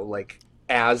 like,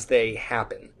 as they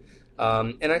happen.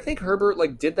 And I think Herbert,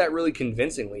 like, did that really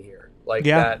convincingly here. Like,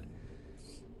 that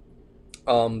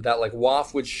like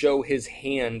Waff would show his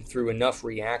hand through enough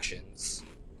reactions.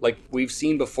 Like we've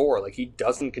seen before, like, he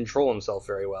doesn't control himself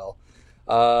very well.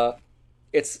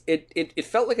 It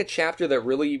felt like a chapter that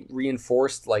really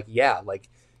reinforced, like, like,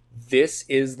 this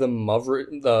is the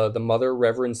Mother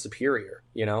Reverend Superior,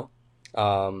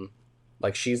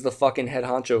 like, she's the fucking head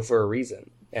honcho for a reason.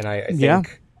 And I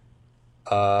think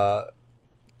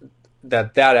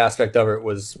that aspect of it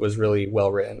was really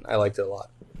well written. I liked it a lot.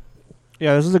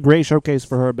 Yeah, this is a great showcase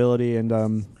for her ability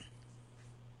and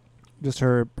just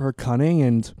her cunning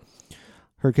and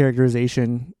her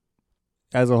characterization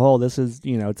as a whole. This is,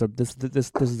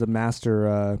 this is a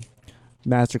master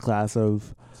class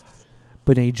of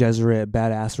Bene Gesserit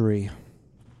badassery.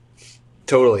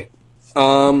 Totally.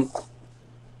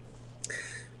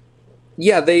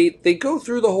 Yeah, they go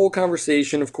through the whole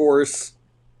conversation, of course,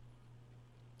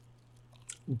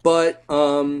 but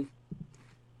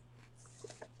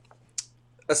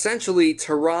essentially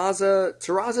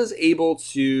Teraza's able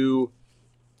to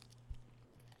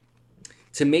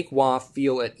make Waff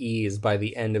feel at ease by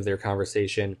the end of their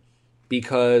conversation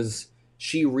because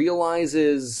she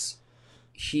realizes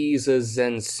he's a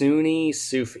Zensuni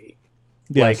Sufi.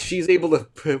 Yes. Like, she's able to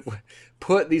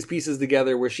put these pieces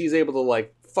together where she's able to,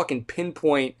 like, fucking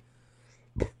pinpoint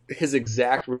his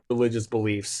exact religious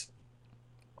beliefs.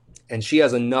 And she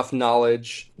has enough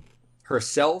knowledge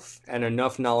herself and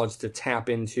enough knowledge to tap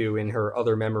into in her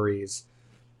other memories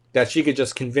that she could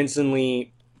just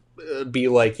convincingly be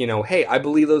like, hey, I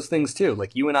believe those things too.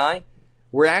 Like, you and I,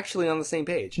 we're actually on the same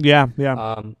page. Yeah.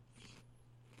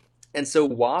 And so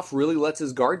Waff really lets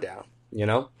his guard down,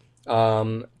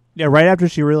 right after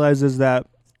she realizes that,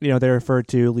 they refer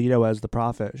to Leto as the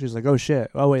prophet. She's like, oh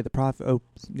shit. Oh wait, the prophet. Oh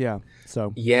yeah.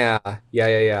 So. Yeah.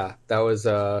 That was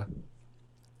a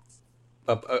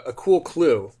cool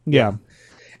clue. Yeah.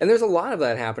 And there's a lot of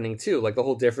that happening too, like the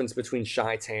whole difference between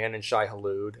Shai Tan and Shai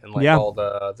Hulud, and like all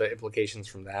the implications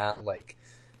from that. Like,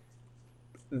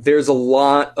 there's a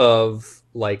lot of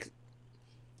like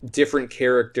different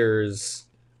characters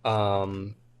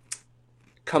coming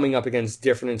up against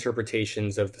different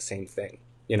interpretations of the same thing,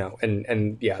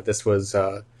 and yeah, this was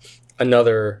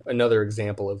another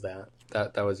example of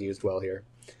that was used well here.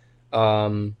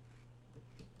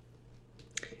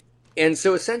 And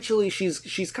so essentially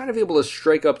she's kind of able to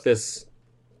strike up this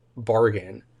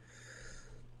bargain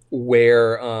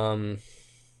where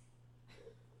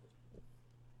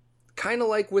kind of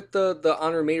like with the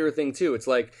Honor Mater thing too. It's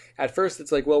like, at first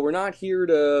it's like, well, we're not here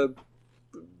to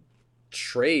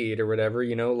trade or whatever,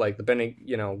 like the Bene,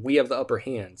 we have the upper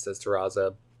hand, says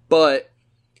Teraza, but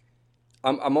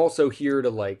I'm also here to,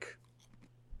 like,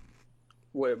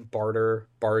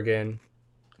 bargain.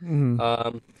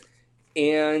 Mm-hmm.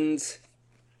 And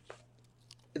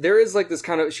there is like this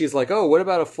kind of, she's like, oh, what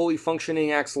about a fully functioning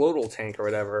axolotl tank or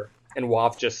whatever? And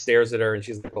Waff just stares at her and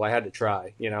she's like, well, I had to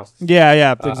try,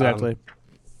 Yeah, exactly.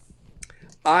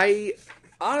 I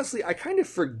honestly kind of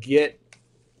forget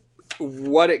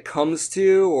what it comes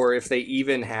to, or if they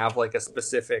even have like a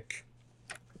specific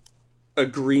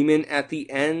agreement at the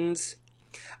end.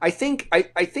 I think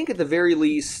at the very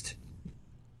least,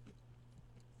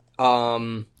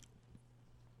 Waff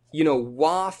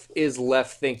is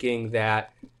left thinking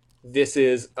that this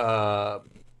is a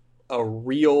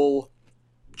real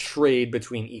trade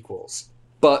between equals.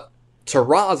 But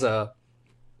Taraza,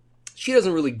 she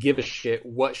doesn't really give a shit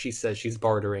what she says she's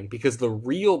bartering, because the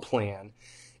real plan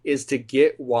is to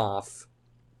get Waff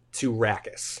to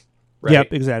Rakkus. Right?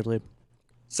 Yep, exactly.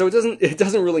 So it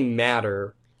doesn't really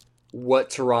matter what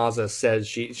Taraza says.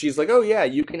 She's like, oh yeah,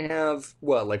 you can have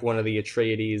like one of the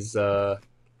Atreides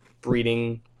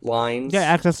breeding lines. Yeah,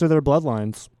 access to their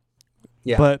bloodlines.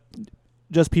 Yeah, but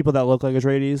just people that look like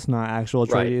Atreides, not actual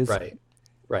Atreides.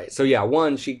 Right. So yeah,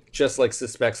 one, she just like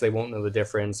suspects they won't know the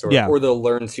difference, or they'll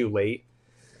learn too late.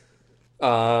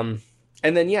 And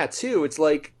then yeah, two, it's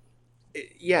like,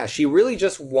 yeah, she really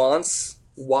just wants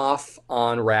Waff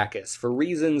on Rakkus for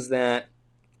reasons that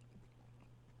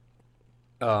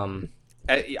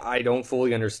I don't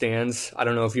fully understand. I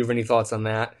don't know if you have any thoughts on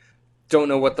that. Don't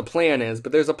know what the plan is,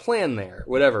 but there's a plan there,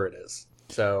 whatever it is.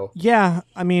 So yeah,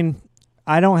 I mean,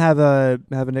 I don't have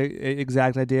an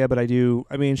exact idea, but I do.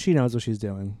 I mean, she knows what she's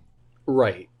doing.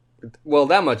 Right. Well,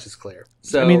 that much is clear.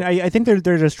 So I mean, I think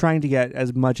they're just trying to get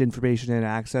as much information and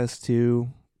access to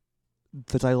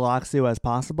the Tleilaxu as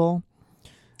possible,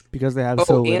 because they have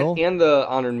so little. And the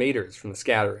Honored Maiders from the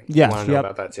Scattering. Yes, I want to know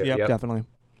about that too. Yep, definitely.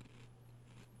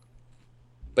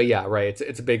 But yeah, right.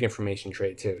 It's a big information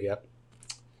trade too. Yep.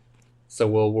 So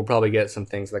we'll probably get some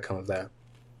things that come of that.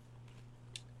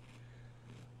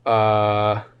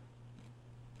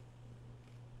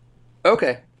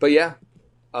 Okay, but yeah.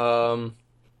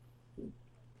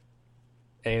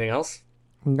 Anything else?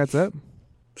 I think that's it.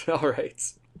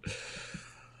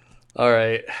 All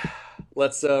right.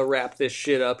 Let's wrap this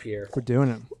shit up here. We're doing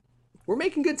it. We're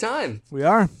making good time. We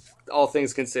are. All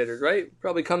things considered, right?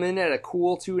 Probably come in at a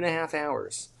cool 2.5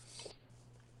 hours.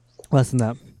 Less than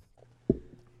that.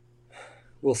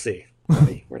 We'll see.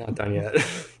 We're not done yet.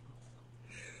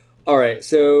 All right,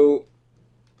 so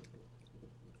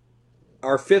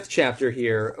our 5th chapter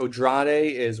here,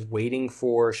 Odrade is waiting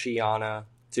for Shiana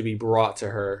to be brought to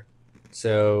her.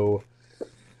 So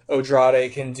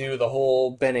Odrade can do the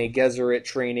whole Bene Gesserit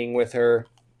training with her.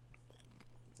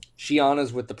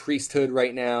 Shiana's with the priesthood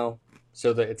right now,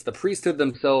 so that it's the priesthood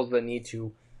themselves that need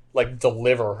to like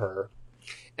deliver her.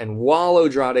 And while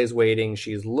Odrade's waiting,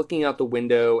 she's looking out the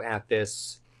window at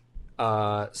this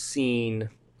scene.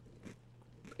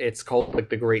 It's called like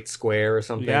the Great Square or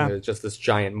something. Yeah. There's just this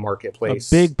giant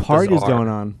marketplace. A big party's going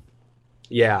on.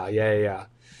 Yeah.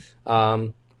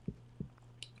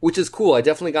 Which is cool. I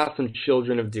definitely got some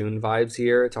Children of Dune vibes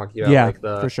here. Talking about like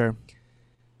the, for sure.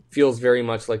 Feels very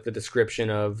much like the description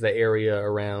of the area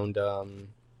around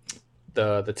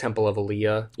the Temple of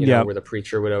Aliyah, know, where the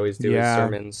preacher would always do his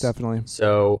sermons. Definitely.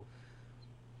 So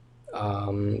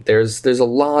there's a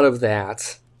lot of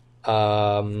that.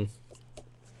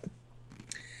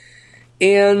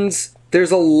 And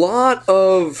there's a lot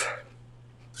of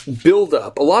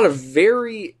build-up, a lot of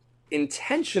very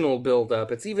intentional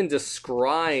build-up. It's even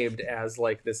described as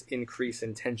like this increase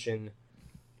in tension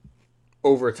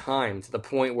over time, to the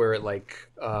point where it like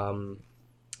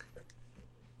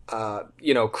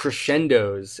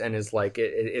crescendos and is like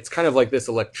it's kind of like this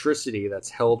electricity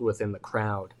that's held within the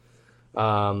crowd.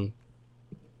 But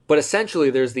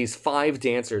essentially there's these 5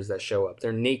 dancers that show up.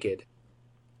 They're naked.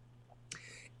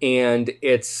 And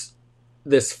it's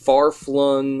this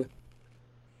far-flung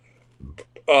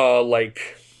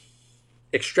like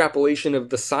extrapolation of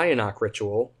the Sihanouk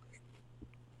ritual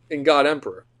in God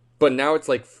Emperor. But now it's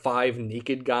like 5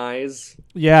 naked guys.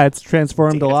 Yeah, it's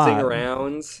transformed a lot.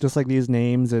 Around. Just like these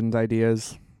names and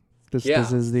ideas. This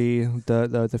is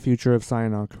the future of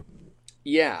Sihanouk.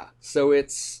 Yeah, so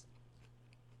it's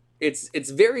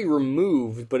very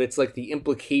removed, but it's like the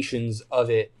implications of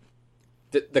it,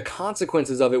 the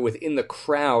consequences of it within the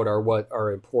crowd are what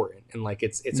are important, and like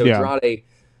it's Odrade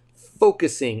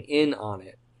focusing in on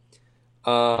it.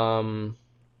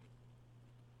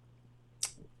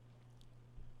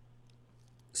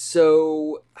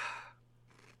 So,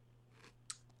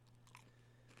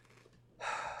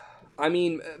 I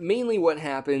mean, mainly what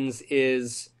happens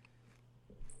is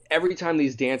every time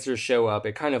these dancers show up,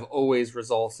 it kind of always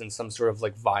results in some sort of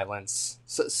like violence.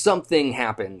 So something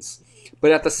happens.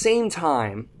 But at the same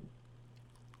time,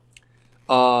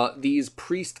 these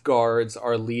priest guards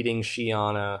are leading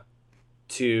Shiana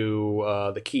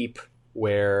to the keep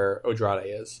where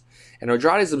Odrade is. And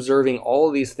Odrade is observing all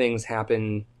of these things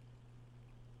happen,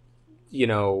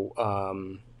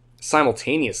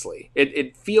 simultaneously.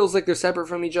 It feels like they're separate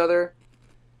from each other,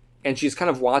 and she's kind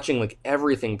of watching like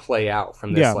everything play out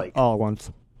from this Yeah, like all at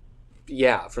once.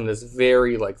 from this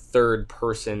very like third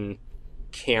person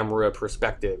camera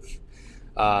perspective.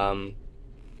 Um,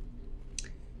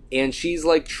 and she's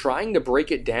like trying to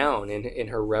break it down in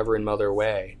her Reverend Mother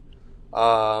way.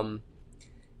 Um,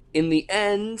 in the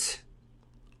end,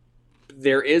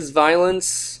 there is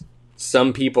violence.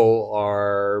 Some people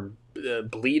are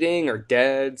bleeding or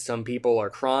dead. Some people are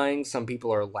crying. Some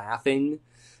people are laughing.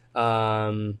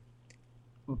 But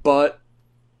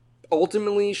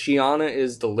ultimately, Shiana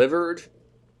is delivered.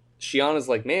 Shiana's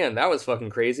like, man, that was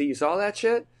fucking crazy. You saw that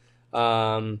shit?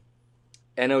 And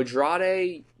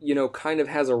Odrade, kind of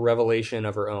has a revelation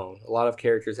of her own. A lot of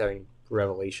characters having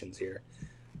revelations here.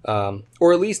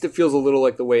 Or at least it feels a little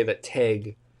like the way that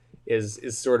Teg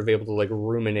is sort of able to like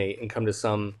ruminate and come to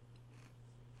some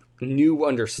new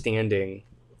understanding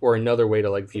or another way to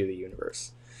like view the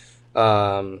universe.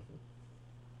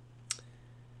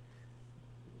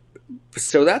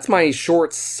 So that's my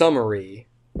short summary.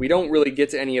 We don't really get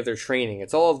to any of their training.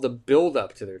 It's all of the build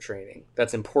up to their training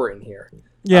that's important here.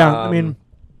 Yeah, I mean,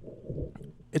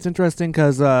 it's interesting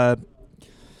because they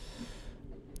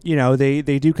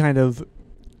do kind of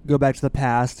go back to the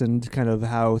past and kind of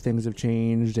how things have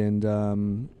changed, and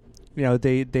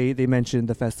they mentioned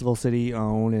the Festival City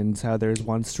Own and how there's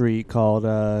one street called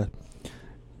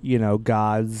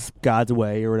God's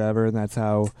Way or whatever, and that's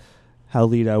how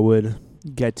Lita would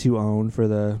get to Own for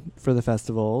the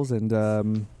festivals,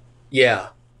 and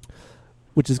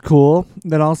which is cool.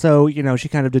 Then also, she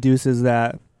kind of deduces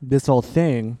that this whole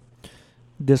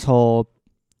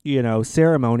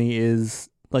ceremony is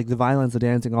like the violence, the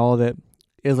dancing, all of it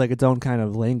is like its own kind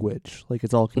of language, like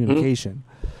it's all communication.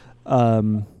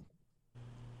 That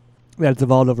it's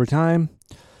evolved over time,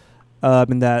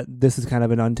 and that this is kind of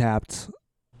an untapped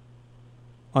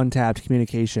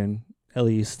communication, at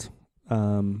least.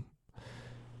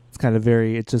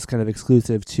 It's just kind of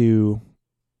exclusive to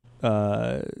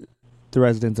the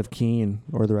residents of Keen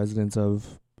or the residents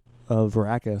of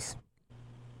Arrakis.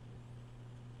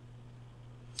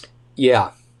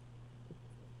 Yeah.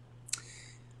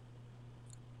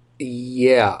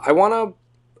 I want to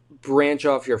branch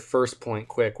off your first point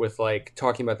quick with like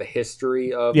talking about the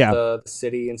history of the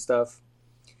city and stuff,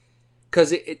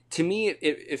 because it to me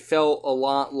it felt a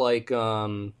lot like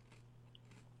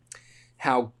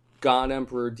how God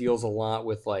Emperor deals a lot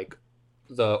with like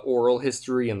the oral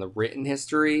history and the written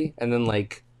history, and then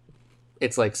like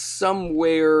it's like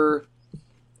somewhere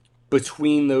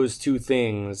between those two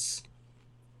things,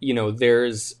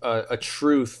 there's a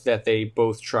truth that they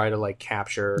both try to like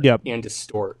capture and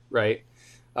distort, right?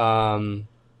 And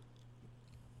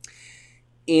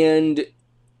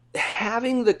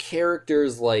having the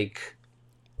characters like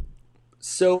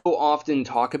so often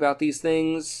talk about these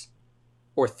things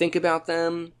or think about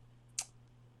them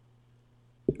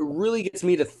really gets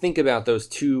me to think about those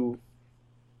two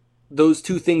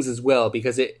things as well,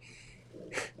 because it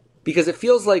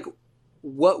feels like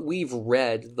what we've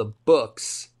read, the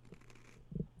books,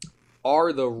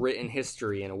 are the written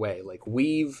history in a way. Like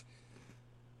we've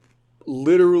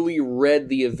literally read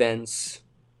the events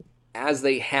as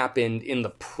they happened in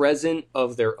the present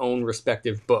of their own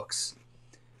respective books.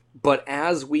 But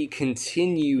as we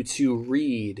continue to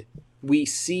read, we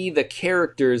see the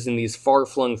characters in these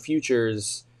far-flung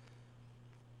futures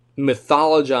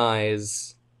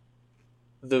mythologize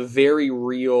the very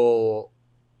real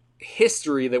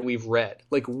history that we've read.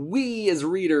 Like we as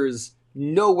readers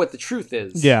know what the truth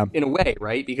is in a way,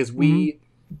 right? Because we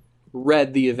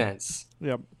read the events.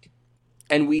 Yep.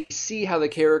 And we see how the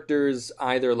characters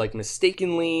either like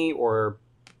mistakenly or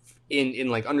in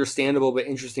like understandable but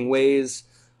interesting ways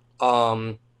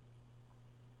get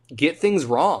things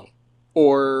wrong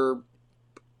or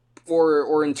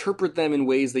interpret them in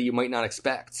ways that you might not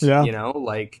expect. And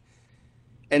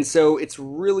so it's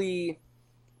really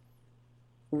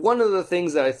one of the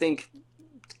things that I think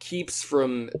keeps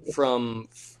from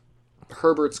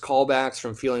Herbert's callbacks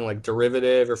from feeling like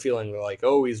derivative or feeling like,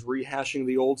 oh, he's rehashing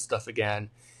the old stuff again,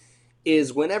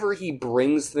 is whenever he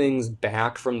brings things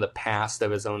back from the past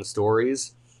of his own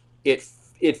stories, it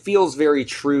feels very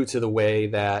true to the way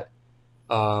that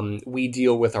we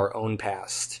deal with our own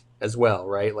past as well,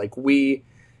 right? Like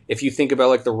if you think about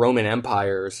like the Roman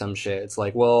Empire or some shit, it's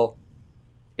like, well,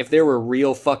 if there were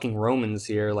real fucking Romans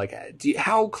here, like,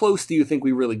 how close do you think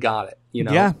we really got it?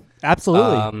 Yeah,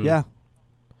 absolutely. Yeah.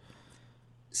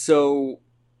 So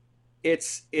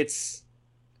it's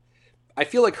I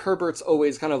feel like Herbert's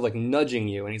always kind of like nudging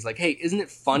you, and he's like, hey, isn't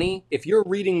it funny? If you're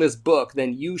reading this book,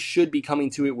 then you should be coming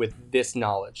to it with this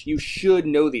knowledge. You should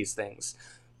know these things.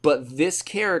 but this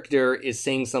character is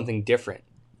saying something different,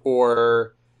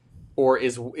 or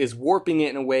is warping it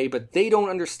in a way, but they don't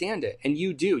understand it, and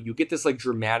you do. You get this like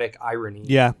dramatic irony,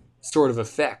 Yeah. sort of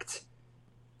effect,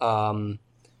 and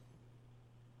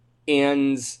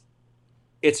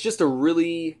it's just a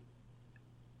really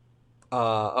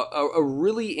a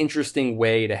really interesting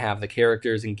way to have the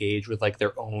characters engage with like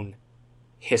their own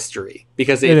history,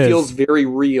 because it feels very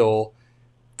real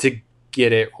to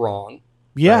get it wrong.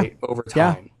 Yeah. Right, over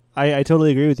time. Yeah. I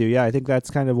totally agree with you. Yeah, I think that's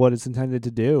kind of what it's intended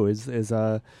to do is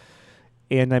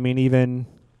and I mean even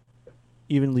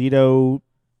Leto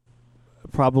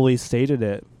probably stated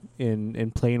it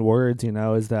in plain words, you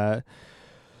know, is that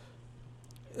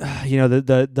you know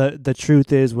the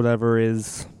truth is whatever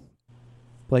is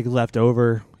like left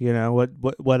over, you know,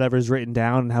 whatever's written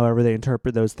down and however they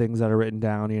interpret those things that are written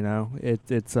down, you know.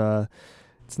 It's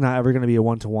not ever going to be a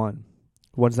one-to-one.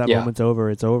 Once that moment's over,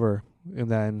 it's over. And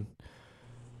then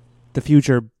the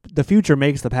future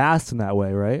makes the past in that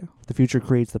way, right? The future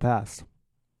creates the past.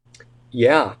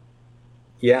 Yeah.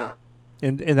 Yeah.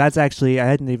 And that's actually, I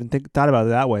hadn't even thought about it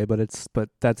that way, but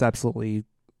that's absolutely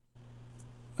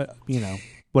you know,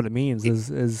 what it means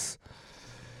is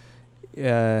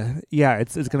yeah,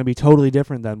 it's going to be totally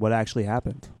different than what actually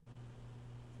happened.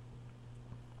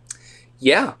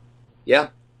 Yeah. Yeah.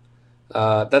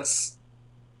 That's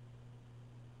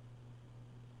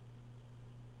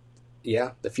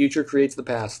yeah, the future creates the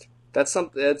past. That's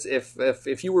something. That's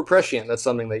if you were prescient, that's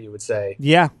something that you would say.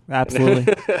 Yeah,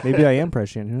 absolutely. Maybe I am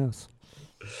prescient. Who knows?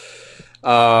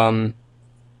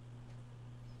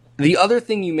 The other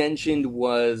thing you mentioned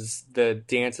was the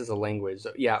dance as a language.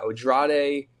 Yeah,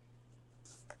 Odrade.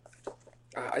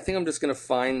 I think I'm just gonna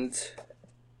find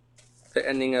the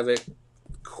ending of it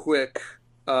quick.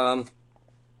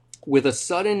 With a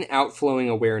sudden outflowing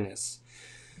awareness,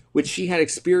 which she had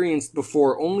experienced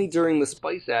before only during the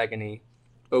spice agony,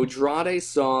 Odrade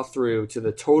saw through to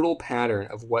the total pattern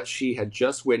of what she had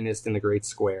just witnessed in the Great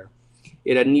Square.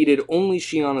 It had needed only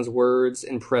Shiana's words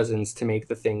and presence to make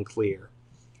the thing clear.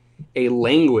 A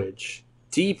language,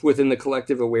 deep within the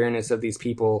collective awareness of these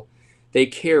people, they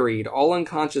carried, all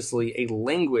unconsciously, a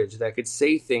language that could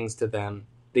say things to them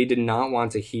they did not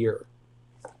want to hear.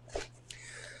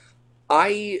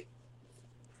 I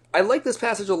like this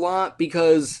passage a lot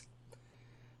because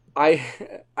I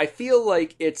feel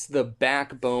like it's the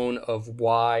backbone of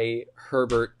why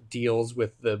Herbert deals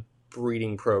with the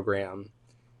breeding program.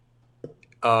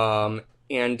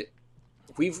 And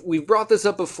we've brought this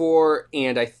up before,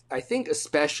 and I think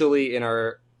especially in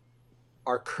our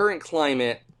current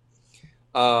climate,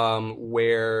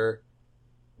 where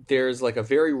there's like a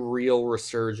very real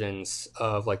resurgence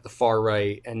of like the far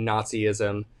right and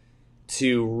Nazism,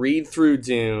 to read through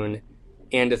Dune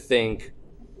and to think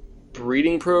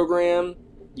breeding program,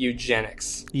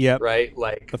 eugenics. Yep. Right?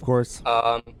 Like, of course.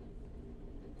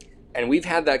 And we've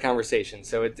had that conversation.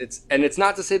 So it's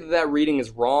not to say that reading is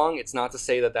wrong. It's not to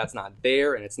say that that's not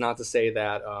there, and it's not to say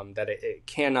that that it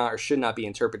cannot or should not be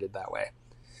interpreted that way.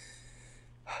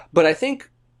 But I think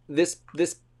this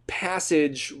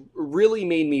passage really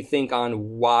made me think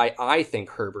on why I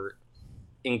think Herbert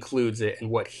includes it and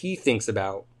what he thinks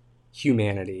about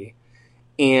humanity.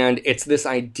 And it's this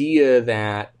idea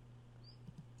that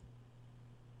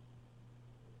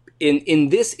in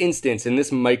this instance, in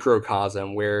this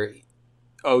microcosm where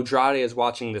Odrade is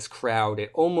watching this crowd,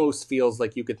 it almost feels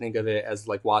like you could think of it as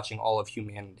like watching all of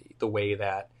humanity, the way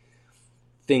that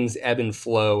things ebb and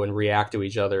flow and react to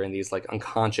each other in these like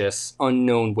unconscious,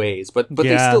 unknown ways, but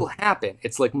they still happen.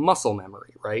 It's like muscle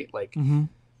memory, right? Like,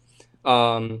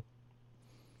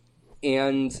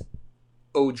 and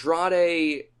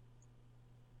Odrade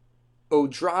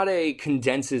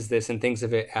condenses this and thinks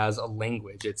of it as a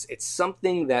language. It's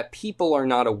something that people are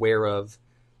not aware of,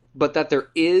 but that there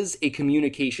is a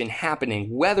communication happening,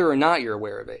 whether or not you're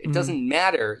aware of it. It doesn't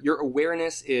matter. Your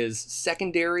awareness is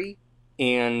secondary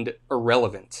and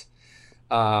irrelevant.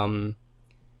 But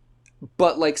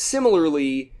like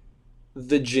similarly,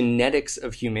 the genetics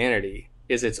of humanity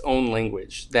is its own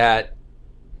language that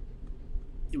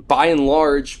by and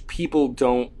large people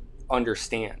don't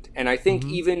understand. And I think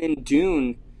even in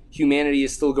Dune, humanity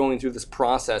is still going through this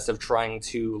process of trying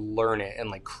to learn it and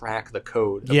like crack the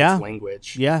code of its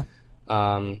language. Yeah.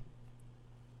 You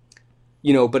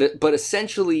know, but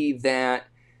essentially that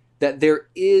there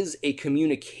is a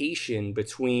communication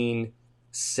between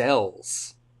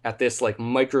cells at this like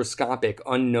microscopic,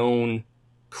 unknown,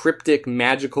 cryptic,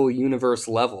 magical universe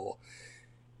level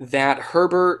that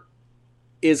Herbert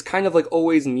is kind of like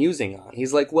always musing on.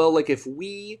 He's like, well, like if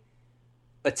we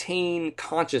attain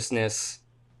consciousness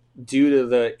due to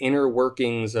the inner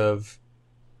workings of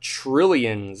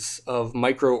trillions of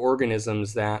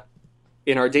microorganisms that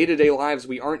in our day-to-day lives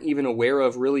we aren't even aware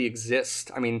of really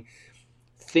exist. I mean,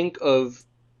 think of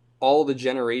all the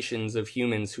generations of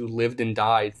humans who lived and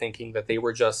died thinking that they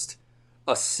were just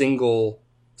a single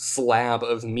slab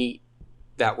of meat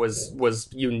that was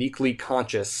uniquely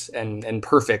conscious and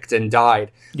perfect and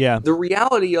died. Yeah. The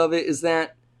reality of it is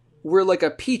that we're like a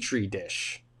petri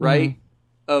dish, right?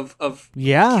 Of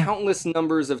countless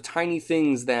numbers of tiny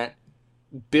things that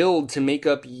build to make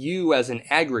up you as an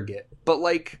aggregate. But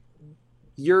like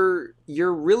you're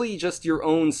really just your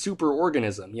own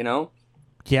superorganism, you know?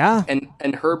 Yeah.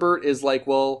 And Herbert is like,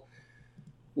 well,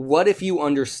 what if you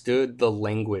understood the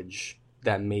language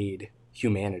that made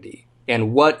humanity?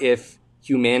 And what if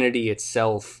humanity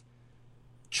itself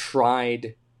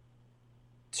tried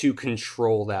to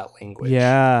control that language?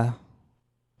 Yeah.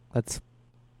 That's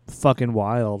fucking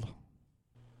wild.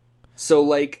 So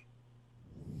like,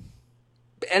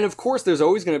 and of course there's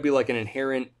always going to be like an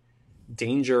inherent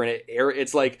danger in it.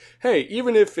 It's like, hey,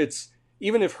 even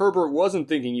if Herbert wasn't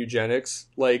thinking eugenics,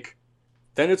 like,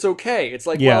 then it's okay. It's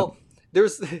like, well,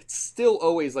 it's still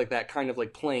always like that kind of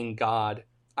like playing God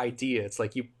idea. It's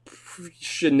like you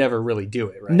should never really do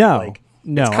it, right? No, like,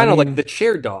 no. It's kind of like the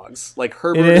chair dogs. Like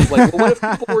Herbert is like, well, what if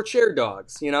people were chair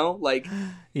dogs? You know, like,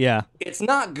 yeah, it's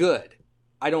not good.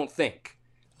 I don't think.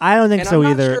 I don't think so either.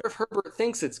 I'm not sure if Herbert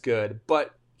thinks it's good,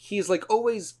 but he's like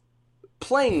always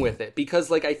playing with it because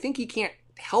like I think he can't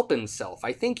help himself.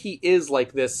 I think he is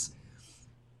like this.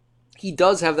 He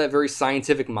does have that very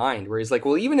scientific mind where he's like,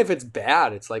 well, even if it's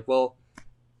bad, it's like, well,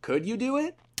 could you do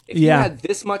it? If you had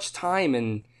this much time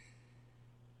and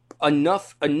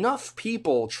enough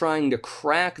people trying to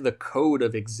crack the code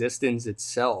of existence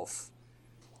itself,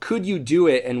 could you do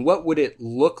it? And what would it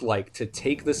look like to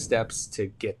take the steps to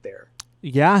get there?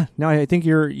 Yeah, no, I think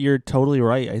you're totally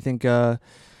right. I think,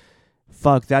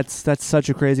 fuck, that's such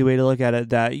a crazy way to look at it.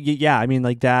 That yeah, I mean,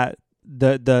 like that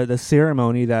the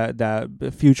ceremony that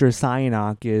future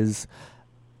Scianoc is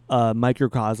a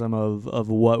microcosm of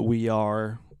what we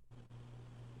are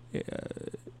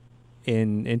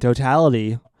in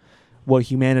totality. What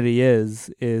humanity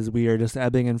is we are just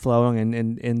ebbing and flowing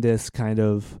in this kind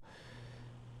of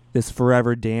this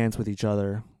forever dance with each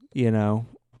other, you know,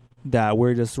 that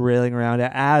we're just railing around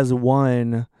as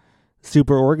one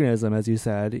superorganism, as you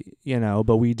said, you know,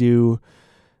 but we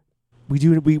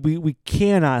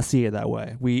cannot see it that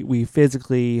way. We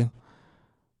physically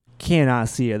cannot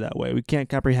see it that way. We can't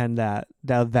comprehend that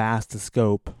vast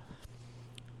scope.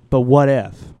 But what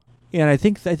if? And I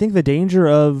think the danger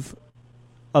of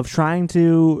trying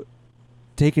to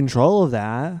take control of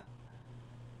that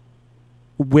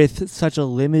with such a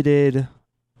limited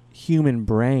human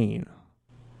brain,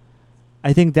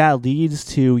 I think that leads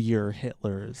to your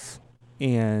Hitlers.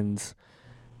 And,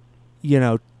 you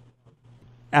know,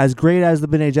 as great as the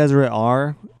Bene Gesserit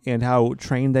are and how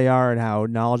trained they are and how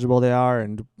knowledgeable they are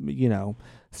and, you know,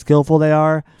 skillful they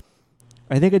are,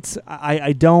 I think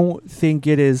I don't think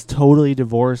it is totally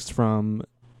divorced from,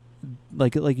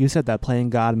 like you said, that playing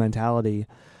God mentality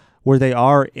where they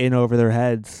are in over their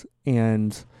heads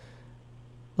and,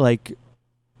 like,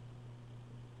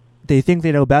 they think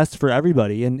they know best for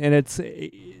everybody, and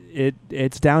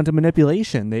it's down to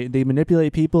manipulation. They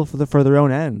manipulate people for their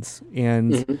own ends,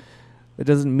 and it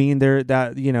doesn't mean that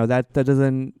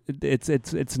doesn't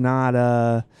it's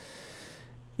not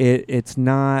it's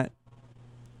not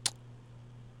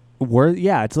worth.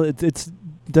 Yeah, it's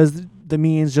does the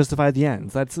means justify the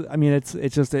ends? That's, I mean,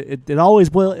 it always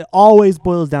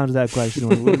boils down to that question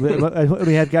when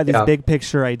we have got these big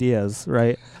picture ideas,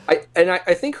 right?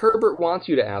 I think Herbert wants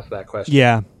you to ask that question.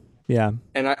 Yeah.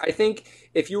 And I think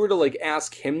if you were to like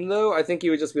ask him though, I think he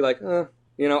would just be like, you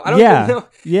know, I don't even know.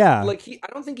 Yeah. Like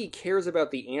I don't think he cares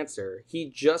about the answer. He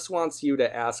just wants you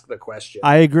to ask the question.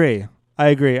 I agree.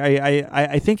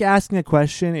 I think asking a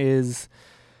question is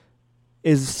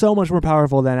so much more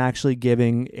powerful than actually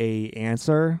giving a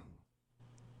answer.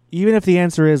 Even if the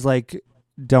answer is like,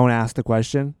 don't ask the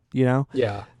question, you know?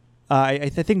 Yeah. I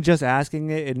think just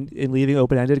asking it and leaving it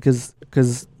open-ended,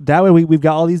 because that way we've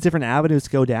got all these different avenues to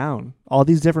go down, all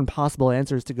these different possible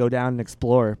answers to go down and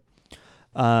explore.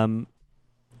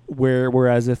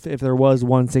 Whereas if there was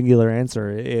one singular answer,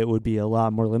 it would be a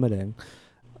lot more limiting.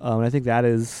 And I think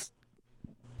that's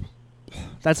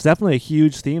definitely a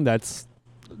huge theme that's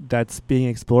being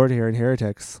explored here in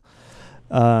Heretics.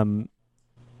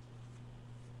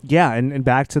 Yeah, and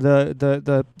back to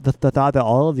the thought that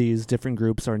all of these different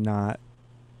groups are not,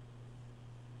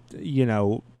 you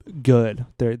know, good.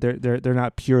 They're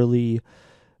not purely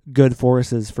good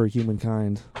forces for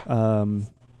humankind.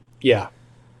 Yeah.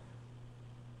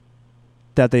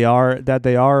 that they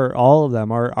are all of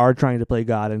them are trying to play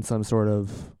God in some sort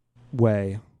of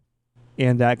way,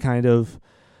 and that kind of,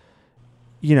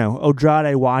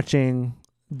 Odrade watching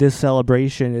this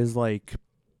celebration is like,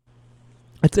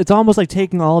 it's almost like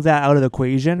taking all of that out of the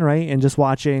equation, right? And just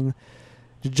watching,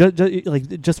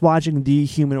 just watching the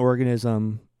human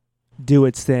organism do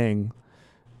its thing,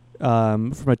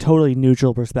 from a totally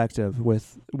neutral perspective,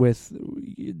 with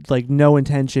like no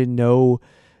intention, no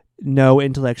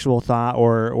intellectual thought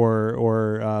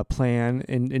or plan,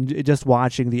 and just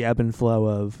watching the ebb and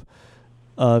flow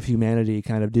of humanity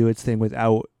kind of do its thing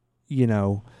without,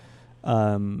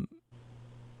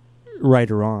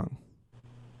 right or wrong.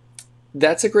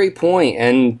 That's a great point.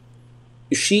 And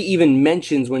she even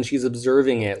mentions when she's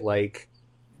observing it, like,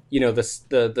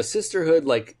 the sisterhood,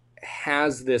 like,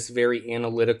 has this very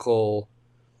analytical,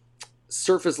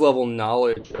 surface level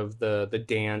knowledge of the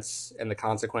dance and the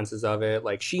consequences of it.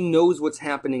 Like, she knows what's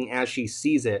happening as she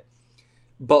sees it,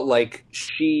 but like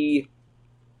she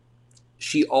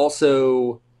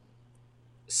also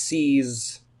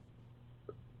sees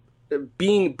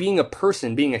being a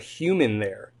person, being a human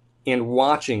there, and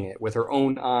watching it with her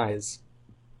own eyes.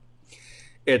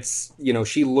 It's,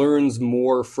 she learns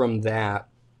more from that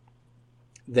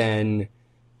than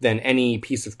any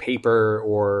piece of paper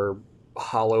or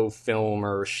hollow film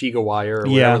or Shiga wire or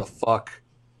whatever the fuck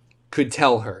could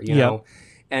tell her, you know?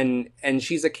 And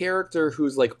she's a character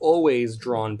who's like always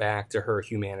drawn back to her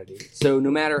humanity. So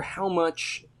no matter how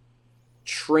much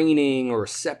training or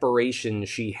separation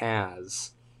she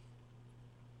has,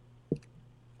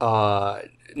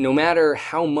 no matter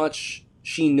how much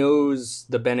she knows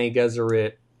the Bene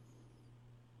Gesserit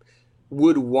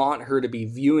would want her to be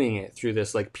viewing it through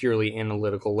this like purely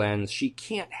analytical lens, she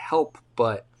can't help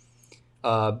but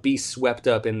be swept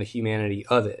up in the humanity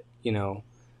of it,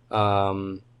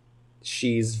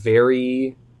 she's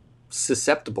very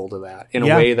susceptible to that in a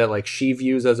way that like she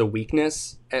views as a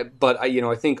weakness. But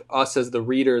I think us as the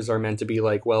readers are meant to be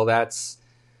like, well, that's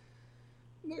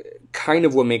kind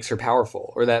of what makes her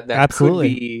powerful, or that Absolutely.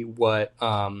 could be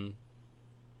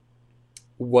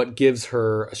what gives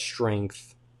her a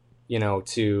strength,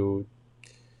 to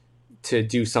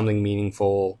do something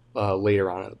meaningful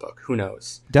later on in the book. Who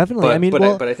knows? Definitely.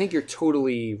 But I think you're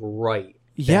totally right.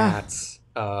 Yeah.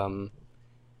 That,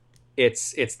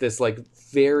 it's this like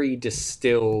very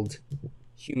distilled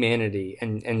humanity,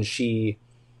 and she's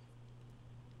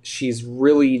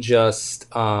really just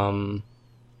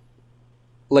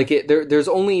like it. There's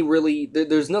only really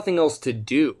there's nothing else to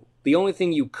do. The only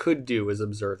thing you could do is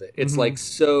observe it. It's like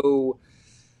so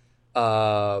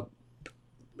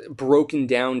broken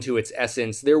down to its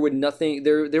essence. There would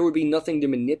be nothing to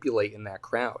manipulate in that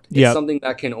crowd. It's something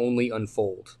that can only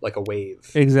unfold like a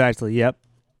wave. Exactly. Yep.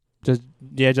 Just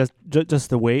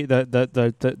the wave,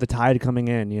 the tide coming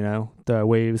in, the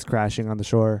waves crashing on the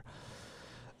shore.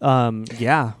 I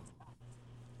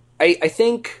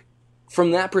think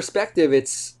from that perspective,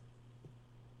 it's,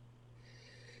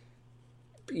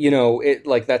 it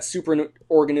like that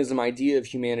superorganism idea of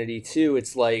humanity too.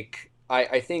 It's like,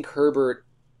 I think Herbert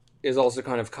is also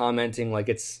kind of commenting like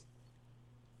it's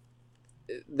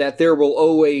that there will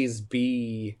always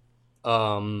be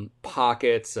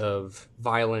pockets of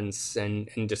violence and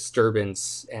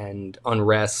disturbance and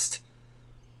unrest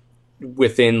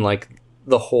within like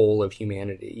the whole of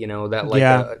humanity,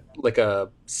 that like a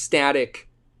static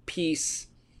piece,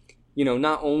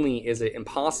 not only is it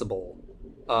impossible,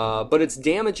 but it's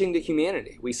damaging to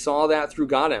humanity. We saw that through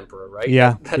God Emperor, right?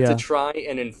 To try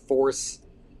and enforce,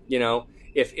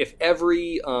 if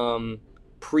every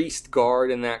priest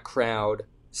guard in that crowd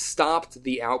stopped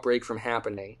the outbreak from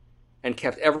happening and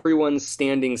kept everyone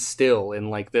standing still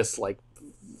in like this like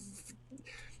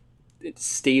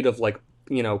state of like,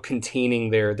 containing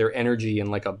their energy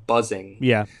and like a buzzing.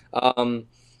 I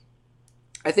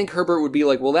think Herbert would be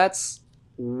like, well, that's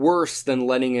worse than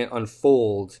letting it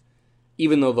unfold,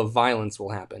 even though the violence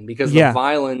will happen, because the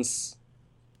violence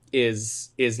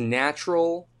is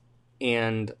natural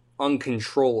and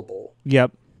uncontrollable.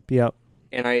 Yep.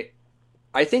 And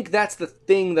I think that's the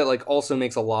thing that like also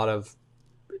makes a lot of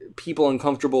people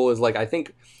uncomfortable, is like, I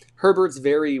think Herbert's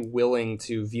very willing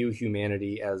to view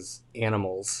humanity as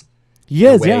animals. He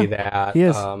is, that he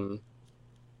is.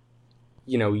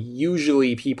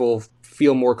 Usually people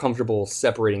feel more comfortable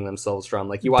separating themselves from.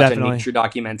 Like, you watch a nature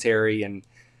documentary and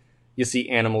you see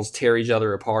animals tear each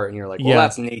other apart, and you're like, well,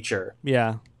 that's nature.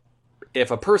 Yeah.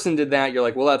 If a person did that, you're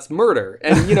like, well, that's murder.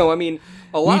 And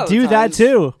a lot of do the times, that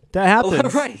too. That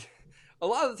happens. Right. A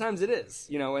lot of the times it is,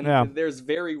 and there's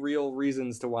very real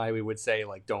reasons to why we would say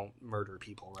like, don't murder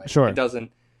people, right? Sure. It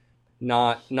doesn't,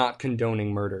 not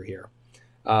condoning murder here.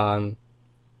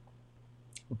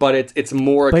 but it's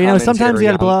more a But sometimes you commentary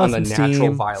got to blow on off the some natural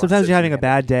steam. violence Sometimes of you're having a humanity.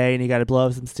 bad day and you got to blow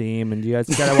off some steam, and you guys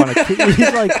got to want to.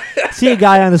 He's like, see a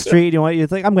guy on the street, and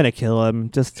it's like, I'm gonna kill him.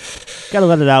 Just got to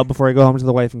let it out before I go home to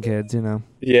the wife and kids.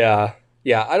 Yeah,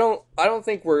 yeah. I don't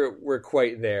think we're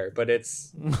quite there, but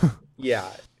it's yeah,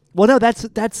 Well, no,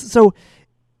 that's so.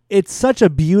 It's such a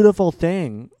beautiful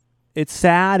thing. It's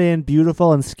sad and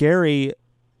beautiful and scary.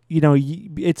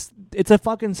 It's a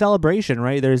fucking celebration,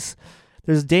 right? There's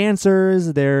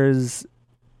dancers, there's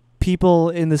people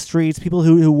in the streets, people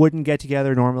who wouldn't get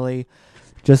together normally,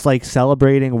 just like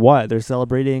celebrating what? They're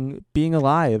celebrating being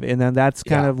alive. And then that's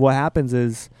kind of what happens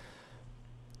is,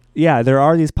 there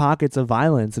are these pockets of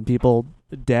violence and people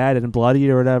dead and bloodied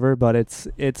or whatever, but it's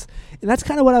and that's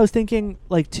kind of what I was thinking,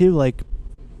 like, too, like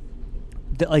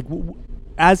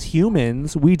as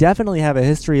humans, we definitely have a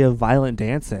history of violent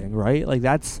dancing, right? Like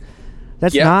that's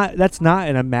not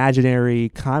an imaginary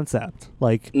concept.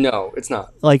 Like, no, it's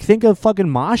not. like, think of fucking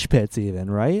mosh pits,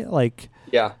 even, right? Like,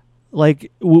 Yeah,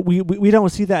 we don't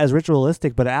see that as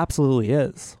ritualistic, but it absolutely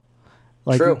is.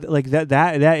 Like, true. Like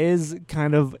that is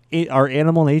kind of our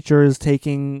animal nature is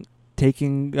taking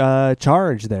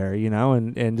charge there,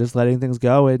 and just letting things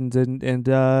go and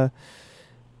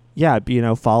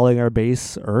following our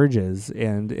base urges,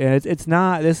 and it's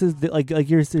not. This is like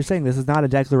you're saying. This is not a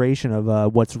declaration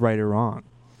of what's right or wrong.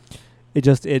 It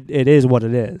just it is what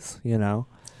it is. Yeah,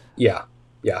 yeah,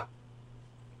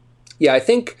 yeah. I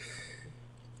think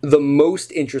the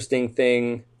most interesting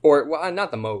thing, or well, not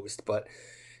the most, but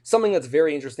something that's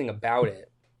very interesting about it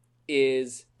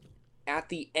is at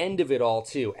the end of it all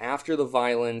too. After the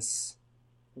violence,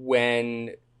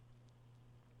 when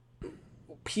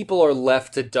people are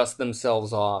left to dust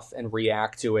themselves off and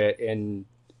react to it in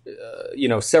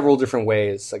several different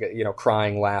ways, like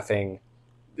crying, laughing,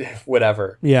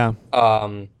 whatever. Yeah.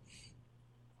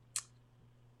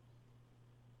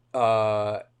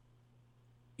 Odrade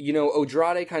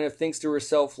kind of thinks to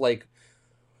herself, like,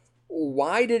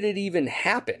 why did it even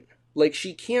happen? Like,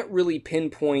 she can't really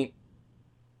pinpoint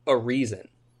a reason.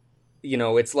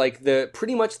 It's like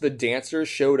pretty much the dancers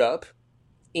showed up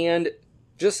and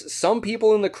just some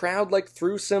people in the crowd like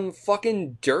threw some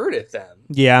fucking dirt at them.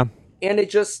 Yeah. And it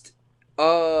just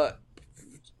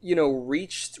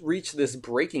reached this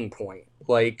breaking point.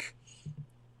 Like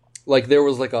there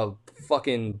was like a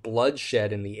fucking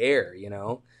bloodshed in the air,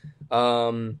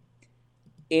 and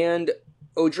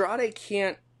Odrade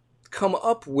can't come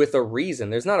up with a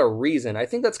reason. There's not a reason. I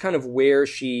think that's kind of where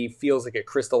she feels like it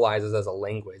crystallizes as a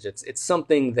language. It's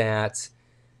something that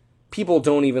people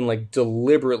don't even like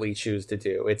deliberately choose to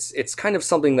do. It's kind of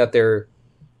something that they're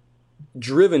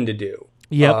driven to do.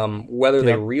 Whether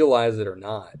they realize it or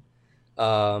not.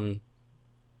 But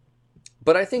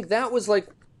I think that was like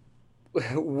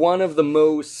one of the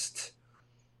most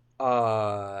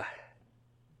I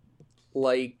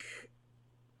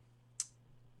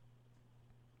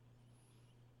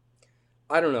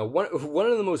don't know, one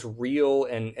of the most real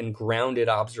and grounded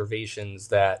observations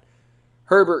that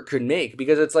Herbert could make,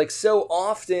 because it's like so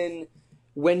often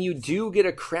when you do get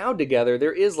a crowd together,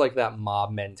 there is like that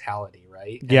mob mentality,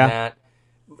 right? Yeah. And that,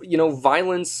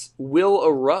 violence will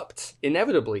erupt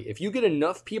inevitably. If you get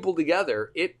enough people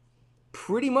together, it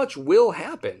pretty much will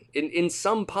happen in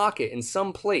some pocket, in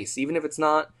some place, even if it's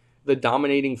not the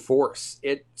dominating force.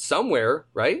 It somewhere,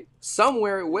 right?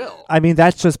 Somewhere it will. I mean,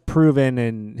 that's just proven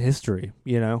in history,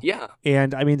 Yeah.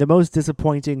 And I mean, the most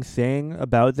disappointing thing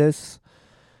about this,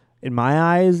 in my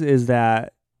eyes, is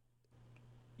that,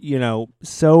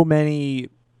 so many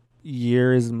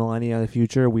years and millennia in the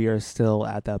future, we are still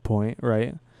at that point,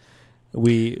 right?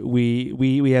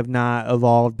 We have not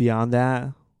evolved beyond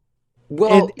that.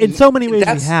 Well, in so many ways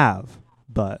we have,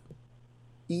 but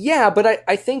yeah, but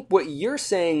I think what you're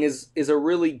saying is a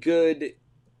really good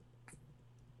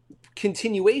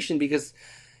continuation, because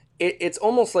it's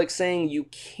almost like saying you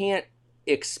can't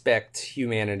expect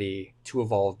humanity to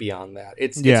evolve beyond that.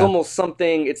 It's almost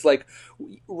something, it's like,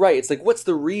 right, it's like, what's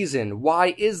the reason?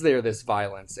 Why is there this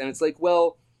violence? And it's like,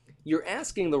 well, you're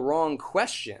asking the wrong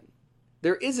question.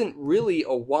 There isn't really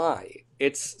a why.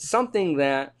 It's something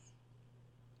that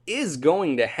is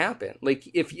going to happen. Like,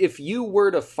 if you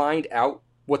were to find out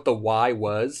what the why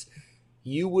was,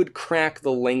 you would crack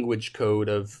the language code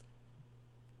of,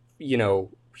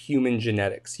 human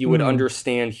genetics. You would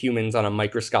understand humans on a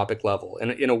microscopic level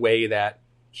in a way that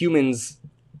humans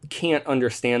can't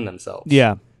understand themselves.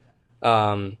 Yeah.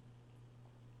 To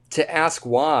ask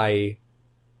why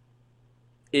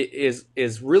it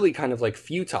is really kind of like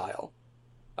futile.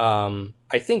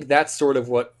 I think that's sort of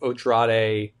what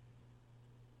Odrade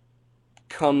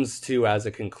comes to as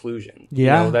a conclusion.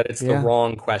 Yeah, that it's the yeah,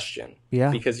 wrong question.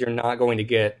 yeah, Because you're not going to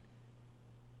get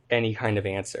any kind of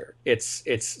answer. It's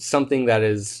something that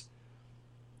is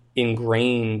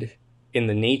ingrained in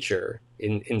the nature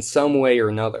in some way or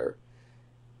another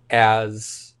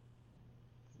as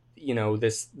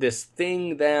this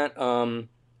thing that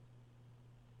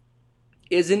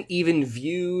isn't even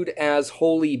viewed as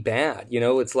wholly bad.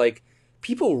 It's like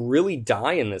people really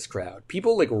die in this crowd.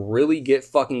 People like really get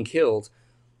fucking killed.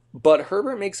 But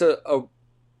Herbert makes a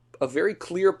very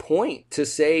clear point to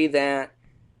say that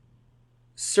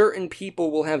certain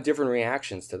people will have different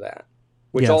reactions to that,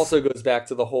 which yes, also goes back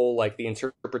to the whole like the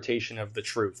interpretation of the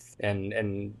truth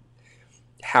and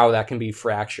how that can be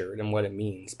fractured and what it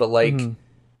means. But like hmm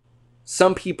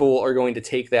some people are going to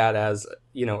take that as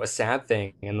a sad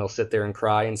thing, and they'll sit there and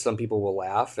cry, and some people will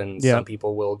laugh, and yeah, some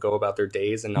people will go about their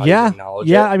days and not even yeah, acknowledge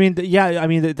yeah. it. I mean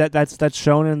that's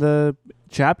shown in the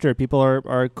chapter. People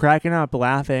are cracking up,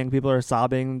 laughing. People are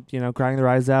sobbing, crying their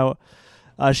eyes out.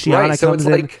 Shiana Right, so comes it's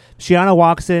in. like Shiana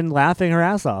walks in, laughing her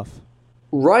ass off.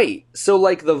 right. So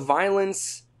like the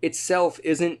violence itself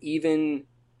isn't even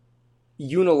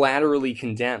unilaterally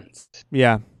condemned.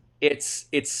 Yeah, It's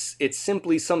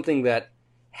simply something that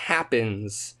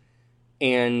happens,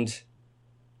 and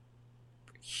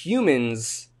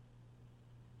humans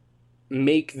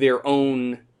make their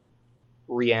own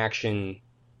reaction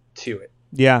to it.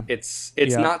 yeah, It's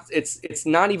yeah,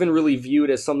 not even really viewed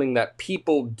as something that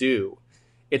people do.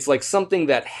 It's like something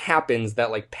that happens that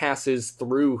like passes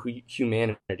through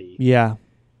humanity, yeah,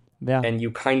 yeah, and you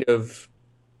kind of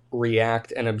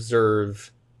react and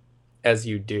observe as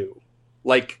you do.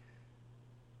 Like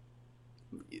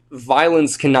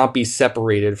violence cannot be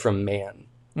separated from man,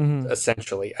 hmm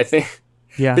essentially. I think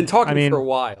yeah. been I talking for mean, a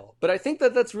while, but I think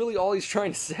that that's really all he's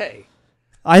trying to say.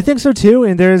 I think so too.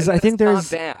 And And I that think it's not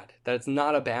there's bad. That it's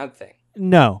not a bad thing.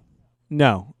 no,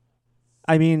 no.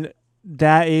 I mean,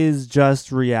 that is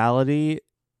just reality.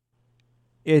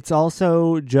 It's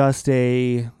also just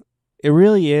it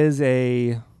really is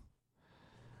I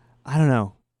don't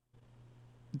know.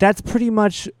 That's pretty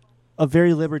much a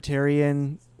very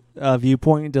libertarian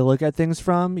viewpoint to look at things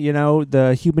from.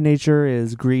 The human nature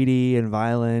is greedy and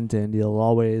violent, and you'll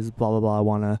always blah blah blah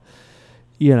want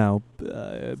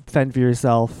to fend for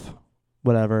yourself,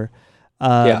 whatever.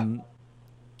 Yeah.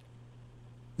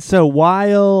 So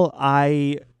while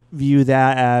I view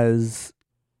that as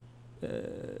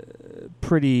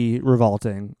pretty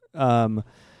revolting,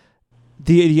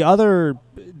 the other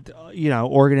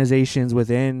organizations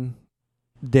within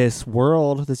this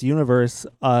world, this universe,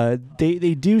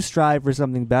 they do strive for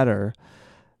something better,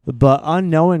 but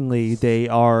unknowingly they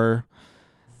are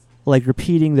like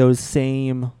repeating those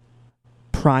same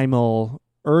primal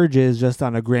urges just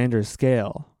on a grander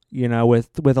scale,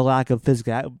 with a lack of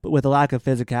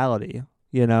physicality.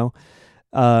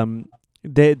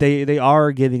 They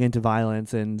are giving into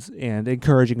violence and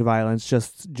encouraging violence,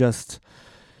 just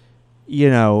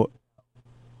with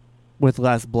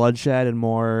less bloodshed and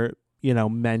more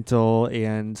mental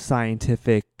and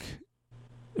scientific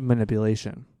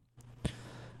manipulation.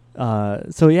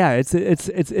 So yeah, it's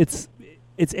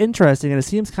interesting, and it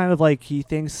seems kind of like he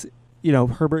thinks,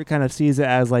 Herbert kind of sees it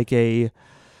as like a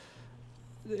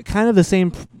kind of the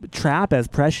same trap as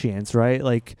prescience, right?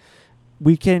 Like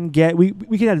we can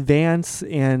advance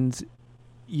and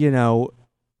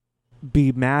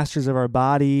be masters of our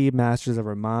body, masters of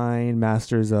our mind,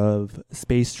 masters of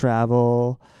space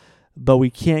travel, but we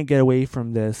can't get away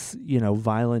from this,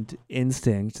 violent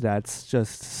instinct that's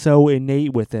just so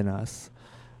innate within us.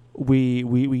 We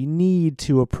need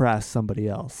to oppress somebody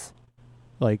else.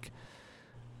 Like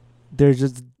there's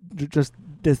just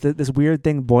this weird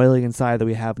thing boiling inside that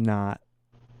we have not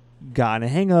gotten a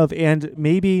hang of, and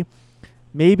maybe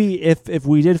if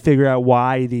we did figure out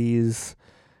why these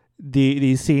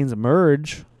scenes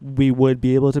emerge, we would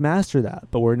be able to master that,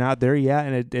 but we're not there yet,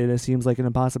 and it seems like an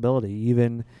impossibility,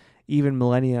 even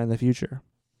millennia in the future.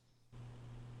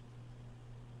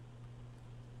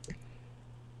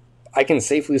 I can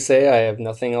safely say I have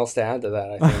nothing else to add to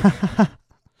that. I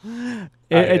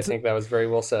think I think that was very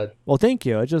well said. Well, thank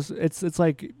you. It's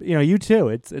like, you too.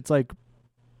 It's like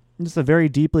just a very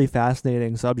deeply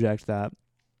fascinating subject that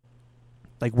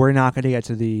like we're not going to get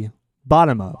to the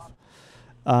bottom of.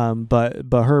 But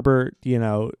Herbert,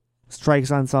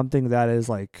 strikes on something that is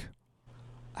like,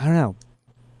 I don't know,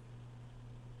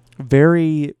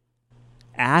 very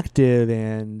active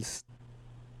and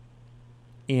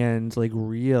like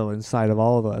real inside of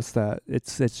all of us, that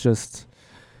it's just,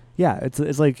 yeah,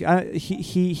 it's like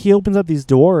he opens up these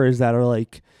doors that are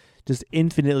like just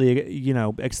infinitely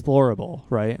explorable,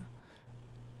 right?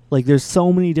 Like there's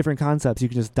so many different concepts you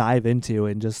can just dive into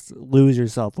and just lose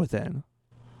yourself within.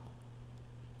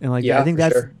 And like Yeah, for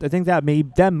sure. I think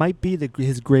that might be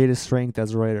his greatest strength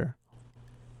as a writer.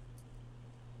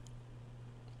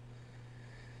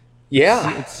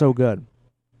 Yeah. It's so good.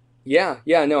 Yeah.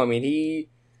 Yeah. No, I mean, he,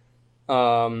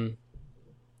 um,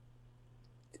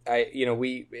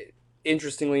 we,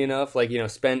 interestingly enough, like,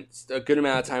 spent a good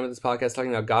amount of time with this podcast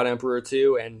talking about God Emperor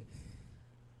 2. And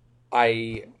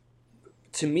I,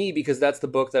 to me, because that's the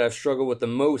book that I've struggled with the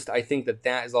most, I think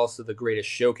that is also the greatest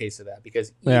showcase of that.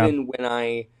 Because even when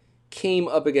I came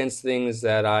up against things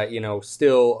that I,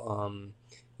 still,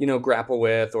 grapple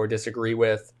with or disagree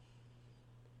with,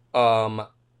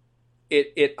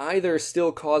 it either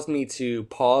still caused me to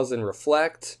pause and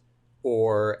reflect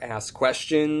or ask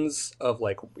questions of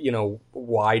like,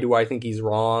 why do I think he's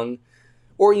wrong?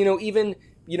 Or, even,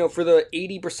 for the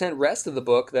 80% rest of the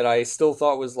book that I still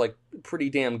thought was like pretty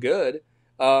damn good,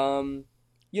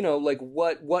 like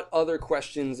what other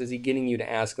questions is he getting you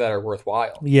to ask that are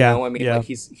worthwhile? Yeah. I mean, like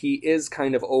he is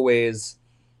kind of always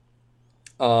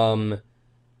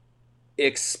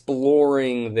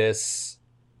exploring this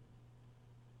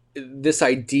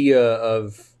idea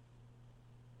of,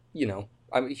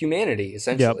 humanity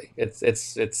essentially. Yep.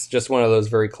 It's just one of those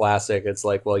very classic. It's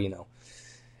like, well,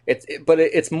 but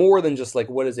it's more than just like,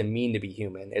 what does it mean to be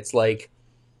human? It's like,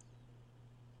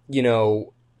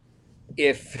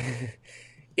 if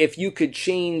you could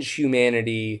change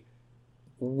humanity,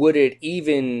 would it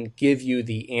even give you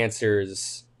the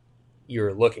answers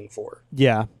you're looking for?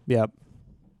 Yeah. Yep.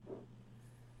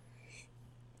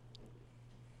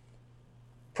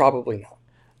 Probably not.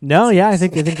 No, yeah, I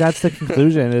think that's the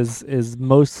conclusion. Is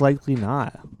most likely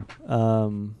not.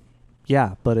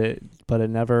 Yeah, but it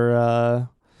never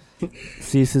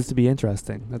ceases to be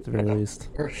interesting at the very least.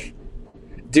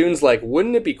 Dune's like,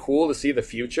 wouldn't it be cool to see the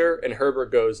future? And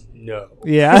Herbert goes, no.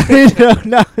 Yeah,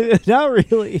 no, not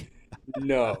really.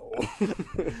 No.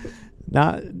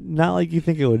 not like you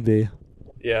think it would be.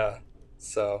 Yeah.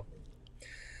 So.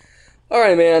 All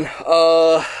right, man.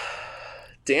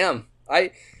 Damn.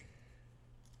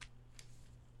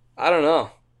 I don't know.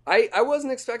 I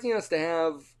wasn't expecting us to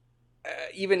have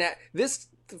this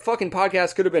fucking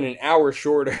podcast could have been an hour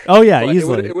shorter. Oh yeah,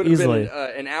 easily. It would have been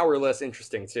an hour less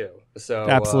interesting too. So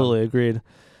absolutely agreed.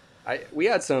 We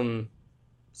had some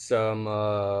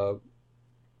good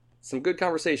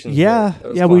conversations. Yeah,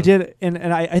 yeah, fun. We did,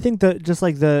 and I think that just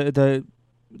like the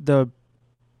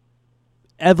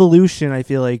evolution, I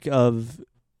feel like, of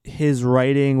his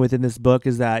writing within this book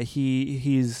is that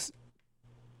he's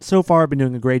so far been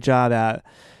doing a great job at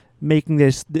making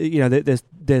this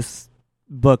this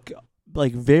book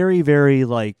like very, very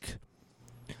like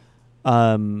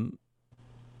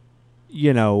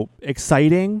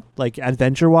exciting, like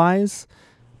adventure wise,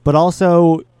 but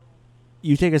also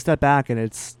you take a step back and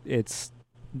it's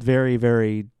very,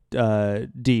 very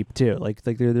deep too. Like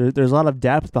there's a lot of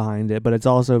depth behind it, but it's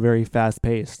also very fast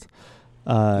paced.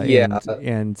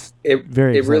 And it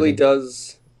very exciting. Really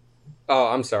does. Oh,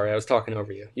 I'm sorry, I was talking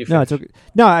over you. You no, it's okay.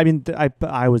 No, I mean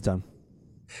I was done.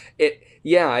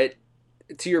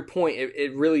 To your point,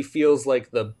 it really feels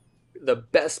like the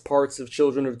best parts of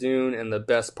Children of Dune and the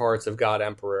best parts of God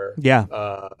Emperor. Yeah.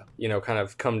 Kind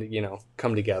of come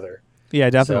together. Yeah,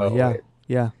 definitely. So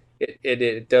yeah.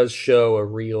 It does show a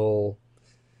real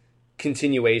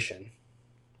continuation.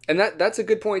 And that's a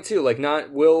good point too. Like,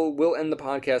 we'll end the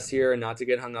podcast here and not to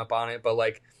get hung up on it, but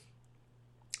like,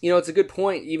 it's a good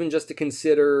point even just to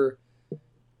consider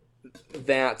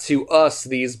that to us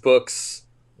these books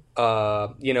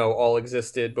all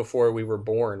existed before we were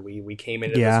born. We came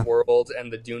into this world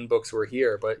and the Dune books were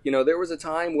here. But there was a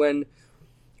time when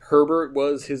Herbert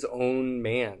was his own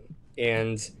man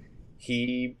and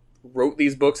he wrote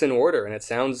these books in order, and it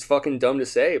sounds fucking dumb to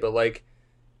say, but like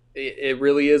it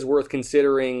really is worth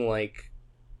considering, like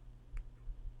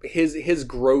his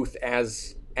growth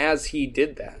as he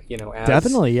did that,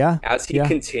 definitely, yeah, as he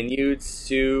continued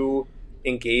to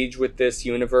engage with this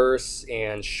universe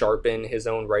and sharpen his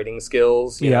own writing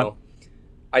skills. You know,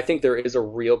 I think there is a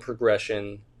real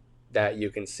progression that you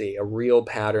can see, a real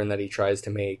pattern that he tries to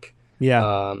make.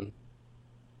 Yeah.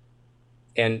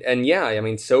 And yeah, I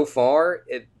mean, so far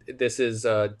this is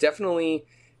definitely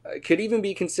could even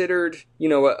be considered,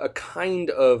 a kind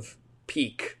of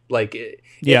peak. Like,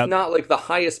 if not like the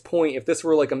highest point, if this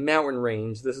were like a mountain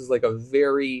range, this is like a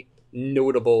very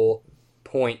notable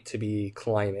point to be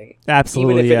climbing.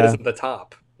 Absolutely, even if it isn't the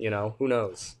top. Who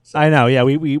knows? So. I know. Yeah,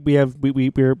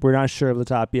 we're not sure of the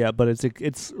top yet, but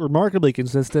it's remarkably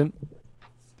consistent,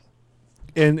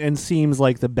 and seems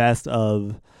like the best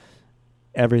of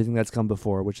everything that's come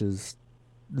before, which is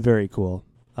very cool.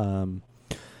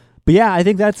 But yeah, I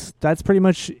think that's pretty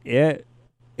much it.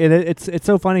 It's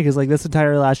so funny because like this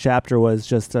entire last chapter was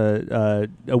just a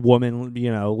woman,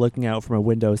 looking out from a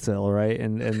windowsill, right,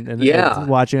 and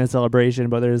watching a celebration.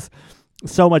 But there's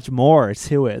so much more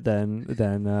to it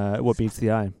than what meets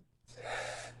the eye.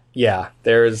 Yeah,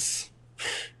 there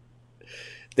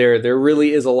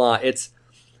really is a lot.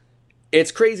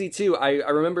 It's crazy too. I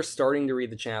remember starting to read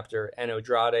the chapter, and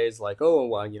Andrade's like, "Oh,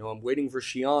 well, I'm waiting for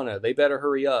Shiana. They better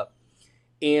hurry up."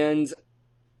 And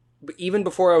even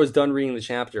before I was done reading the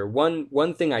chapter,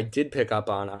 one thing I did pick up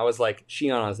on, I was like,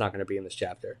 Shiana's not going to be in this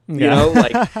chapter.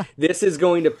 Like this is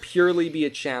going to purely be a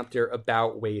chapter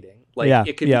about waiting. Like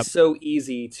it could be so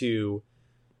easy to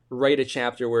write a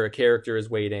chapter where a character is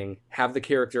waiting, have the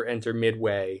character enter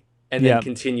midway, and then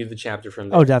continue the chapter from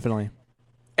there. Oh, definitely.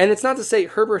 And it's not to say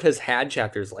Herbert has had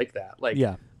chapters like that.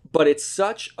 But it's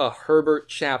such a Herbert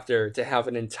chapter to have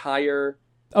an entire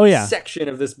section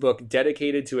of this book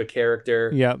dedicated to a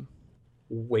character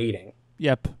waiting.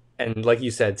 Yep. And like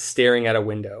you said, staring at a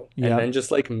window. And then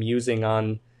just like musing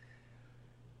on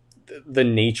the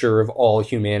nature of all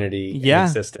humanity in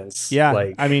existence. Yeah.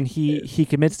 Like, I mean, he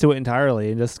commits to it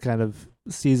entirely and just kind of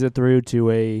sees it through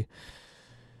to a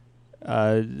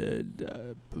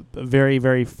very,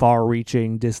 very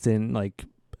far-reaching, distant like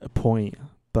point.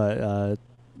 But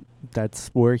that's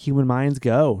where human minds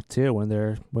go too when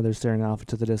they're staring off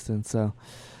into the distance. So,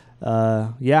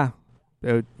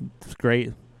 it's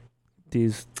great.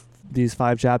 These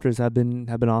 5 chapters have been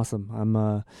awesome.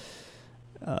 I'm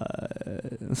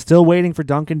still waiting for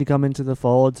Duncan to come into the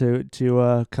fold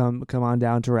to come on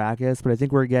down to Arrakis, but I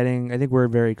think we're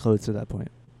very close to that point.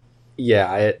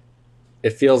 Yeah,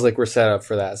 it feels like we're set up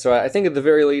for that. So I think at the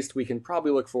very least we can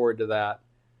probably look forward to that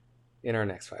in our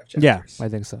next 5 chapters. Yeah, I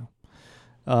think so.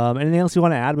 Anything else you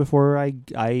want to add before I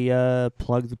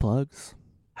plug the plugs?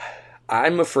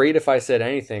 I'm afraid if I said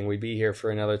anything, we'd be here for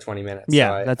another 20 minutes.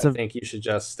 Yeah, so I think you should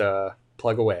just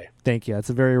plug away. Thank you. That's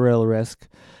a very real risk.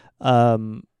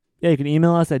 You can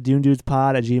email us at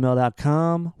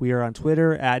dunedudespod@gmail.com. We are on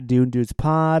Twitter at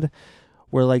dunedudespod.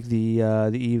 We're like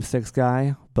the Eve 6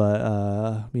 guy, but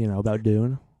about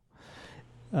Dune.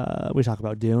 We talk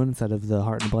about Dune instead of the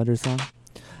Heart and Blender song.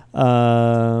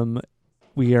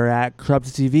 We are at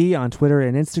Corrupted TV on Twitter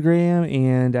and Instagram,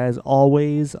 and as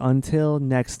always, until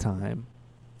next time.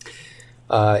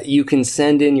 You can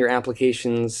send in your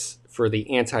applications for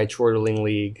the Anti-Chortling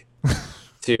League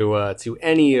to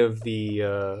any of the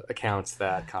accounts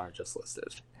that Connor just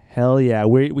listed. Hell yeah,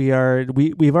 we've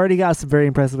already got some very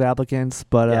impressive applicants,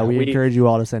 but we encourage you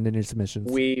all to send in your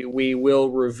submissions. We will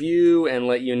review and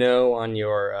let you know on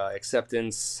your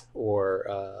acceptance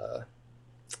or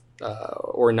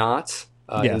not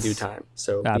in due time.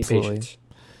 So absolutely. Be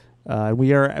patient.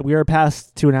 We are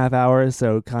past 2.5 hours,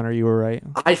 so Connor, you were right.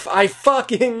 I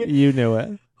fucking you knew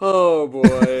it. Oh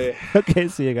boy. Okay,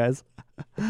 see you guys.